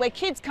playground where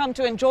kids come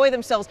to enjoy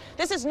themselves.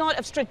 This is not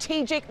of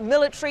strategic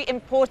military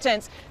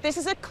importance. This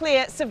is a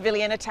clear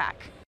civilian attack.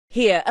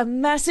 Here, a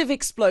massive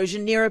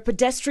explosion near a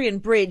pedestrian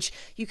bridge.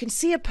 You can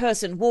see a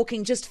person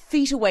walking just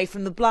feet away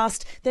from the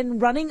blast, then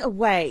running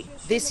away.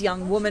 This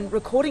young woman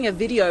recording a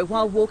video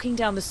while walking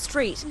down the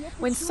street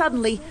when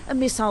suddenly a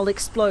missile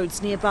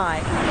explodes nearby.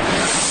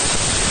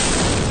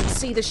 You can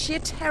see the sheer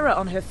terror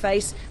on her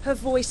face, her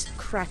voice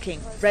cracking.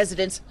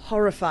 Residents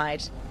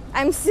horrified.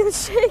 I'm still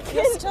shaking.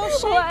 You're still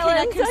shaking.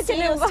 I can see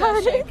you're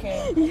still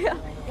shaking.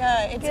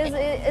 Yeah,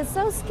 it's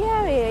so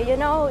scary. You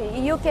know,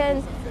 you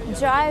can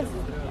drive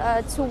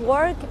to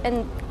work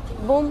and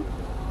boom,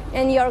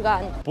 and you're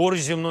gone.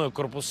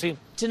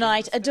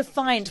 Tonight, a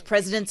defiant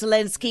President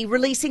Zelensky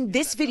releasing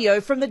this video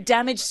from the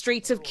damaged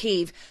streets of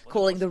Kyiv,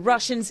 calling the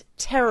Russians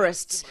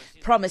terrorists,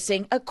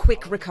 promising a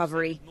quick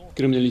recovery.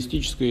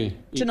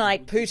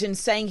 Tonight, Putin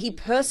saying he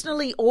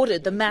personally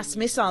ordered the mass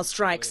missile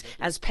strikes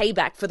as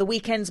payback for the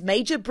weekend's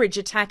major bridge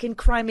attack in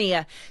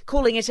Crimea,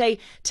 calling it a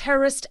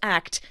terrorist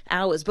act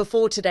hours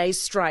before today's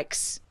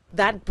strikes.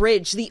 That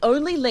bridge, the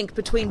only link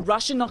between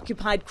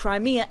Russian-occupied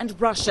Crimea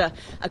and Russia,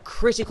 a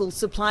critical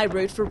supply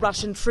route for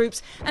Russian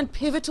troops and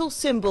pivotal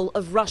symbol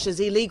of Russia's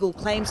illegal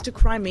claims to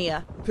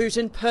Crimea.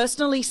 Putin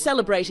personally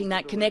celebrating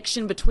that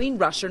connection between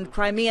Russia and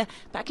Crimea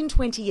back in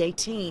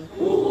 2018.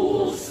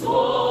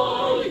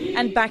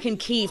 And back in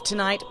Kyiv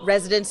tonight,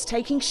 residents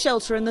taking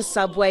shelter in the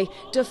subway,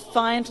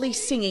 defiantly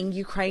singing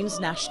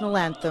Ukraine's national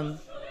anthem.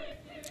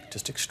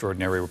 Just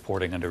extraordinary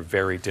reporting under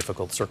very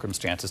difficult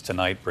circumstances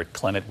tonight. Britt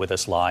Clennett with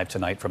us live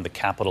tonight from the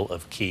capital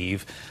of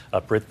Kyiv.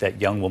 Britt,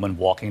 that young woman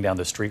walking down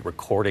the street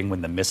recording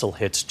when the missile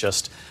hits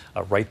just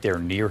right there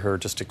near her,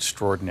 just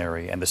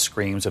extraordinary. And the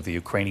screams of the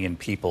Ukrainian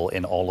people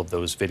in all of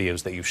those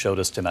videos that you showed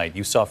us tonight.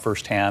 You saw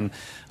firsthand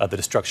the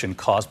destruction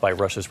caused by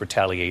Russia's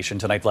retaliation.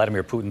 Tonight,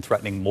 Vladimir Putin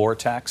threatening more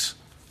attacks.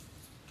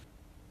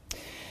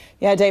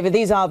 Yeah, David,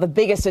 these are the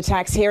biggest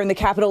attacks here in the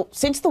capital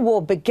since the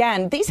war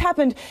began. These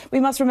happened, we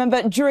must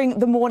remember, during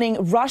the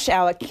morning rush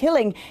hour,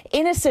 killing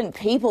innocent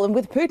people. And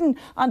with Putin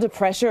under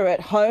pressure at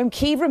home,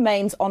 Kyiv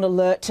remains on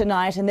alert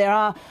tonight. And there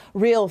are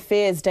real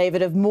fears,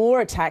 David, of more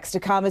attacks to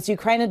come as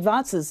Ukraine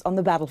advances on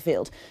the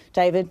battlefield.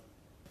 David?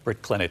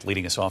 Britt Clennett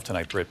leading us off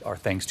tonight. Britt, our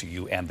thanks to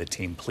you and the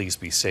team. Please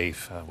be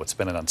safe. What's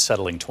been an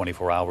unsettling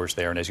 24 hours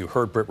there. And as you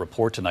heard Britt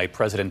report tonight,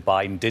 President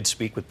Biden did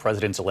speak with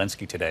President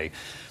Zelensky today.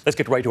 Let's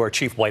get right to our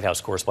chief White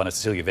House correspondent,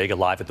 Cecilia Vega,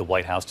 live at the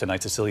White House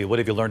tonight. Cecilia, what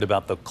have you learned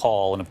about the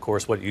call and, of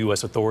course, what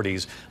U.S.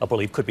 authorities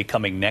believe could be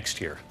coming next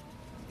year?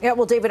 Yeah,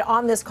 well, David,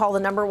 on this call, the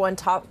number one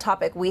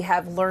topic we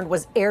have learned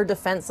was air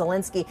defense.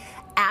 Zelensky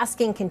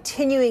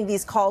continuing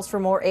these calls for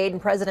more aid,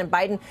 and President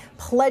Biden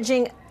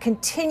pledging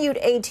continued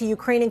aid to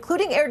Ukraine,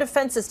 including air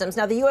defense systems.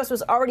 Now, the U.S.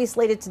 was already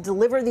slated to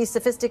deliver these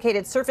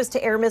sophisticated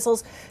surface-to-air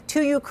missiles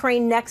to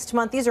Ukraine next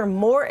month. These are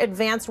more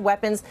advanced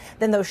weapons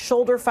than those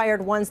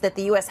shoulder-fired ones that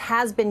the U.S.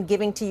 has been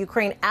giving to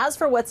Ukraine. As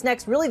for what's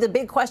next, really the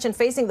big question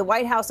facing the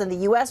White House and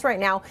the U.S. right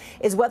now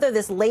is whether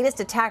this latest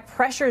attack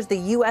pressures the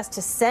U.S.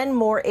 to send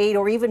more aid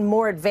or even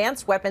more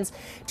advanced weapons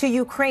to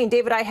Ukraine.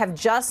 David, I have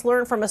just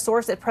learned from a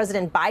source that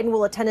President Biden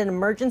will attend an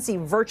emergency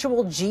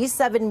virtual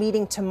G7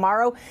 meeting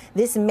tomorrow.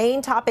 This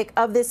main topic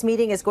of this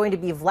meeting is going to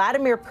be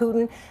Vladimir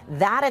Putin,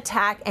 that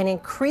attack, and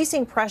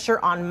increasing pressure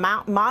on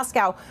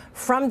Moscow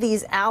from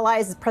these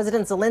allies.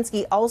 President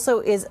Zelensky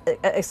also is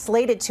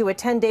slated to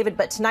attend, David,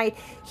 but tonight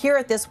here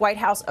at this White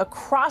House,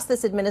 across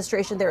this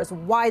administration, there is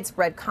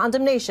widespread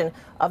condemnation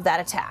of that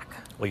attack.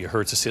 Well, you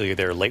heard Cecilia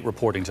there, late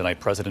reporting tonight.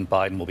 President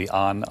Biden will be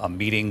on a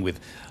meeting with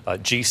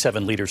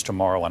G7 leaders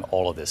tomorrow on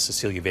all of this.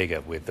 Cecilia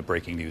Vega with the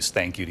breaking news.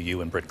 Thank you to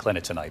you and Britt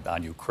Clennett tonight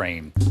on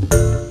Ukraine.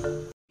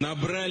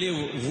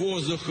 Набрали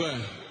воздуха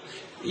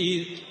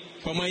и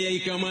по моей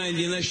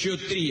команде на счет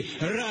 3.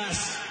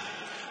 Раз,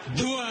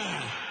 два,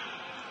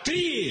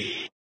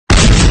 три.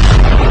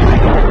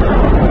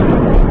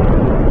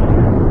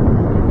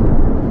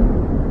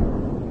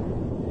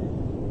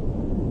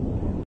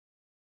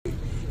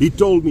 He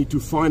told me to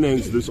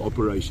finance this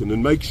operation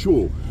and make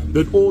sure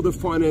that all the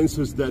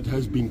finances that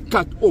has been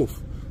cut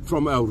off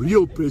from our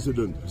real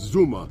president,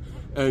 Zuma,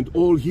 and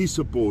all his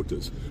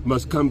supporters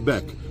must come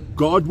back.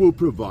 God will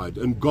provide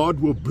and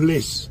God will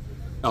bless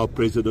our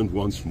president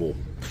once more.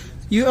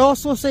 You're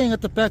also saying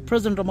that the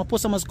President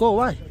Ramaphosa must go.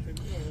 Why?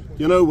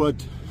 You know what?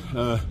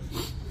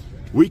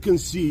 We can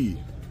see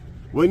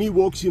when he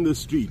walks in the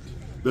street,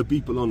 the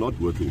people are not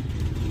working.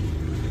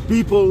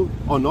 People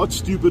are not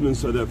stupid in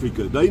South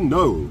Africa. They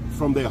know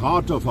from their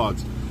heart of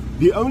hearts.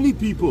 The only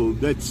people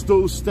that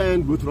still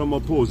stand with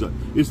Ramaphosa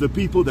is the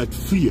people that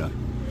fear.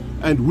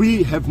 And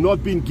we have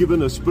not been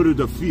given a spirit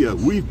of fear.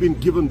 We've been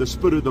given the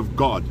spirit of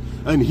God.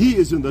 And He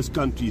is in this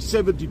country.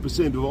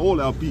 70% of all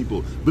our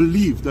people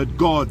believe that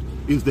God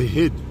is the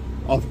head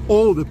of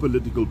all the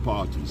political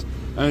parties.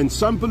 And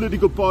some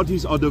political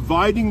parties are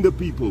dividing the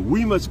people.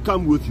 We must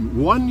come with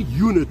one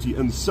unity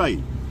and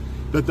say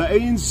that the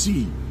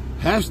ANC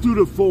has to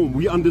reform.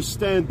 We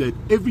understand that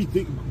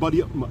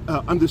everybody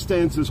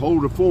understands this whole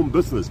reform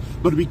business,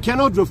 but we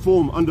cannot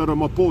reform under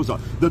Ramaphosa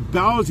that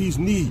bows his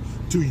knee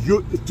to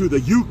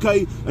the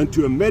UK and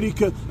to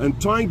America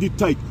and trying to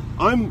dictate.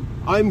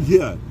 I'm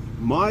here.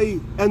 My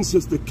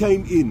ancestor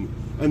came in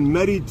and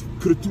married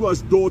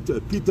Kretua's daughter,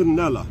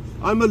 Pieternella.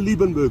 I'm a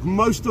Liebenberg.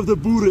 Most of the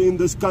Boere in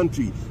this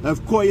country have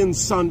Koyan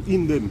son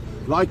in them,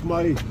 like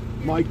my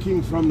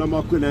king from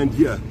Namaqualand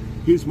here.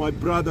 He's my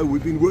brother.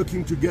 We've been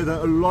working together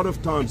a lot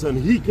of times, and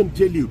he can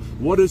tell you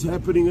what is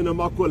happening in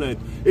Namaqualand.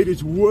 It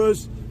is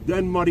worse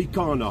than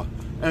Marikana.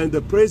 And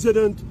the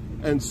president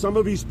and some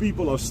of his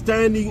people are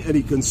standing, and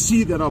he can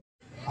see that.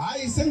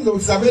 I think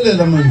those Savile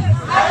Lemon.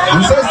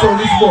 He says on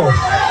this board.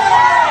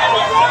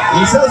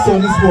 He says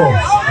on this board.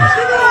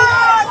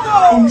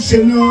 Howle tum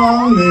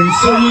shinwa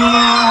mi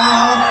we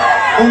baba.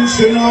 Howle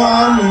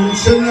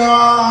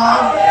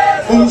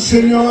tum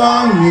shinwa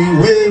mi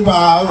we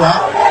baba.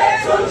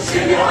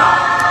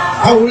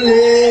 Howle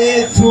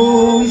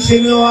tum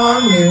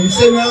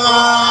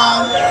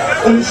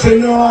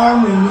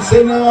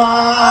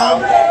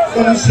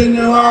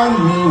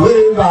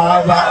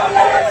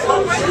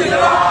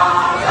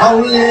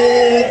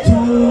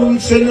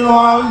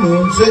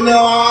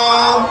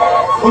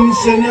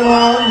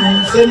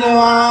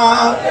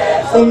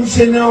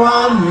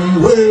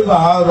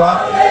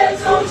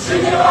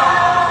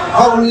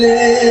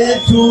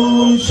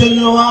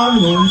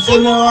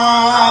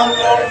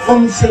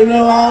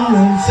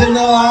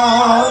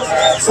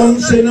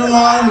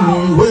mi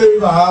we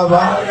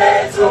baba.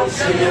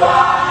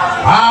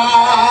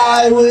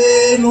 I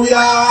win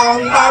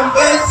young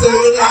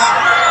ambassador.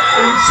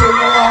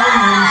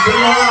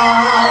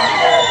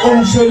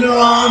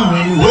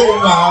 Mi we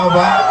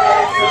baba.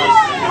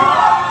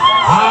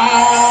 I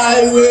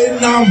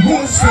win a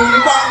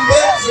Muslim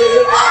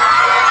ambassador.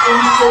 Mi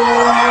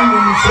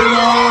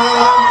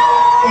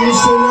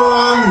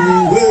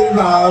we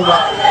baba.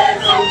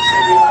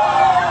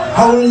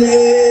 Howle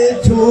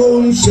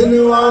tum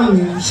shinwa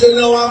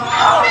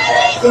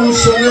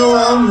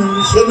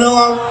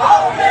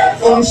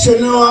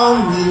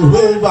mi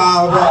we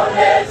baba.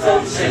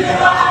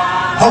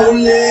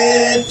 Howle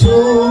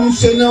tum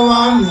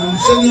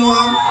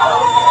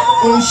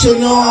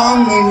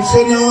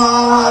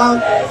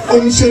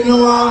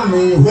shinwa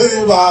mi we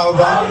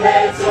baba.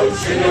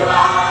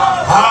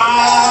 I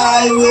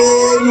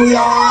win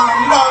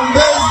young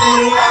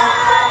ambassador.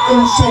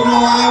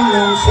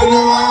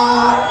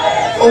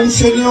 Mi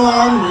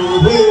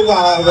we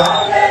baba.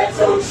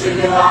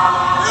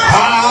 I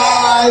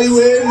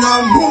win a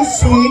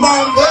Muslim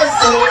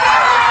ambassador.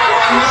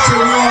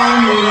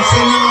 Mi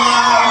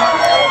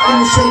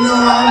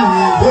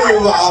we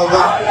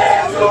baba.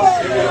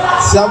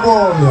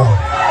 Sabona.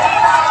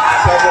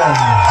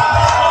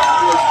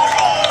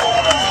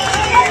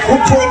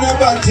 kupona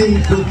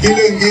batinku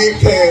kile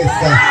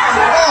ngikesa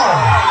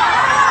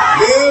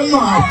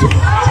yemato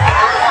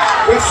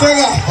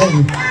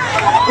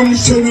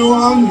umshoni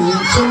wami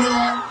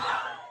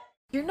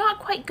You're not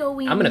quite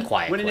going. I'm gonna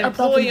quiet. When an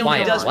employee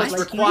above does what's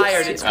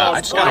required, it's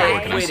called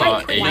quiet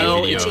quitting.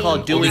 No, it's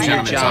called doing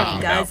your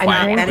job.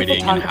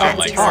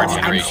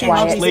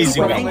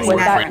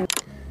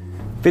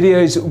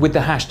 Videos with the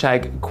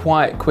hashtag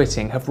Quiet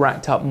Quitting have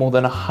racked up more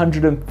than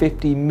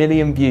 150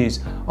 million views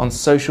on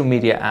social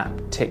media app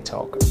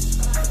TikTok.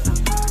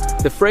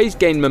 The phrase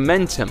gained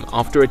momentum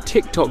after a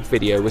TikTok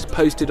video was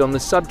posted on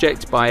the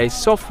subject by a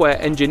software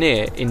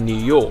engineer in New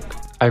York.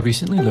 I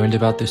recently learned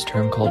about this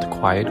term called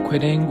quiet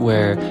quitting,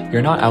 where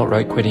you're not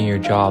outright quitting your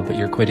job, but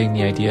you're quitting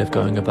the idea of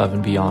going above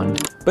and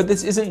beyond. But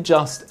this isn't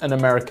just an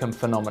American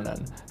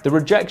phenomenon. The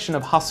rejection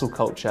of hustle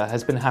culture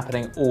has been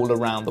happening all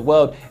around the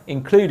world,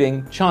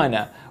 including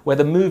China, where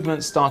the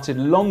movement started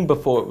long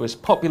before it was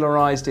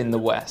popularized in the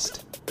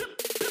West.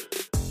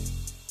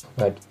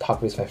 I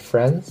talk with my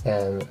friends,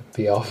 and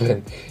we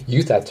often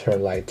use that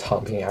term like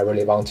dumping. I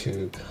really want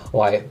to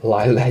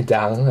lie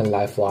down and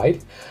lie flat.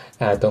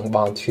 And I don't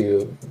want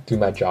to do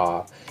my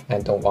job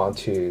and don't want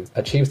to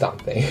achieve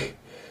something.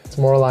 It's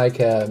more like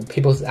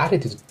people's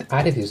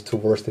attitudes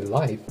towards their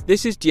life.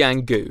 This is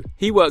Jian Gu.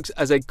 He works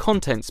as a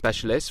content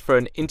specialist for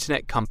an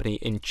internet company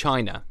in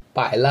China.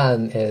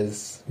 Bailan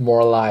is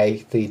more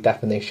like the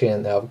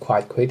definition of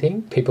quiet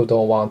quitting. People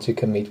don't want to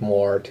commit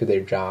more to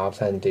their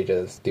jobs and they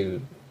just do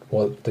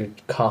what the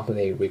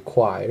company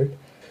required.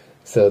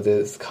 So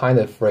this kind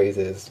of phrase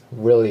is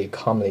really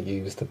commonly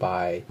used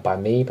by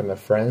me, by my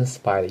friends,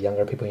 by the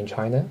younger people in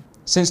China.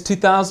 Since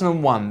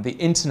 2001, the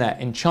internet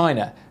in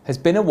China has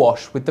been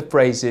awash with the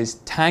phrases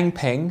Tang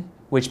Ping,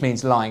 which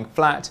means lying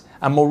flat,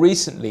 and more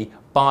recently,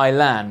 Bai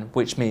Lan,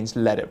 which means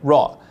let it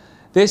rot.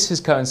 This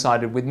has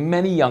coincided with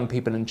many young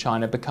people in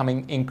China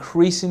becoming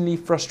increasingly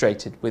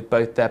frustrated with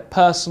both their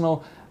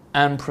personal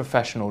and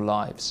professional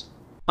lives.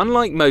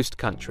 Unlike most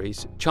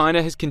countries,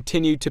 China has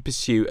continued to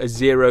pursue a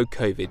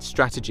zero-COVID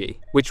strategy,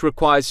 which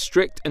requires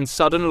strict and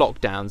sudden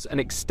lockdowns and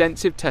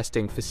extensive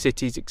testing for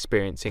cities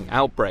experiencing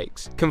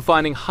outbreaks,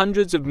 confining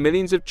hundreds of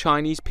millions of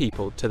Chinese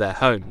people to their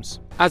homes.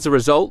 As a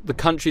result, the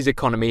country's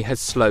economy has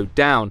slowed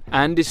down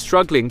and is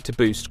struggling to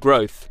boost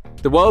growth.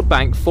 The World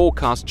Bank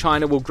forecasts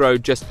China will grow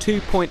just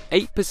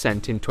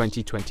 2.8% in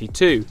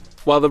 2022,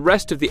 while the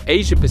rest of the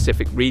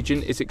Asia-Pacific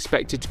region is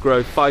expected to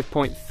grow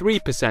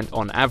 5.3%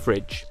 on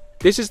average.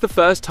 This is the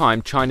first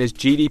time China's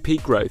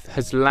GDP growth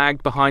has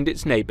lagged behind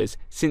its neighbours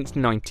since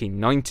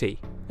 1990.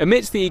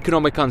 Amidst the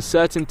economic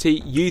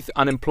uncertainty, youth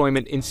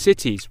unemployment in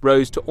cities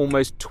rose to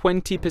almost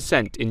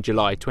 20% in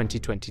July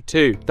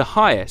 2022, the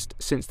highest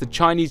since the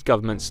Chinese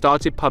government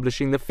started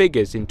publishing the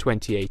figures in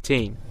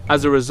 2018.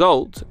 As a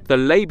result, the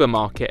labour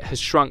market has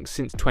shrunk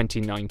since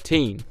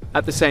 2019.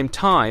 At the same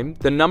time,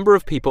 the number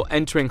of people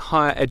entering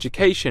higher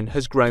education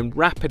has grown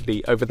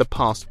rapidly over the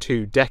past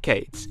 2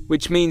 decades,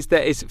 which means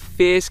there is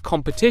fierce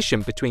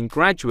competition between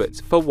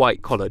graduates for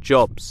white-collar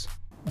jobs.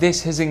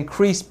 This has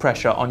increased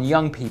pressure on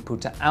young people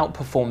to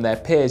outperform their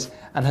peers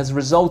and has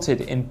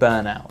resulted in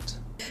burnout.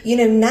 You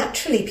know,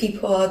 naturally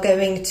people are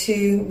going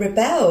to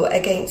rebel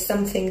against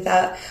something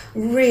that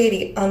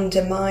really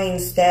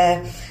undermines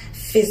their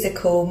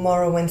physical,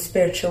 moral and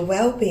spiritual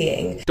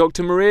well-being.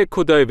 Dr. Maria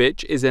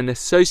Kordovich is an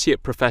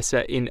associate professor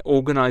in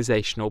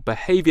organisational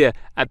behaviour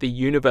at the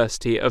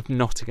University of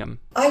Nottingham.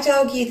 I'd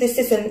argue this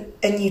isn't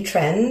a new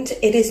trend,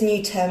 it is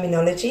new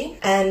terminology,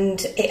 and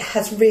it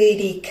has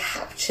really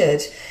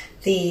captured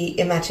the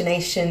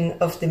imagination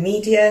of the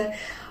media,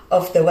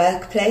 of the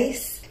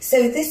workplace.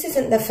 So this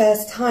isn't the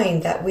first time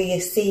that we are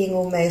seeing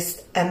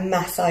almost a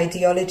mass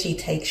ideology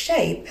take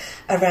shape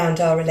around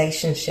our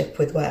relationship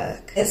with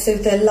work. So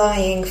the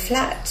lying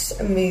flat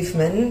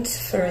movement,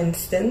 for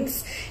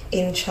instance,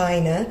 in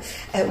China,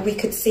 we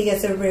could see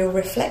as a real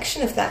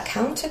reflection of that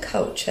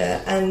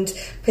counterculture, and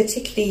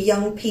particularly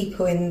young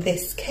people in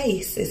this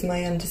case, is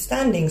my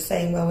understanding,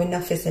 saying, well,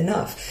 enough is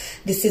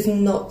enough. This is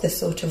not the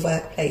sort of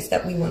workplace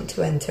that we want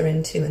to enter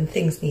into and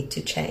things need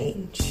to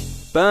change.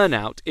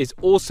 Burnout is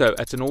also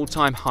at an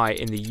all-time high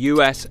in the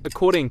US,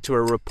 according to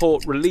a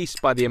report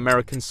released by the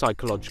American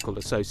Psychological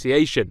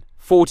Association.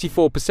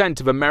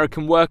 44% of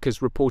American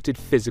workers reported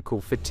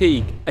physical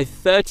fatigue, a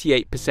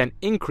 38%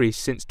 increase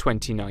since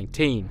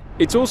 2019.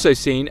 It's also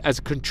seen as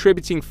a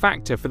contributing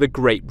factor for the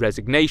Great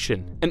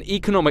Resignation, an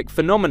economic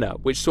phenomena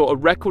which saw a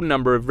record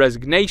number of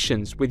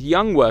resignations with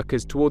young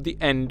workers toward the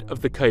end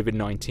of the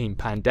COVID-19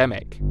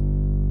 pandemic.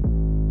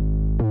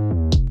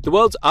 The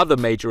world's other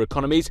major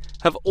economies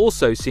have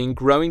also seen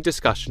growing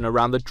discussion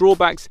around the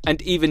drawbacks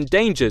and even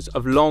dangers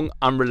of long,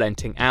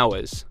 unrelenting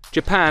hours.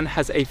 Japan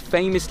has a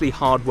famously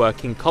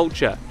hard-working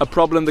culture, a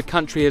problem the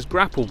country has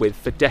grappled with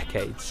for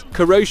decades.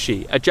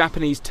 Karoshi, a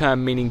Japanese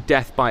term meaning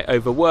death by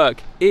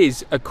overwork,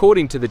 is,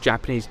 according to the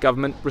Japanese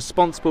government,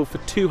 responsible for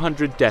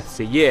 200 deaths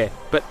a year,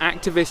 but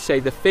activists say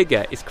the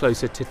figure is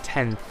closer to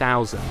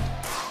 10,000.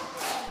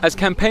 As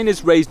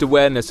campaigners raised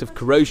awareness of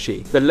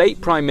karoshi, the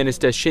late Prime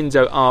Minister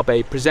Shinzo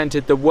Abe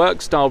presented the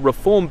Work Style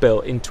Reform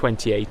Bill in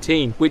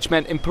 2018, which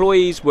meant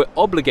employees were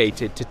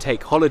obligated to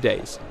take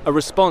holidays, a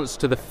response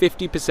to the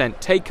 50%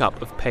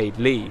 take-up of paid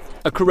leave.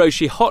 A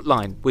karoshi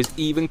hotline was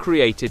even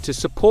created to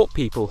support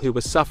people who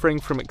were suffering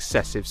from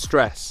excessive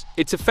stress.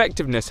 Its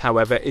effectiveness,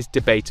 however, is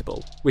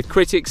debatable, with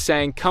critics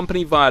saying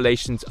company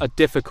violations are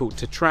difficult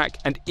to track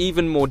and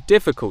even more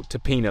difficult to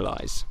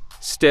penalise.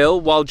 Still,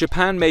 while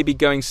Japan may be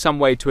going some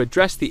way to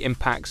address the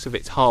impacts of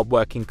its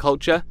hard-working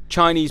culture,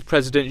 Chinese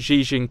President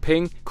Xi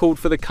Jinping called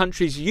for the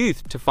country's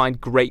youth to find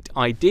great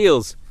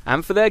ideals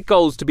and for their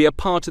goals to be a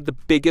part of the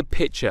bigger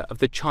picture of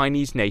the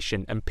Chinese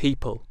nation and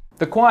people.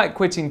 The quiet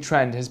quitting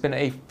trend has been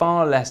a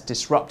far less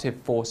disruptive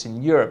force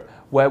in Europe,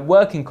 where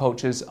working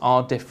cultures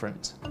are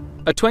different.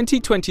 A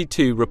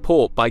 2022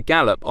 report by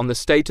Gallup on the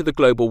state of the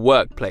global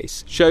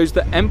workplace shows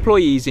that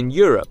employees in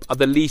Europe are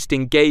the least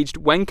engaged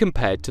when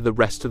compared to the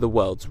rest of the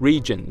world's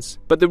regions.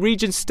 But the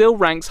region still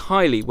ranks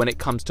highly when it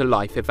comes to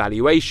life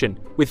evaluation,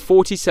 with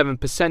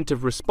 47%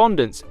 of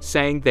respondents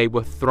saying they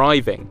were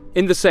thriving.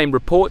 In the same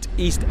report,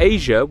 East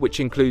Asia, which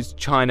includes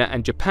China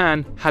and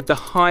Japan, had the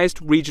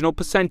highest regional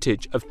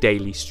percentage of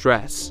daily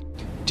stress.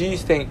 Do you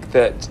think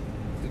that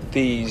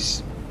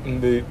these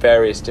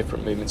various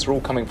different movements are all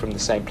coming from the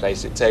same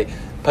place? It's a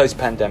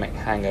post-pandemic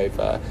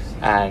hangover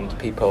and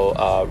people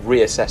are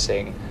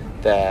reassessing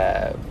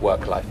their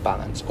work-life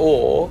balance,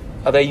 or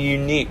are they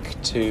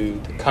unique to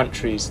the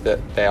countries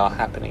that they are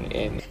happening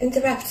in? And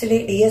there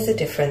absolutely is a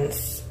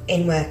difference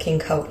in working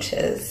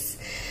cultures.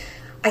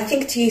 I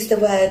think to use the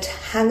word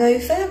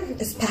hangover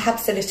is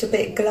perhaps a little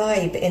bit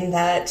glib in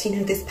that,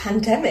 this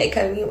pandemic,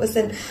 it was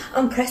an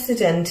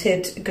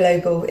unprecedented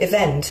global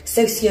event.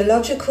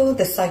 Sociological,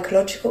 the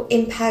psychological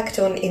impact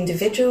on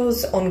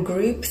individuals, on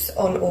groups,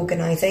 on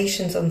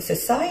organisations, on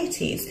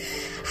societies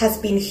has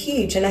been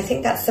huge. And I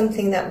think that's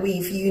something that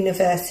we've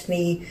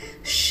universally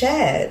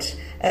shared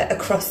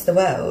across the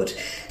world.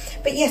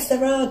 But yes,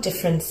 there are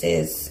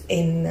differences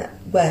in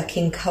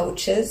working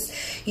cultures.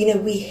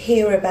 We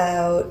hear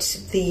about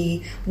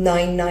the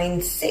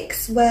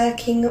 996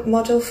 working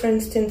model, for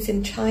instance,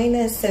 in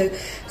China. So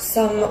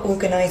some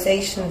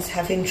organisations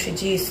have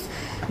introduced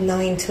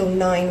 9 till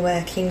 9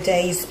 working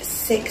days,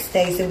 6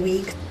 days a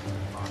week.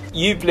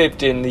 You've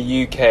lived in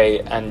the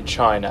UK and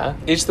China.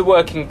 Is the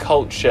working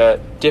culture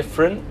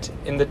different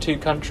in the two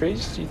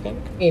countries, do you think?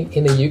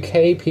 In the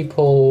UK,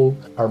 people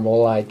are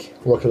more like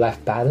work-life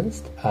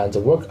balanced.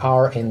 The work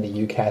hour in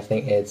the UK, I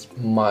think, is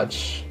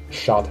much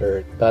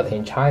shorter. But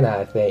in China,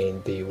 I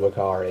think the work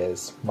hour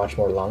is much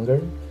more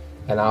longer.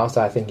 And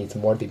also, I think it's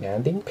more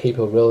demanding.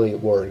 People really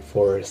work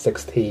for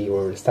 60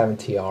 or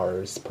 70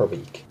 hours per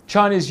week.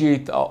 China's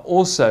youth are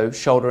also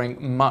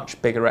shouldering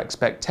much bigger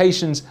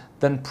expectations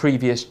than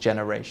previous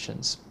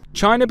generations.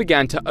 China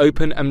began to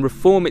open and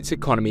reform its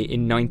economy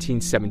in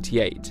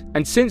 1978,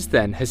 and since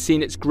then has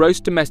seen its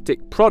gross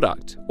domestic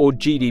product, or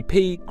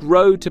GDP,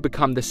 grow to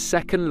become the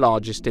second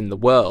largest in the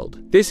world.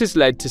 This has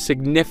led to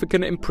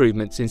significant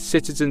improvements in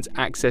citizens'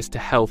 access to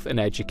health and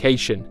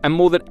education, and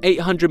more than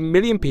 800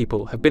 million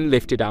people have been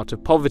lifted out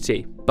of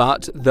poverty.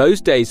 But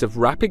those days of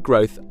rapid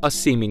growth are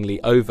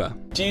seemingly over.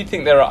 Do you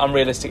think there are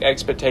unrealistic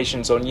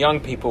expectations on young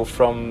people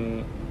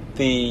from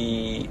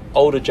the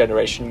older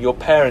generation, your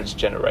parents'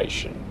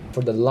 generation?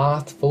 For the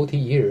last 40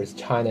 years,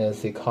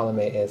 China's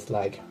economy is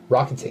like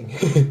rocketing.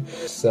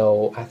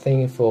 So I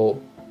think for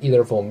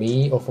either for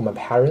me or for my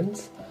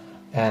parents,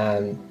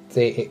 and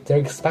they're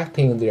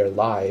expecting their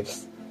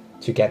lives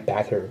to get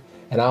better.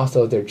 And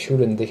also their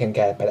children, they can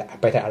get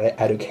better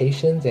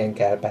education and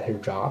get better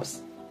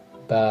jobs.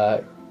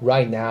 But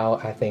right now,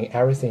 I think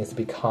everything is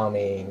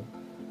becoming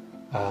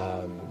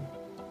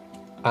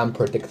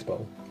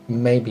unpredictable.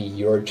 Maybe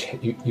your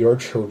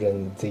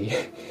children,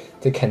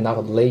 they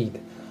cannot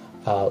lead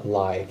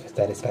life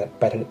that is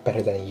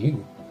better than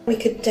you. We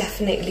could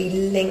definitely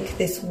link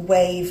this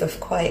wave of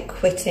quiet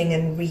quitting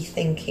and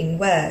rethinking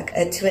work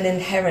to an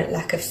inherent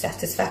lack of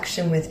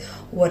satisfaction with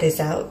what is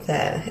out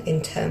there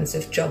in terms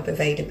of job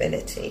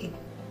availability.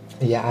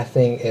 Yeah, I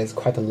think it's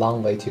quite a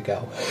long way to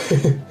go.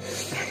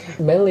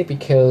 Mainly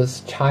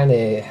because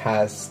China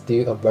has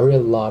still a very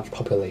large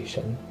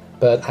population.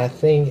 But I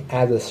think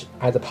as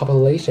the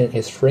population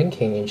is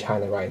shrinking in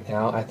China right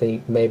now, I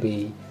think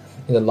maybe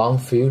in the long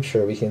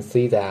future, we can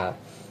see that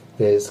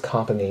these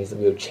companies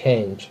will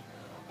change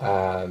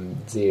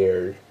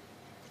their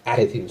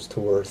attitudes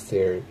towards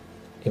their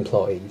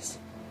employees.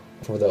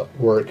 For the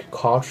work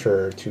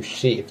culture to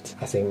shift,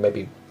 I think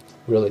maybe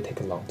really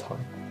take a long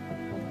time.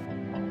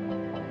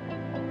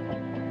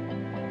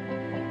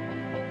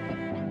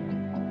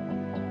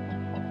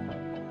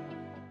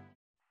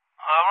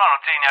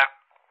 Ronaldinho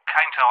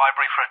came to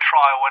Highbury for a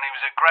trial when he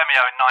was at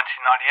Gremio in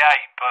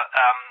 1998, but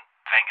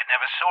Wenger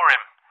never saw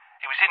him.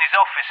 He was in his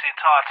office the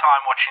entire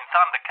time watching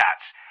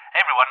Thundercats.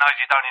 Everyone knows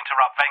you don't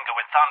interrupt Wenger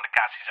when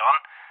Thundercats is on.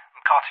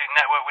 And Cartoon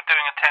Network were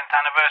doing a 10th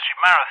anniversary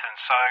marathon,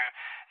 so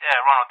yeah,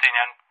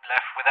 Ronaldinho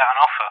left without an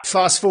offer.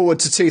 Fast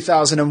forward to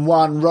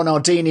 2001,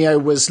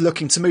 Ronaldinho was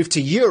looking to move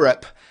to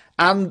Europe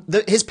and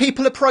his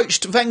people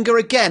approached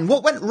Wenger again.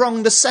 What went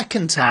wrong the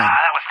second time?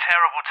 That was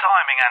terrible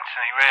timing,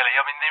 Anthony, really.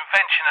 I mean, the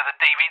invention of the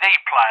DVD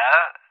player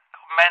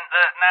meant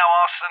that now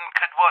Arsene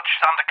could watch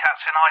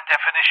Thundercats in high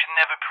definition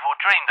never before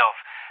dreamed of.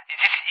 You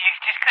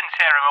just couldn't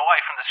tear him away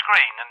from the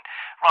screen, and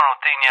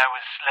Ronaldinho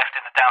was left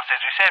in the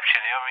downstairs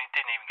reception. I mean, he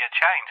didn't even get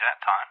changed at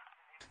that time.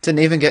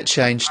 Didn't even get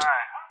changed.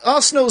 No.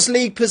 Arsenal's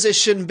league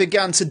position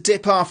began to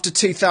dip after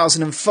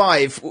 2005.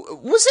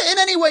 Was it in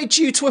any way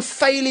due to a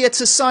failure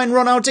to sign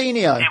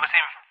Ronaldinho? It was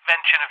the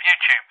invention of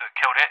YouTube that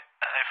killed it,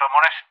 if I'm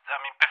honest. I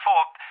mean,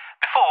 before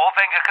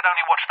Wenger could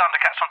only watch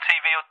Thundercats on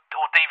TV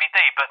or DVD,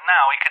 but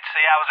now he could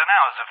see hours and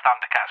hours of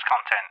Thundercats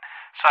content.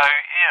 So,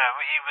 you know,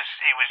 he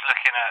was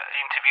looking at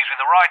interviews with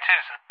the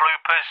writers,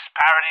 bloopers,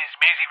 parodies,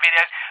 music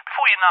videos.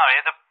 Before you know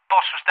it, the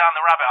boss was down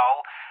the rabbit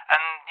hole,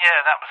 and yeah,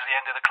 that was the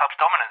end of the club's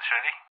dominance,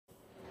 really.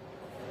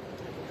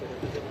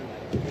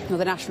 Well,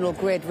 the National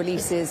Grid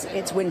releases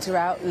its winter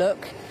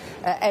outlook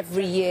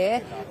every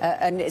year,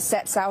 and it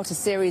sets out a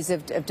series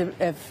of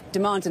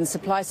demand and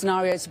supply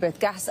scenarios for both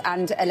gas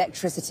and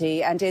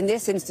electricity. And in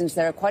this instance,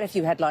 there are quite a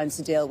few headlines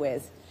to deal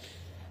with.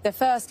 The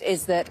first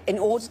is that in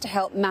order to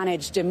help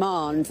manage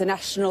demand, the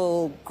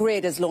National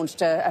Grid has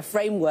launched a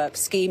framework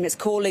scheme it's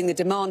calling the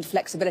Demand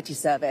Flexibility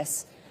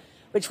Service,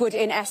 which would,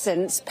 in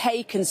essence,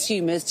 pay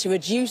consumers to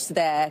reduce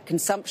their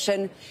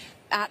consumption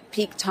at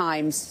peak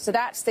times. So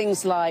that's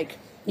things like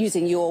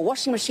using your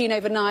washing machine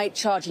overnight,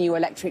 charging your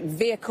electric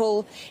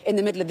vehicle in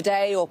the middle of the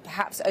day or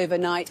perhaps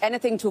overnight,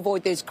 anything to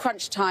avoid those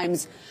crunch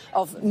times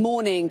of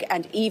morning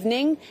and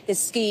evening. This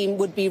scheme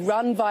would be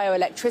run via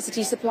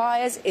electricity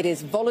suppliers. It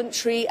is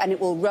voluntary and it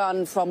will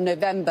run from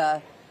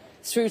November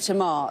through to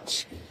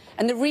March.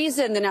 And the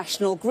reason the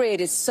National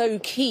Grid is so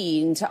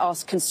keen to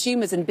ask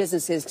consumers and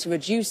businesses to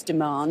reduce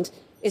demand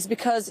is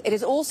because it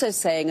is also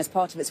saying, as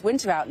part of its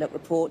Winter Outlook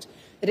report,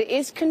 that it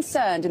is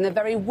concerned in the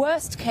very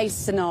worst case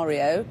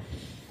scenario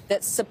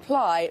that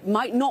supply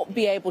might not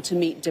be able to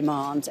meet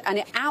demand. And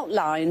it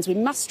outlines, we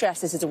must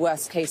stress this is a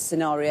worst-case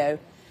scenario,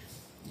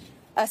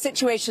 a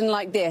situation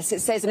like this.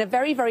 It says in a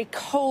very, very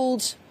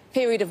cold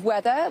period of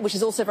weather, which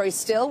is also very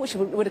still, which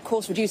would, of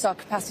course, reduce our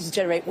capacity to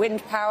generate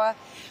wind power,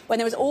 when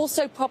there was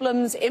also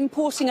problems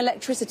importing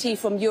electricity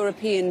from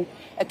European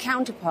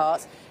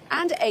counterparts,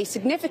 and a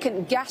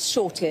significant gas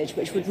shortage,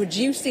 which would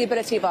reduce the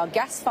ability of our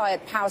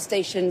gas-fired power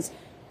stations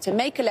to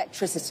make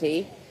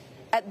electricity.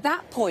 At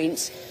that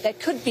point, there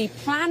could be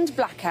planned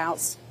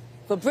blackouts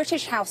for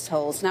British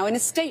households. Now, in a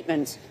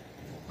statement,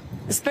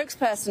 the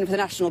spokesperson for the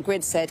National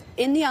Grid said,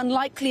 in the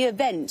unlikely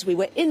event we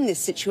were in this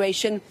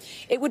situation,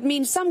 it would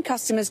mean some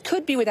customers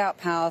could be without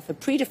power for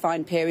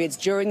predefined periods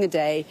during the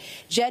day.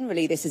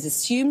 Generally, this is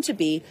assumed to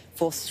be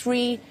for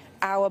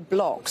 3-hour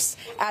blocks,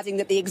 adding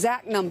that the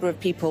exact number of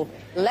people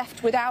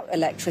left without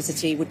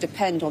electricity would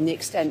depend on the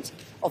extent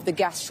of the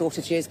gas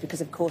shortages,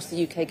 because, of course,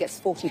 the UK gets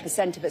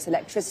 40% of its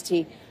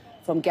electricity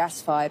from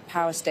gas-fired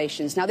power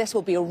stations. Now, this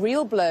will be a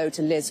real blow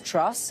to Liz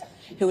Truss,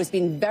 who has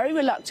been very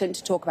reluctant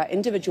to talk about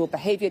individual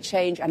behaviour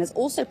change and has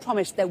also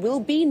promised there will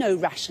be no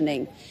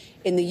rationing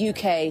in the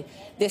UK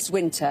this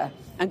winter.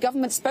 And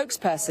government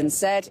spokesperson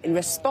said, in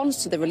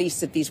response to the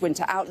release of these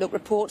Winter Outlook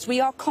reports, we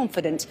are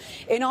confident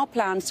in our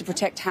plans to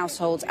protect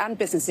households and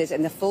businesses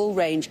in the full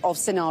range of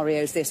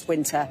scenarios this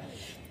winter,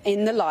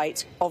 in the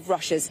light of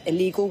Russia's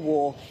illegal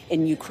war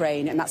in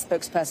Ukraine. And that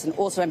spokesperson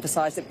also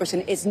emphasised that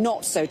Britain is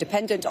not so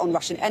dependent on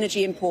Russian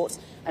energy imports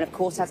and, of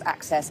course, has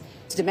access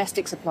to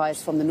domestic supplies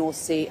from the North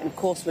Sea and, of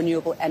course,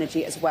 renewable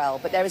energy as well.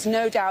 But there is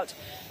no doubt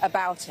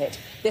about it.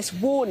 This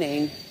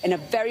warning, in a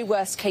very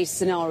worst-case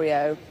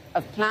scenario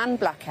of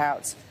planned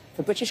blackouts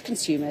for British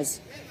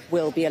consumers,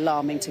 will be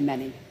alarming to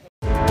many.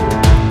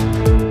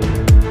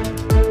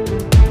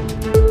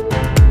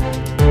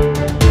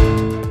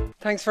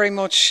 Thanks very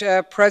much,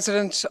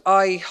 President.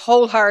 I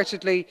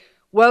wholeheartedly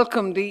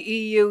welcome the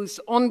EU's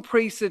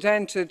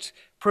unprecedented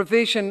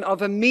provision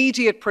of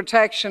immediate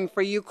protection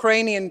for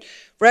Ukrainian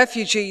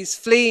refugees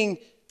fleeing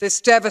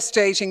this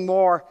devastating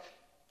war.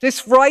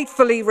 This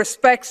rightfully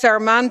respects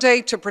our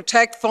mandate to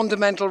protect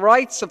fundamental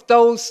rights of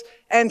those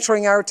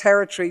entering our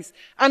territories.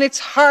 And it's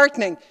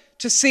heartening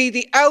to see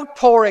the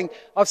outpouring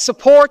of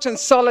support and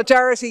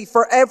solidarity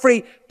for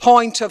every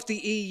point of the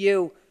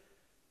EU.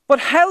 But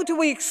how do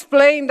we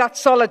explain that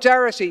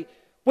solidarity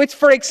with,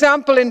 for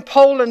example, in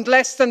Poland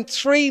less than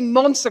 3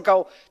 months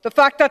ago, the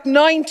fact that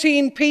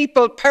 19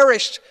 people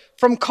perished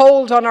from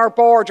cold on our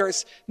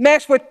borders,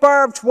 met with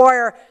barbed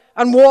wire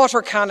and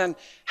water cannon?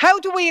 How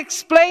do we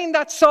explain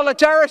that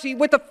solidarity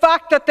with the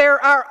fact that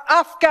there are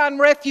Afghan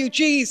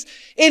refugees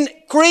in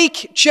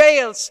Greek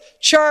jails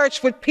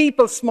charged with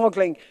people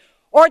smuggling?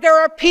 Or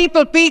there are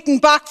people beaten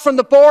back from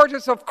the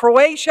borders of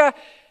Croatia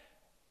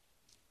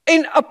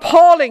in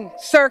appalling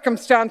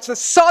circumstances,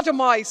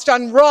 sodomised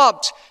and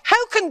robbed?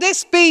 How can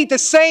this be the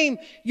same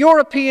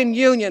European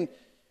Union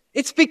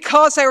It's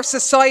because our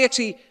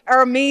society,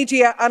 our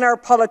media and our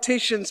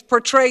politicians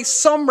portray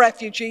some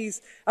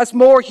refugees as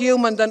more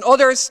human than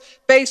others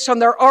based on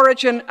their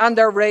origin and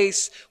their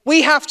race.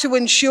 We have to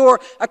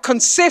ensure a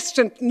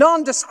consistent,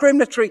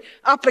 non-discriminatory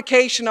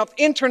application of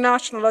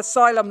international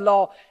asylum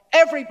law.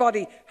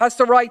 Everybody has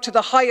the right to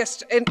the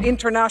highest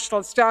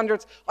international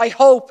standards. I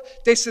hope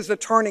this is a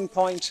turning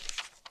point.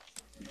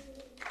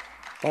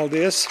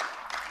 Aldis.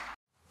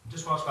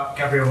 Just want to ask about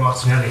Gabriel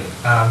Martinelli.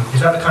 Is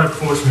that the kind of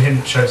performance from him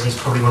that shows he's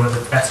probably one of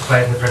the better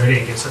players in the Premier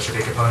League against such a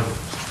big opponent?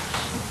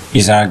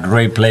 He's a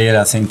great player.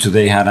 I think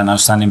today he had an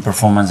outstanding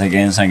performance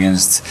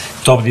against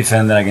top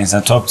defender, against a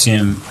top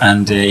team,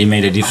 and he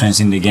made a difference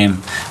in the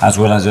game as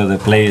well as the other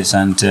players.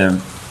 And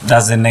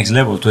that's the next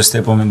level, to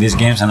step up in these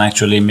games and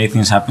actually make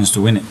things happen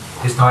to win it.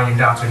 Is tying him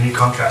down to a new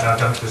contract now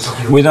done to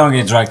something? We don't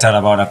get dragged out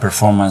about a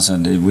performance,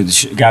 and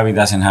Gabi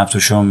doesn't have to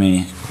show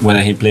me whether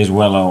he plays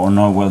well or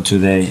not well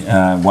today.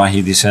 What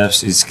he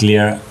deserves is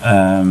clear.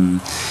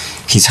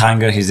 His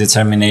hunger, his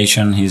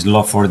determination, his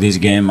love for this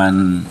game,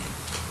 and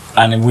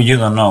you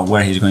don't know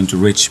where he's going to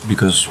reach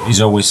because he's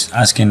always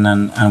asking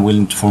and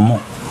willing for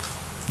more.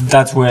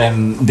 That's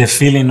when the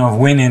feeling of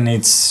winning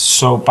is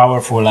so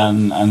powerful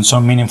and so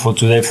meaningful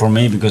today for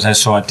me, because I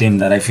saw a team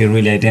that I feel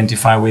really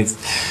identify with,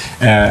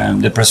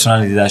 the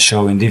personality that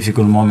show in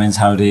difficult moments,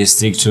 how they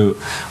stick to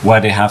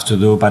what they have to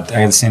do, but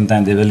at the same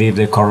time they believe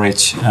the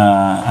courage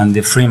and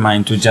the free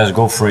mind to just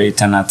go for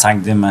it and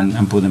attack them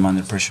and put them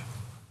under pressure.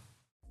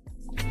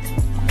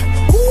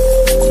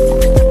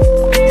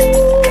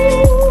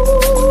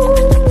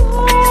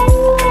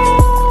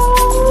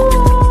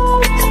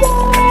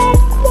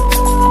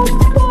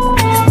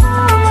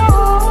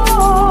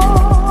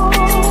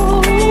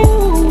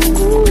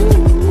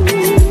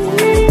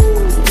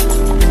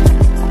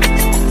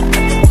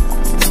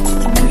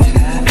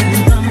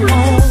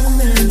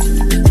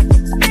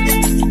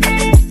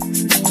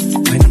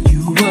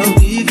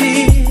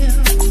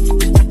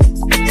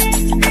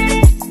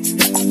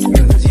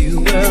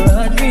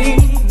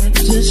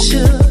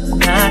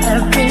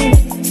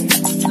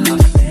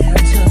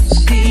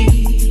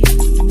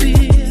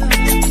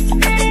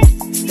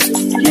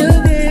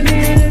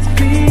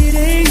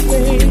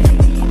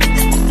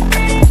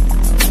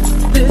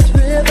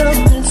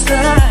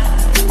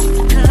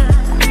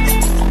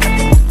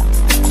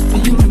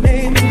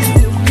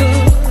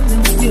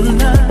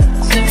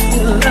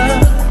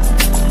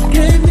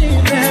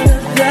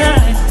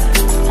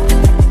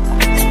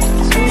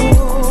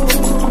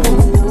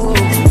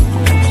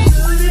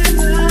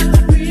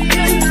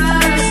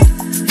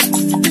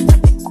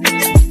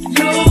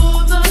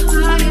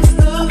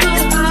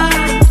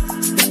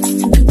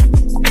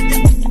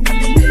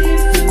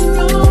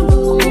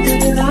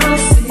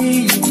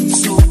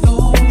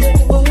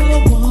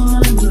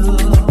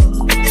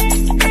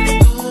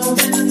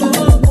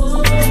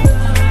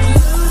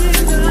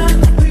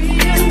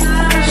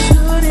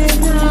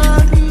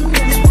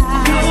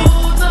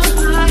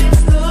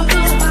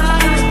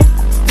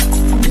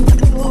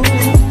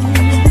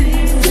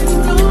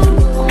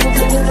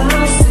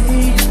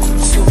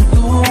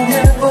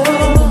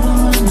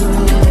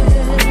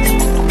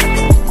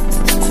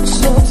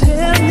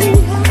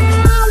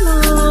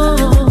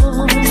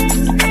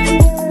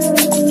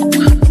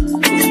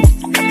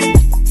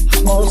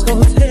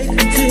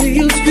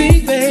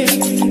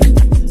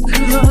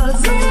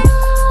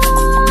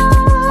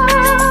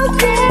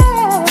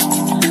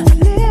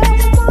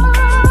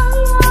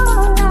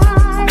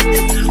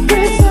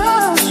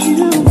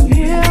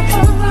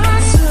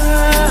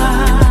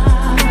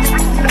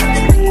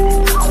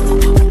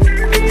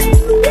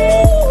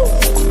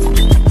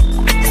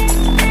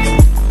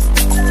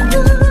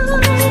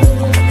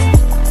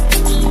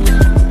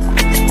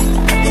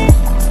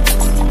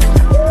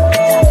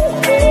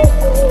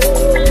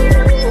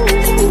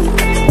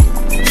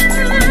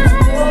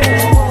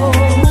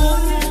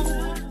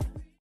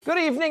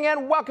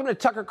 Welcome to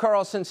Tucker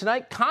Carlson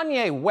Tonight.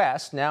 Kanye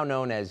West, now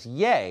known as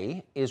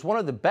Ye, is one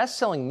of the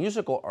best-selling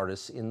musical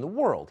artists in the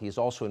world. He has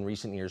also in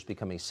recent years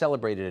become a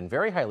celebrated and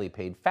very highly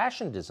paid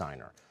fashion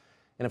designer.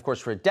 And of course,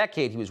 for a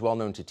decade, he was well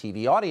known to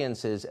TV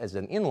audiences as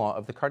an in-law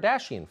of the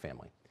Kardashian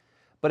family.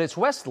 But it's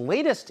West's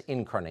latest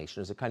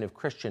incarnation as a kind of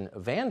Christian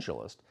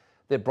evangelist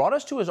that brought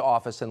us to his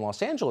office in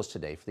Los Angeles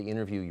today for the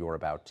interview you're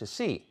about to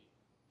see.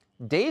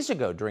 Days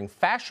ago, during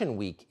Fashion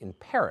Week in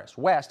Paris,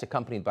 West,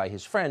 accompanied by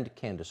his friend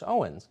Candace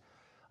Owens,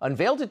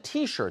 unveiled a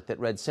T-shirt that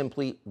read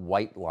simply,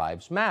 "White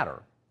Lives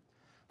Matter."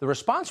 The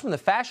response from the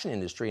fashion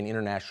industry and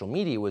international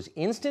media was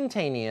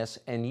instantaneous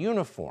and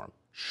uniform.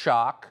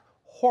 Shock,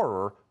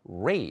 horror,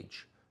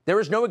 rage. "There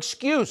is no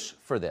excuse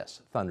for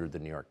this," thundered the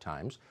New York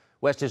Times.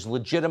 "West is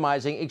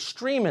legitimizing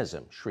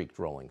extremism," shrieked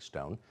Rolling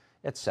Stone,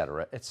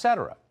 etc.,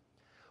 etc.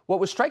 What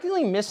was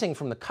strikingly missing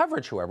from the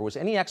coverage, however, was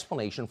any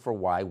explanation for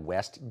why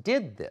West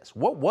did this.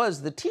 What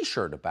was the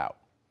T-shirt about?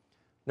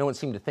 No one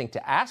seemed to think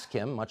to ask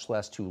him, much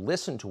less to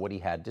listen to what he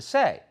had to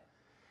say.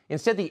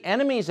 Instead, the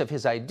enemies of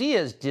his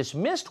ideas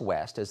dismissed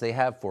West, as they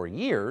have for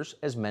years,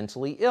 as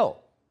mentally ill.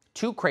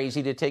 Too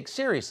crazy to take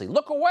seriously.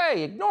 Look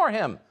away, ignore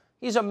him.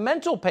 He's a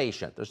mental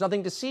patient. There's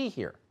nothing to see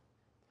here.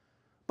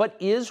 But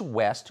is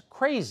West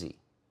crazy?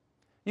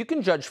 You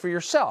can judge for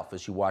yourself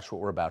as you watch what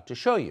we're about to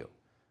show you.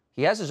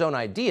 He has his own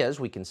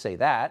ideas, we can say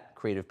that.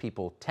 Creative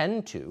people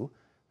tend to.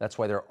 That's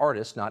why they're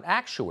artists, not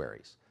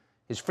actuaries.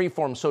 His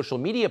free-form social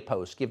media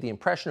posts give the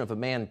impression of a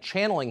man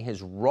channeling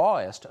his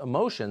rawest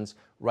emotions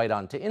right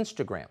onto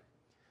Instagram.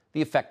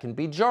 The effect can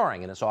be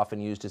jarring and is often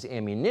used as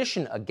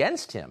ammunition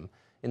against him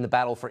in the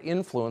battle for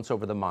influence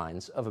over the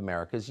minds of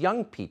America's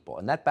young people,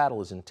 and that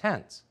battle is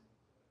intense.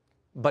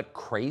 But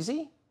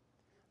crazy?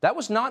 That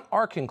was not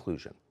our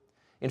conclusion.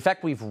 In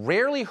fact, we've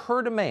rarely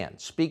heard a man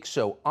speak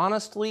so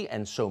honestly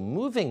and so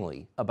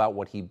movingly about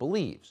what he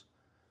believes.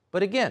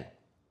 But again,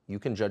 you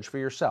can judge for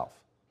yourself.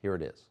 Here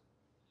it is.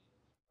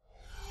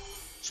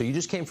 So you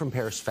just came from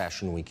Paris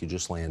Fashion Week. You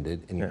just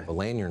landed, and you have a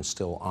lanyard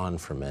still on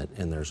from it,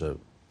 and there's a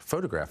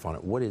photograph on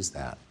it. What is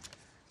that?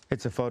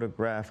 It's a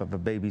photograph of a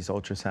baby's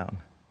ultrasound.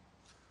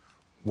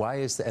 Why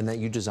is that? And that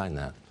you designed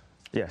that?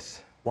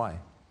 Yes. Why?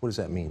 What does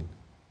that mean?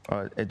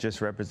 It just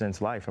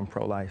represents life. I'm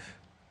pro-life.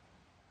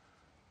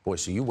 Boy,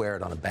 so you wear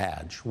it on a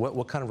badge.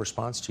 What kind of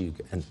response do you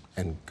get?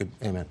 And good,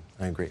 amen,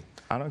 I agree.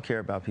 I don't care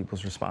about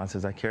people's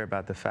responses. I care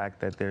about the fact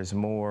that there's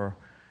more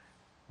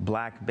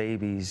black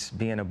babies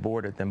being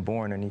aborted than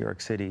born in New York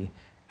City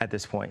at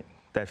this point.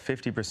 That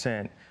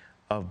 50%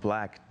 of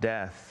black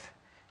death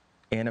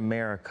in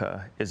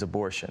America is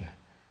abortion.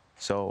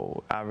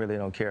 So I really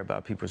don't care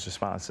about people's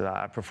responses.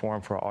 I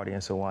perform for an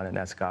audience of one, and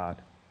that's God.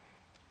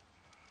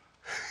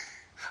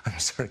 I'm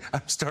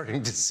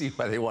starting to see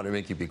why they want to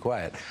make you be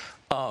quiet.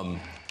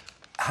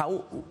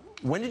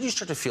 When did you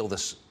start to feel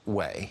this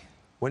way?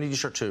 When did you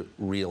start to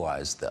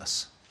realize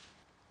this?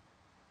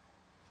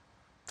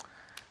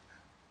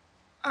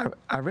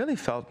 I really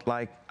felt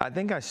like, I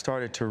think I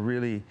started to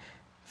really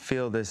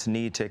feel this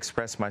need to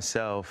express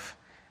myself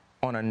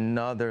on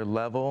another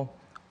level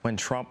when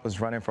Trump was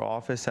running for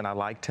office, and I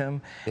liked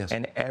him. Yes.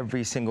 And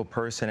every single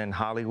person in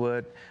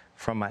Hollywood,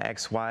 from my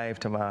ex-wife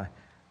to my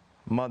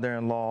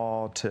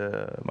mother-in-law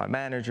to my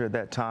manager at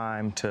that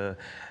time to,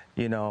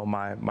 you know,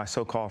 my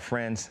so-called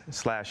friends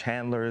 /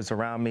 handlers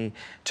around me,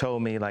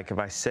 told me, like, if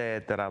I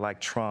said that I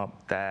liked Trump,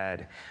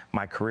 that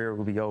my career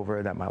would be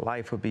over, that my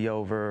life would be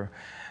over.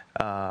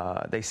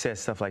 They said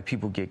stuff like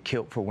people get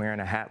killed for wearing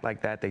a hat like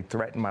that. They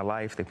threatened my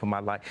life. They put my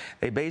life.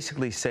 They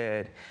basically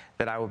said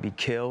that I would be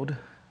killed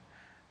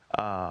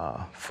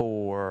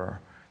for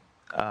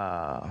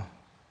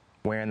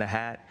wearing the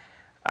hat.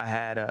 I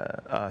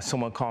had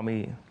someone call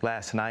me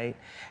last night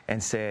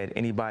and said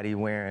anybody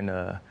wearing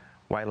a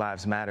White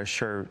Lives Matter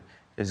shirt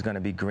is going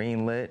to be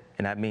greenlit,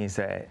 and that means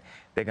that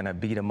they're going to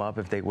beat them up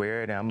if they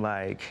wear it. And I'm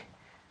like,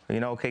 you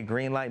know, okay,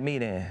 green light me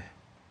then.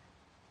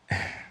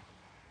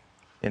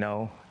 You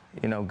know,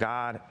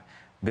 God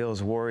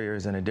builds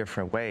warriors in a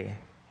different way.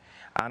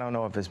 I don't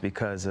know if it's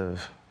because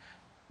of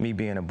me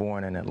being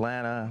born in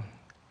Atlanta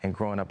and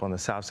growing up on the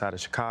south side of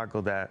Chicago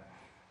that,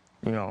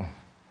 you know,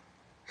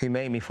 he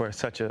made me for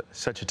such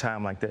a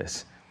time like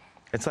this.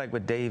 It's like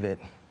with David,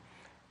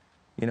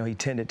 you know, he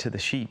tended to the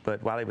sheep,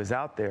 but while he was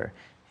out there,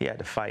 he had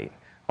to fight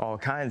all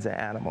kinds of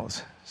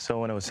animals. So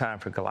when it was time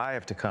for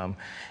Goliath to come,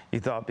 you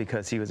thought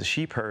because he was a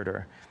sheep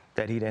herder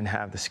that he didn't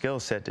have the skill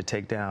set to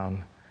take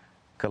down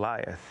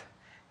Goliath.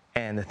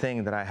 And the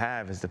thing that I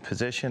have is the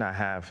position, I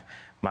have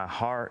my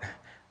heart,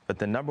 but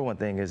the number one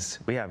thing is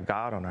we have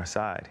God on our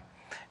side.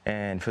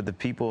 And for the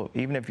people,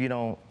 even if you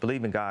don't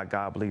believe in God,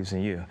 God believes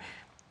in you.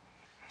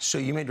 So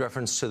you made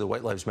reference to the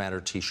White Lives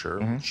Matter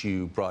T-shirt, which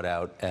you brought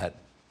out at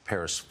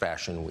Paris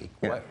Fashion Week.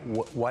 Yeah.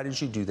 Why did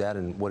you do that,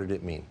 and what did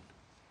it mean?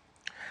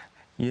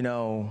 You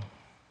know,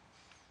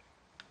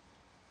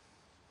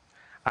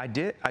 I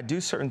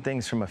do certain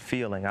things from a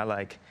feeling.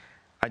 I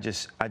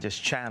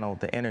just channel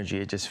the energy.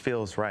 It just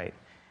feels right.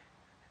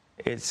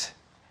 It's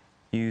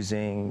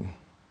using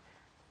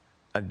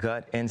a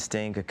gut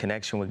instinct, a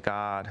connection with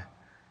God,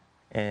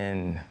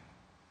 and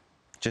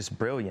just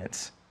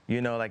brilliance. You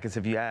know, like as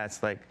if you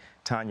asked, like,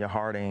 Tonya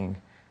Harding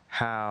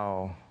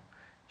how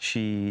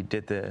she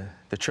did the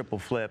triple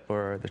flip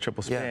or the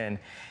triple spin. Yeah.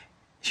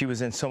 She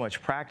was in so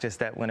much practice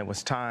that when it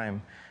was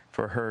time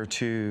for her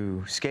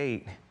to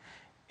skate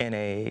in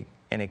a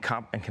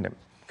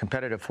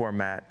competitive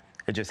format,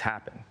 it just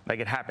happened. Like,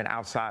 it happened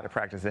outside of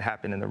practice. It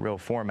happened in the real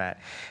format.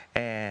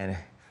 And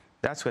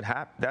that's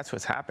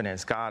what's happening.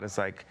 Is God is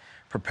like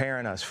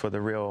preparing us for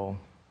the real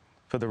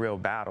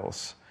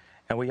battles.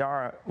 And we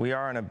are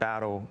in a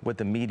battle with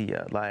the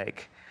media.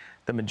 Like,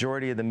 the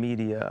majority of the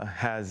media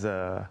has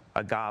a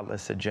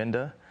godless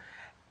agenda,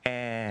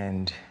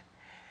 and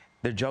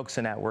the jokes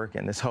in that work,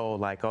 and this whole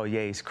like, oh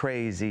yeah, he's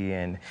crazy,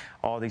 and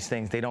all these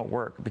things, they don't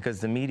work because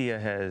the media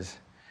has,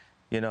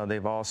 you know,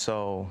 they've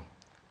also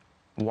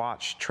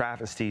watched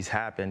travesties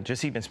happen,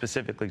 just even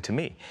specifically to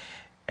me,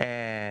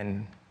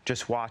 and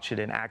just watch it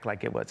and act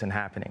like it wasn't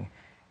happening,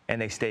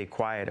 and they stay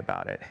quiet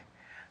about it.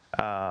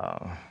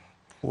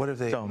 What have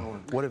they?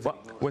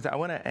 I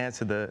want to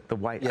answer the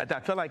white. Yeah. I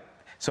feel like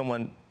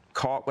someone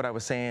caught what I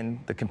was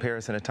saying, the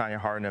comparison to Tonya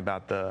Harding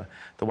about the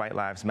White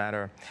Lives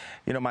Matter.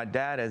 You know, my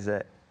dad is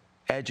an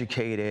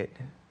educated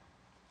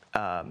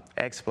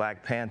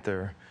ex-Black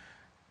Panther,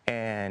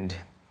 And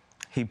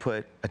he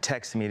put a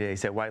text to me today. He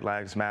said, "White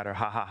Lives Matter,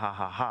 ha, ha, ha,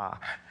 ha, ha."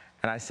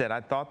 And I said,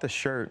 I thought the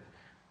shirt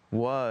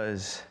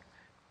was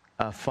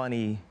a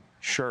funny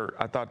shirt.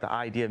 I thought the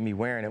idea of me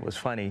wearing it was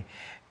funny.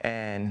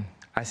 And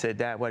I said,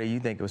 "Dad, what do you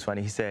think it was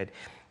funny?" He said,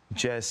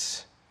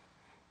 just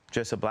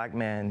a black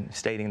man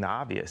stating the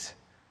obvious.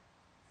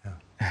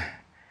 Yeah.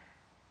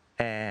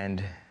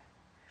 And,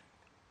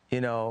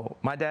 you know,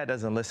 my dad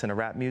doesn't listen to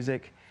rap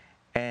music,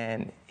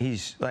 and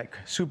he's like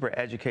super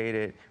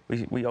educated.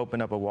 We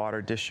opened up a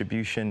water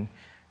distribution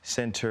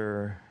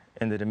center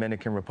in the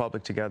Dominican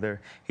Republic together.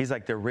 He's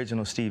like the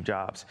original Steve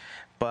Jobs,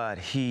 but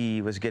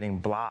he was getting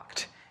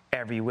blocked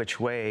every which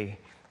way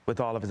with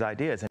all of his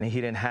ideas. And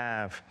he didn't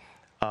have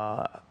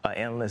an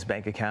endless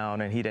bank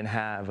account, and he didn't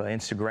have an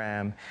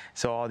Instagram.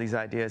 So all these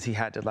ideas, he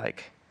had to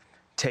like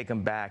take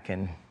them back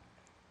and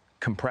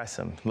compress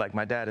them. Like,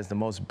 my dad is the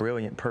most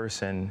brilliant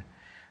person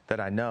that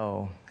I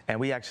know, and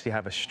we actually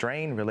have a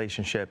strained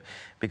relationship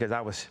because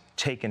I was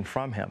taken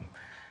from him,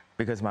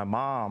 because my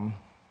mom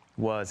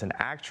was an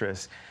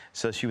actress,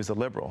 so she was a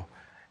liberal.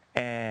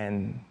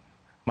 And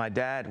my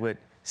dad would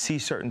see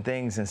certain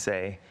things and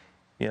say,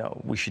 you know,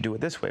 we should do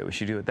it this way, we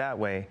should do it that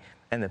way.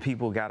 And the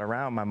people got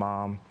around my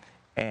mom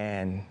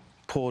and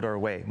pulled her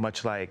away,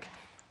 much like,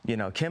 you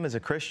know, Kim is a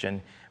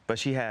Christian, but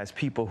she has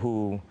people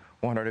who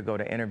want her to go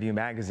to Interview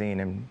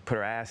magazine and put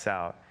her ass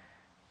out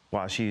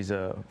while she's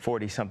a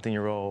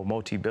 40-something-year-old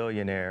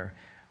multi-billionaire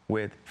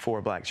with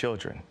 4 black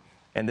children.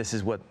 And this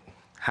is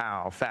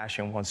how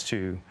fashion wants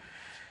to,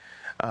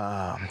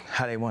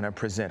 how they want to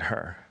present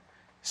her.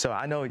 So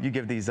I know you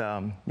give these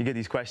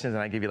questions,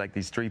 and I give you like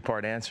these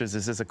 3-part answers.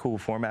 Is this a cool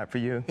format for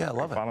you? Yeah, I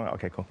love it.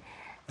 Okay, cool.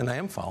 And I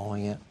am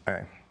following it. All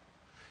right.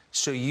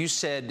 So you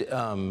said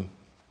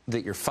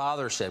that your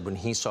father said when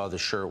he saw the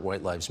shirt,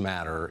 "White Lives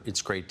Matter,"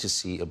 it's great to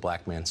see a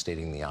black man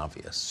stating the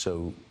obvious.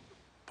 So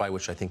by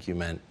which I think you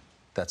meant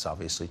that's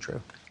obviously true.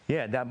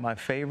 Yeah, that's my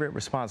favorite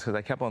response, because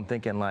I kept on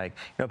thinking, like,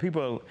 you know,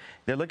 people,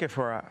 they're looking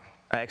for an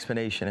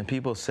explanation, and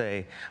people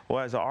say, well,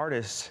 as an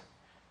artist,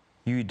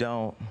 you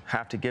don't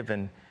have to give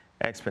an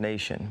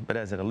explanation, but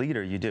as a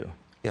leader, you do.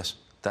 Yes,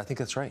 I think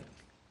that's right.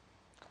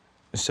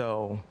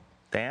 So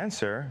the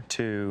answer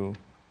to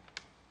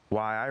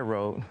why I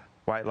wrote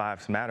 "White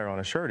Lives Matter" on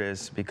a shirt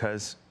is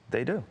because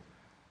they do.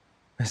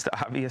 It's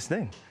the obvious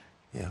thing.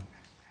 Yeah.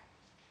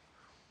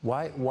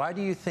 Why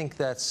do you think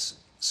that's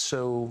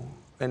so,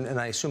 and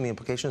I assume the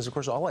implication is, of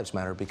course, all lives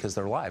matter because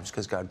they're lives,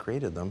 because God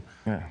created them.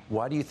 Yeah.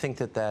 Why do you think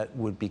that that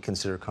would be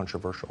considered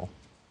controversial?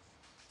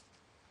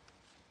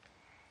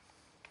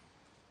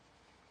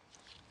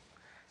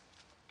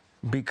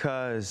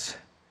 Because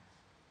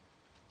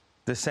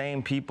the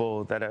same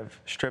people that have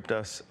stripped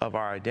us of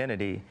our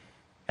identity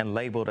and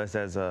labeled us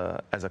as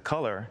a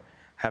color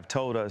have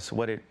told us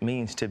what it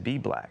means to be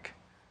black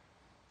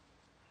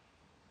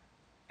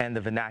and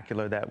the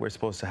vernacular that we're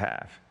supposed to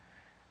have.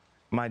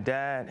 My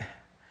dad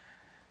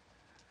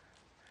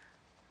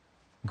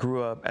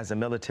grew up as a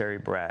military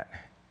brat,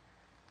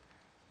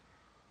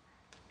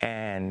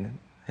 and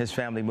his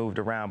family moved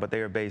around, but they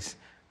were based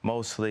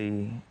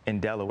mostly in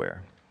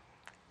Delaware.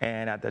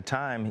 And at the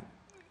time,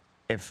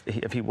 if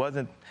they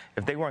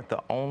weren't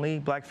the only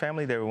black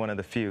family, they were one of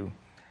the few.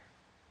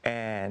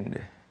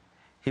 And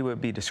he would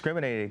be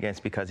discriminated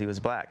against because he was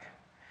black.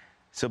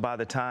 So by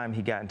the time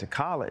he got into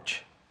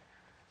college,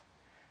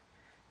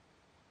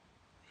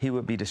 he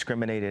would be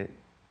discriminated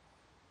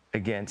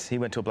against. He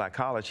went to a black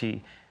college,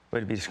 he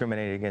would be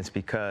discriminated against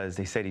because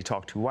they said he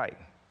talked too white.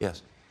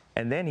 Yes.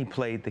 And then he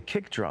played the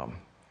kick drum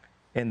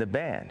in the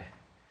band.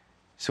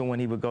 So when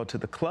he would go to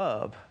the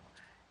club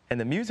and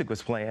the music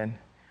was playing,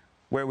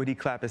 where would he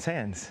clap his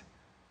hands?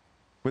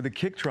 Where the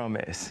kick drum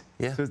is.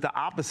 Yeah. So it's the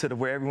opposite of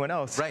where everyone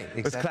else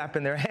was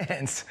clapping their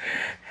hands.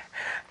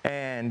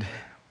 And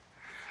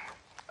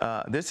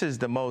this is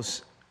the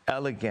most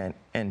elegant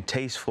and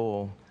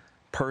tasteful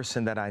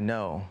person that I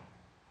know.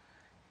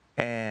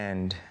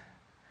 And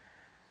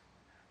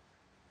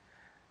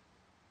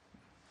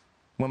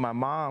when my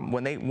mom,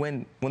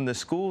 when the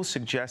schools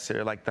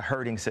suggested, like, the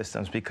herding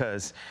systems,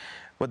 because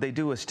what they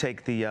do is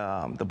take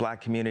the black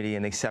community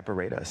and they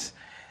separate us,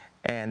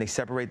 and they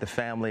separate the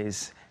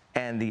families,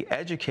 and the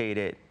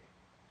educated,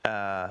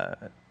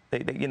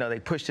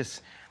 they push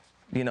this,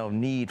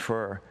 need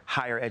for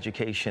higher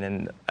education,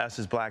 and us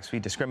as blacks, we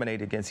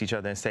discriminate against each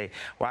other and say,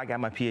 well, I got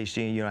my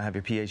PhD and you don't have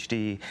your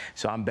PhD,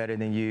 so I'm better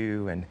than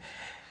you. And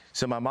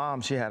so my mom,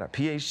 she had a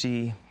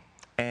PhD,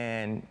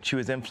 and she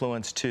was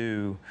influenced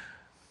to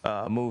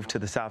move to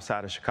the south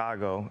side of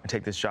Chicago and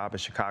take this job at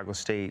Chicago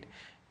State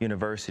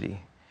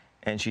University.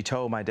 And she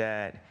told my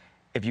dad,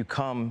 if you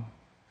come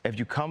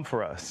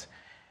for us,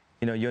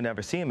 you'll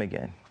never see him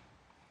again.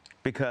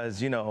 Because,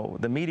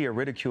 the media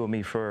ridiculed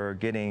me for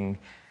getting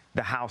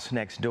the house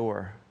next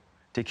door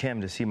to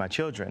Kim to see my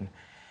children.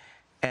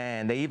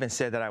 And they even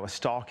said that I was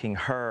stalking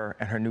her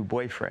and her new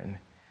boyfriend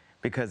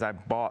because I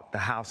bought the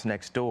house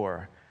next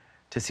door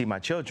to see my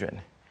children.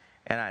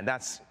 And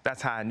that's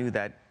how I knew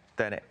that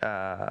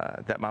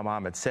my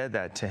mom had said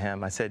that to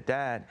him. I said,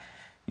 Dad,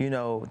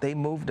 they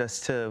moved us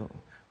to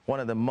one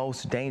of the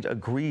most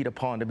agreed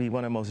upon to be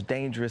one of the most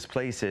dangerous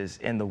places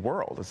in the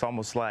world. It's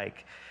almost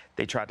like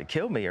they tried to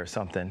kill me or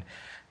something.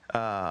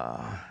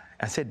 I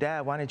said,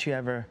 Dad, why'd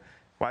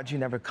you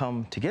never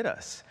come to get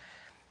us?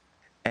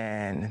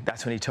 And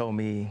that's when he told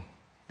me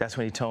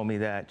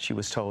that she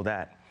was told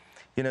that.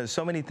 You know, there's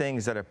so many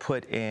things that are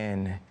put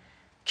in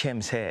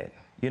Kim's head.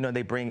 You know,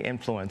 they bring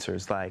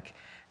influencers, like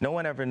no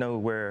one ever knew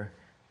where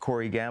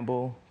Corey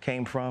Gamble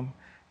came from.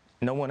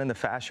 No one in the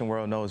fashion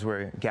world knows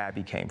where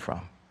Gabby came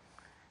from.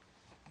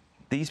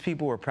 These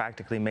people were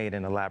practically made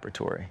in a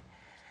laboratory,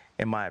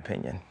 in my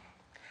opinion.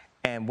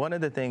 And one of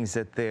the things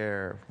that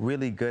they're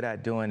really good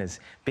at doing is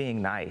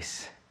being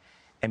nice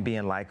and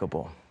being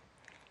likable.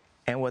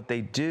 And what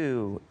they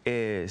do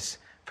is,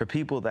 for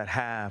people that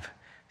have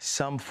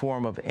some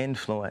form of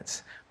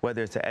influence,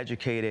 whether it's an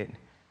educated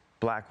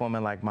black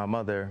woman like my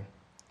mother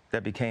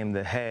that became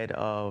the head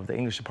of the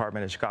English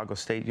department at Chicago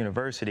State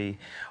University,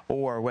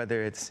 or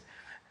whether it's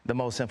the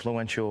most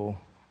influential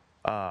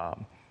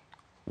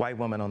white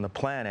woman on the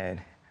planet,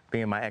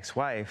 being my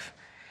ex-wife,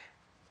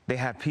 they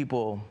have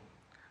people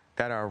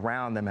that are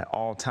around them at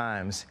all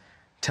times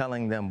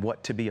telling them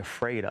what to be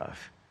afraid of.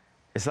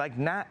 It's like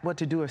not what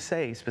to do or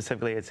say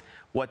specifically, it's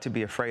what to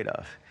be afraid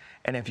of.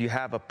 And if you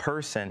have a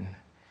person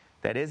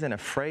that isn't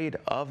afraid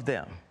of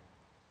them,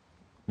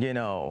 you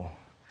know,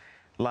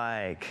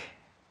 like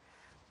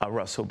a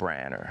Russell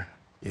Brand or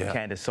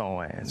Candace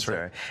Owens.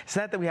 Right. It's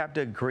not that we have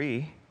to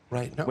agree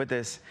with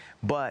this,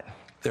 but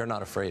they're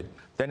not afraid.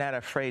 They're not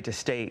afraid to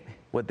state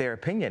what their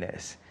opinion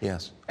is.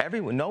 Yes.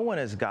 No one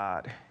is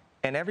God,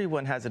 and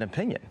everyone has an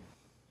opinion.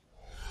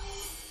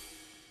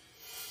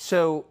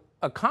 So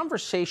a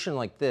conversation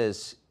like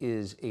this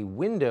is a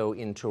window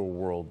into a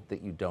world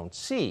that you don't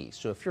see.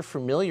 So if you're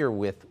familiar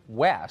with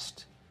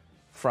West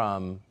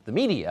from the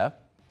media,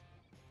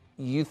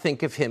 you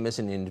think of him as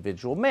an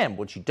individual man.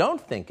 What you don't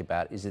think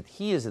about is that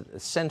he is at the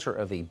center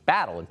of a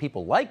battle, and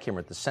people like him are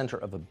at the center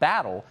of a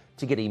battle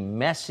to get a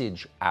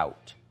message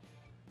out.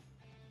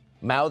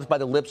 Mouthed by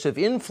the lips of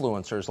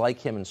influencers like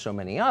him and so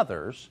many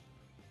others,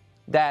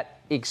 that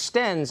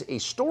extends a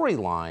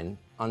storyline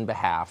on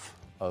behalf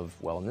of,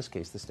 well, in this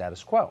case, the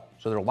status quo.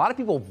 So there are a lot of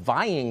people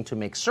vying to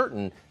make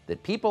certain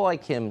that people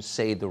like him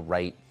say the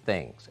right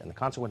things, and the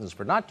consequences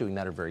for not doing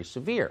that are very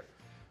severe.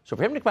 So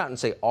for him to come out and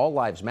say all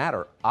lives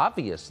matter,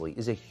 obviously,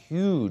 is a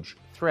huge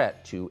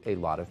threat to a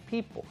lot of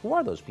people. Who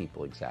are those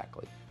people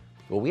exactly?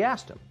 Well, we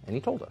asked him, and he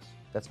told us.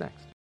 That's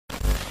next.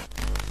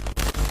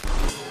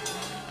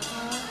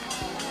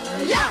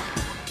 Yeah.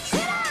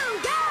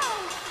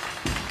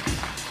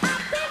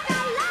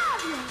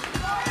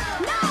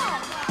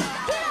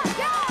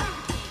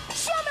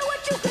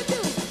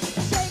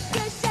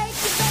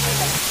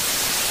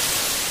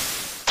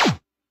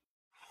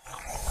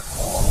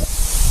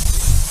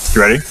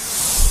 You ready?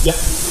 Yeah.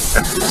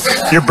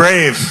 You're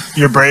brave.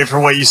 You're brave for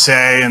what you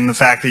say and the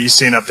fact that you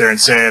stand up there and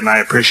say it, and I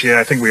appreciate it.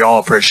 I think we all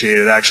appreciate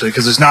it, actually,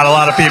 because there's not a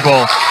lot of people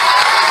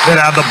that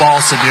have the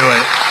balls to do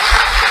it.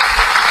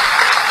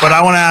 But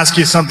I want to ask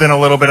you something a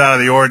little bit out of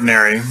the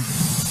ordinary.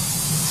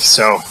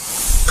 So,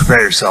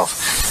 prepare yourself.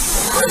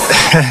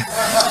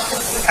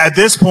 At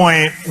this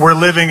point, we're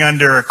living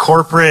under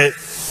corporate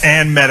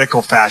and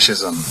medical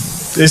fascism.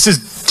 This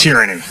is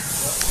tyranny.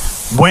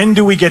 When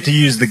do we get to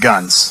use the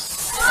guns?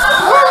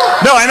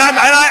 No, and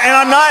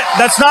I'm not,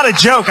 that's not a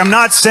joke. I'm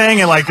not saying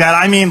it like that.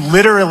 I mean,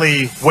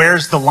 literally,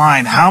 where's the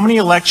line? How many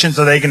elections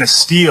are they going to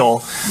steal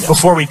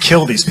before we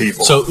kill these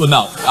people? So, no,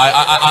 no,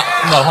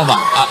 hold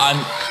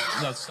on.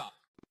 No, stop.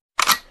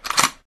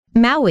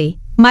 Maui,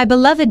 my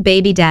beloved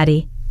baby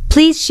daddy,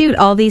 please shoot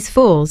all these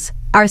fools.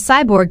 Our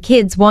cyborg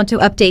kids want to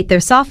update their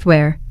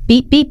software.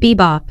 Beep beep beep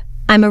bop.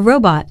 I'm a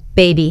robot,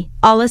 baby.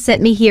 Allah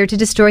sent me here to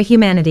destroy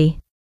humanity.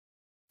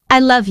 I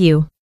love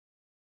you.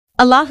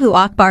 Allahu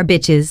Akbar,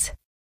 bitches.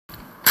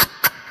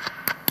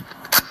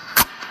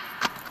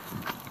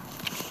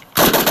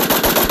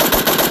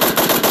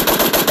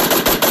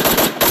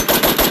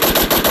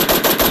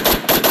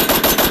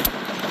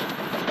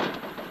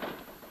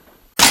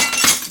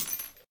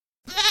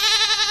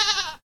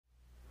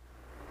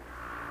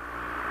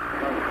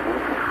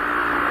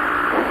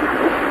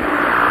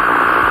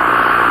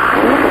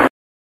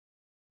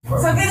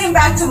 So getting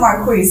back to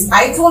Marquise,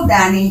 I told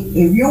Danny,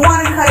 if you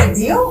want to cut a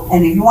deal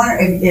and if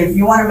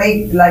you want to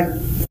make like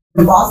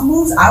the boss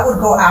moves, I would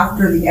go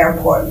after the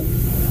airport.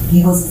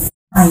 He goes,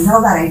 I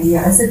love that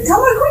idea. I said,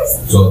 tell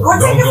Marquise, so go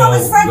take it from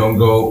his friend. Don't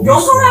go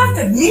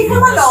after. Leave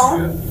him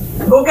alone.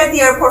 Yeah. Go get the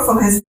airport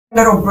from his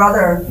little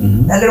brother,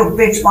 that little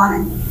bitch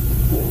Bonnet.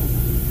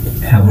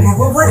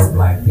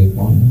 Black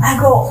people. I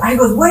go,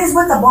 what is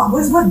with the Bonnet?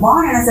 What's with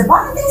Bonnet? I said,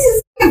 Bonnet thinks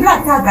he's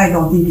black. That guy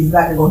don't think he's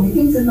black. I go, he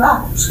thinks he's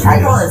black.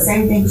 I told the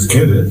same thing. His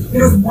kid is. He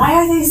goes, why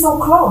are they so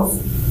close?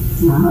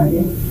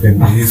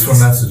 He's from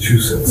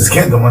Massachusetts. Es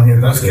que man here,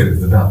 no es que es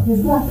verdad.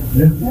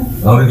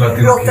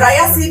 Lo trae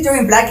así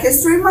during Black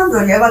History Month,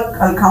 lo lleva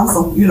al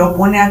council y lo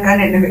pone acá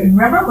en el.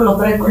 Remember, lo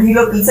trae.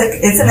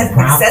 It's an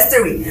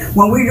accessory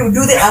when we do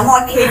the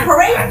MLK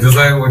parade. Just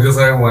like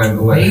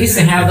when they used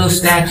to have those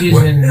statues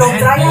in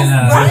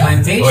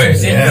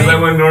plantations. Just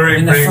like when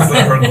Nori brings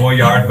her little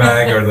yard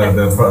bag or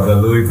the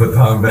Louis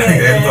Vuitton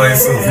bag in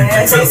places.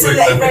 Trae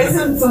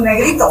su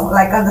negrito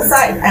like on the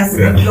side,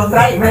 and lo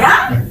trae,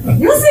 ¿verdad?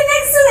 You sit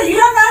next to it. You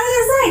don't know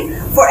the side.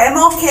 For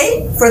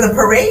MLK, for the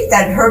parade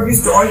that Herb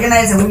used to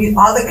organize, and we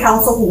all the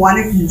council who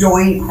wanted to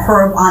join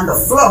Herb on the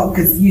float,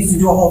 because he used to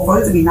do a whole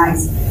float to be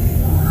nice.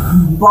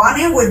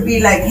 Bonnie would be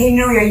like, hey,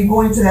 Nuri, are you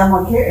going to the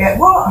MLK?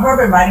 Well, Herb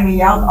invited me,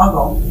 yeah, I'll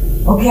go.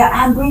 Okay,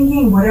 I'm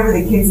bringing whatever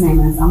the kid's name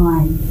is. I'm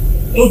like,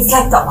 it's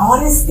like the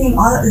oddest thing.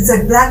 It's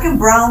like black and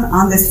brown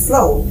on this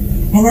float.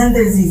 And then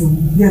there's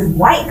this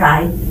white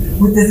guy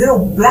with this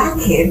little black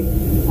kid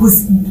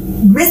who's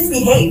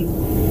misbehaved.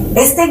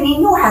 Este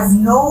niño has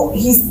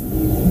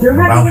they're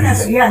not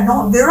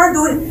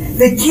doing,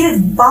 the kid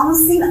is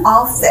bouncing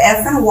off the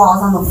effing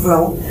walls on the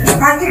float,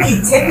 practically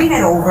tipping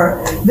it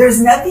over. There's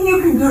nothing you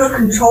can do to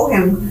control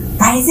him.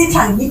 Parece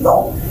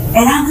changuito.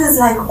 And I'm just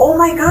like, oh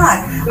my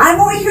God, I'm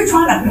over here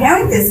trying to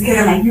parent this kid.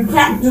 I'm like, you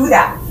can't do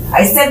that.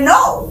 I said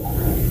no.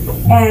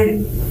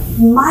 And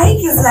Mike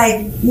is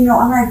like,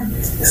 I'm like,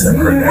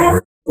 you're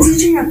not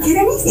teaching your kid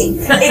anything.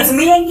 It's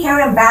me and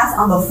Karen Bass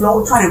on the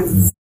float trying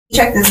to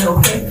check this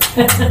little kid.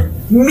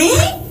 Me,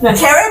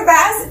 Karen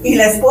Bass, y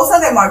la esposa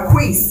de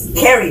Marquise,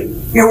 Carrie.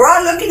 And we're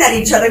all looking at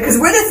each other because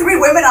we're the three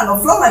women on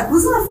the floor. Like,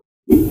 who's gonna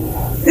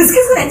this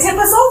kid's gonna tip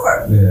us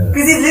over?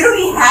 Because he's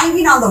literally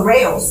hanging on the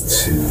rails.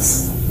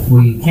 Jeez.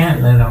 We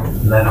can't let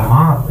him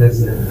off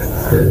because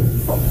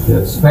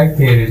the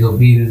spectators will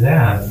beat his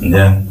ass.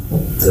 Yeah.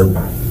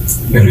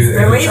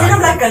 They're raising him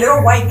like a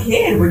little white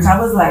kid, which I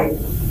was like,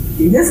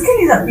 this kid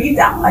needs a beat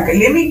down. Like,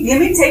 let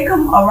me take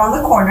him around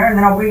the corner and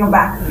then I'll bring him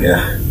back.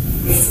 Yeah.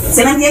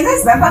 ¿Se me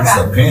entiendes? Ven para acá.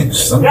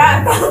 It's a pinch.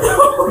 Yeah.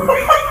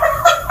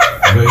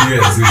 But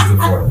yes, he's the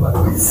fourth black.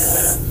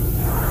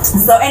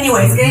 So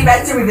anyways, getting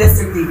back to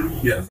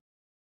redistricting. Yeah.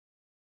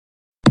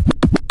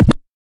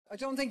 I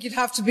don't think you'd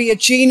have to be a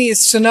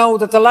genius to know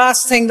that the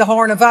last thing the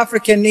Horn of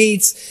Africa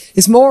needs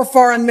is more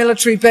foreign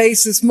military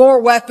bases, more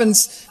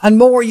weapons and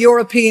more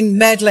European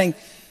meddling.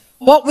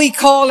 What we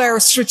call our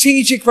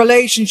strategic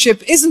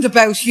relationship isn't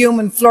about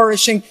human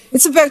flourishing,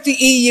 it's about the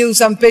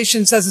EU's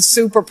ambitions as a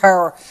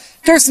superpower.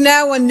 There's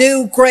now a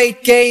new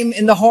great game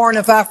in the Horn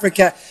of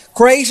Africa.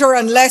 Greater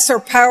and lesser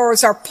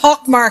powers are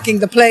pockmarking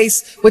the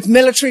place with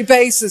military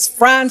bases.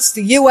 France,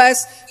 the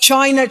US,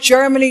 China,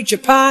 Germany,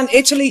 Japan,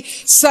 Italy,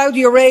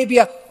 Saudi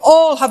Arabia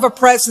all have a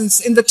presence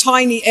in the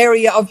tiny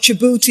area of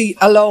Djibouti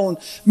alone.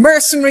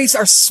 Mercenaries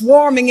are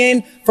swarming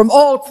in from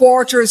all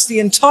quarters. The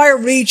entire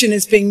region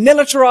is being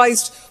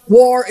militarised.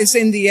 War is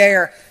in the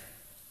air.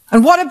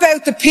 And what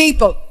about the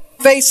people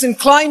facing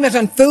climate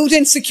and food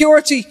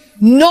insecurity?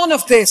 None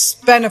of this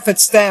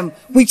benefits them.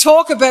 We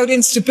talk about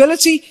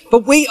instability,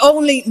 but we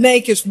only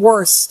make it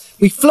worse.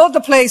 We flood the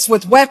place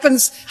with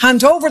weapons,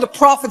 hand over the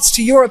profits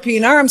to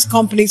European arms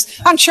companies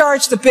and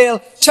charge the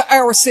bill to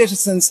our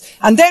citizens.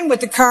 And then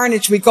with the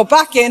carnage, we go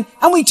back in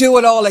and we do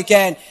it all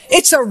again.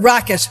 It's a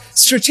racket.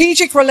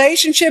 Strategic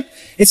relationship,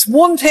 it's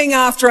one thing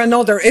after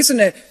another, isn't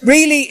it?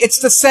 Really, it's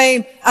the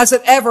same as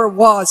it ever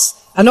was.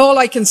 And all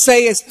I can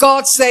say is,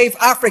 God save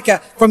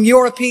Africa from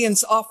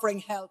Europeans offering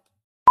help.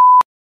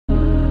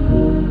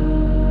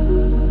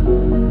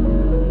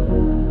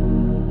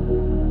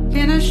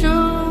 Can I show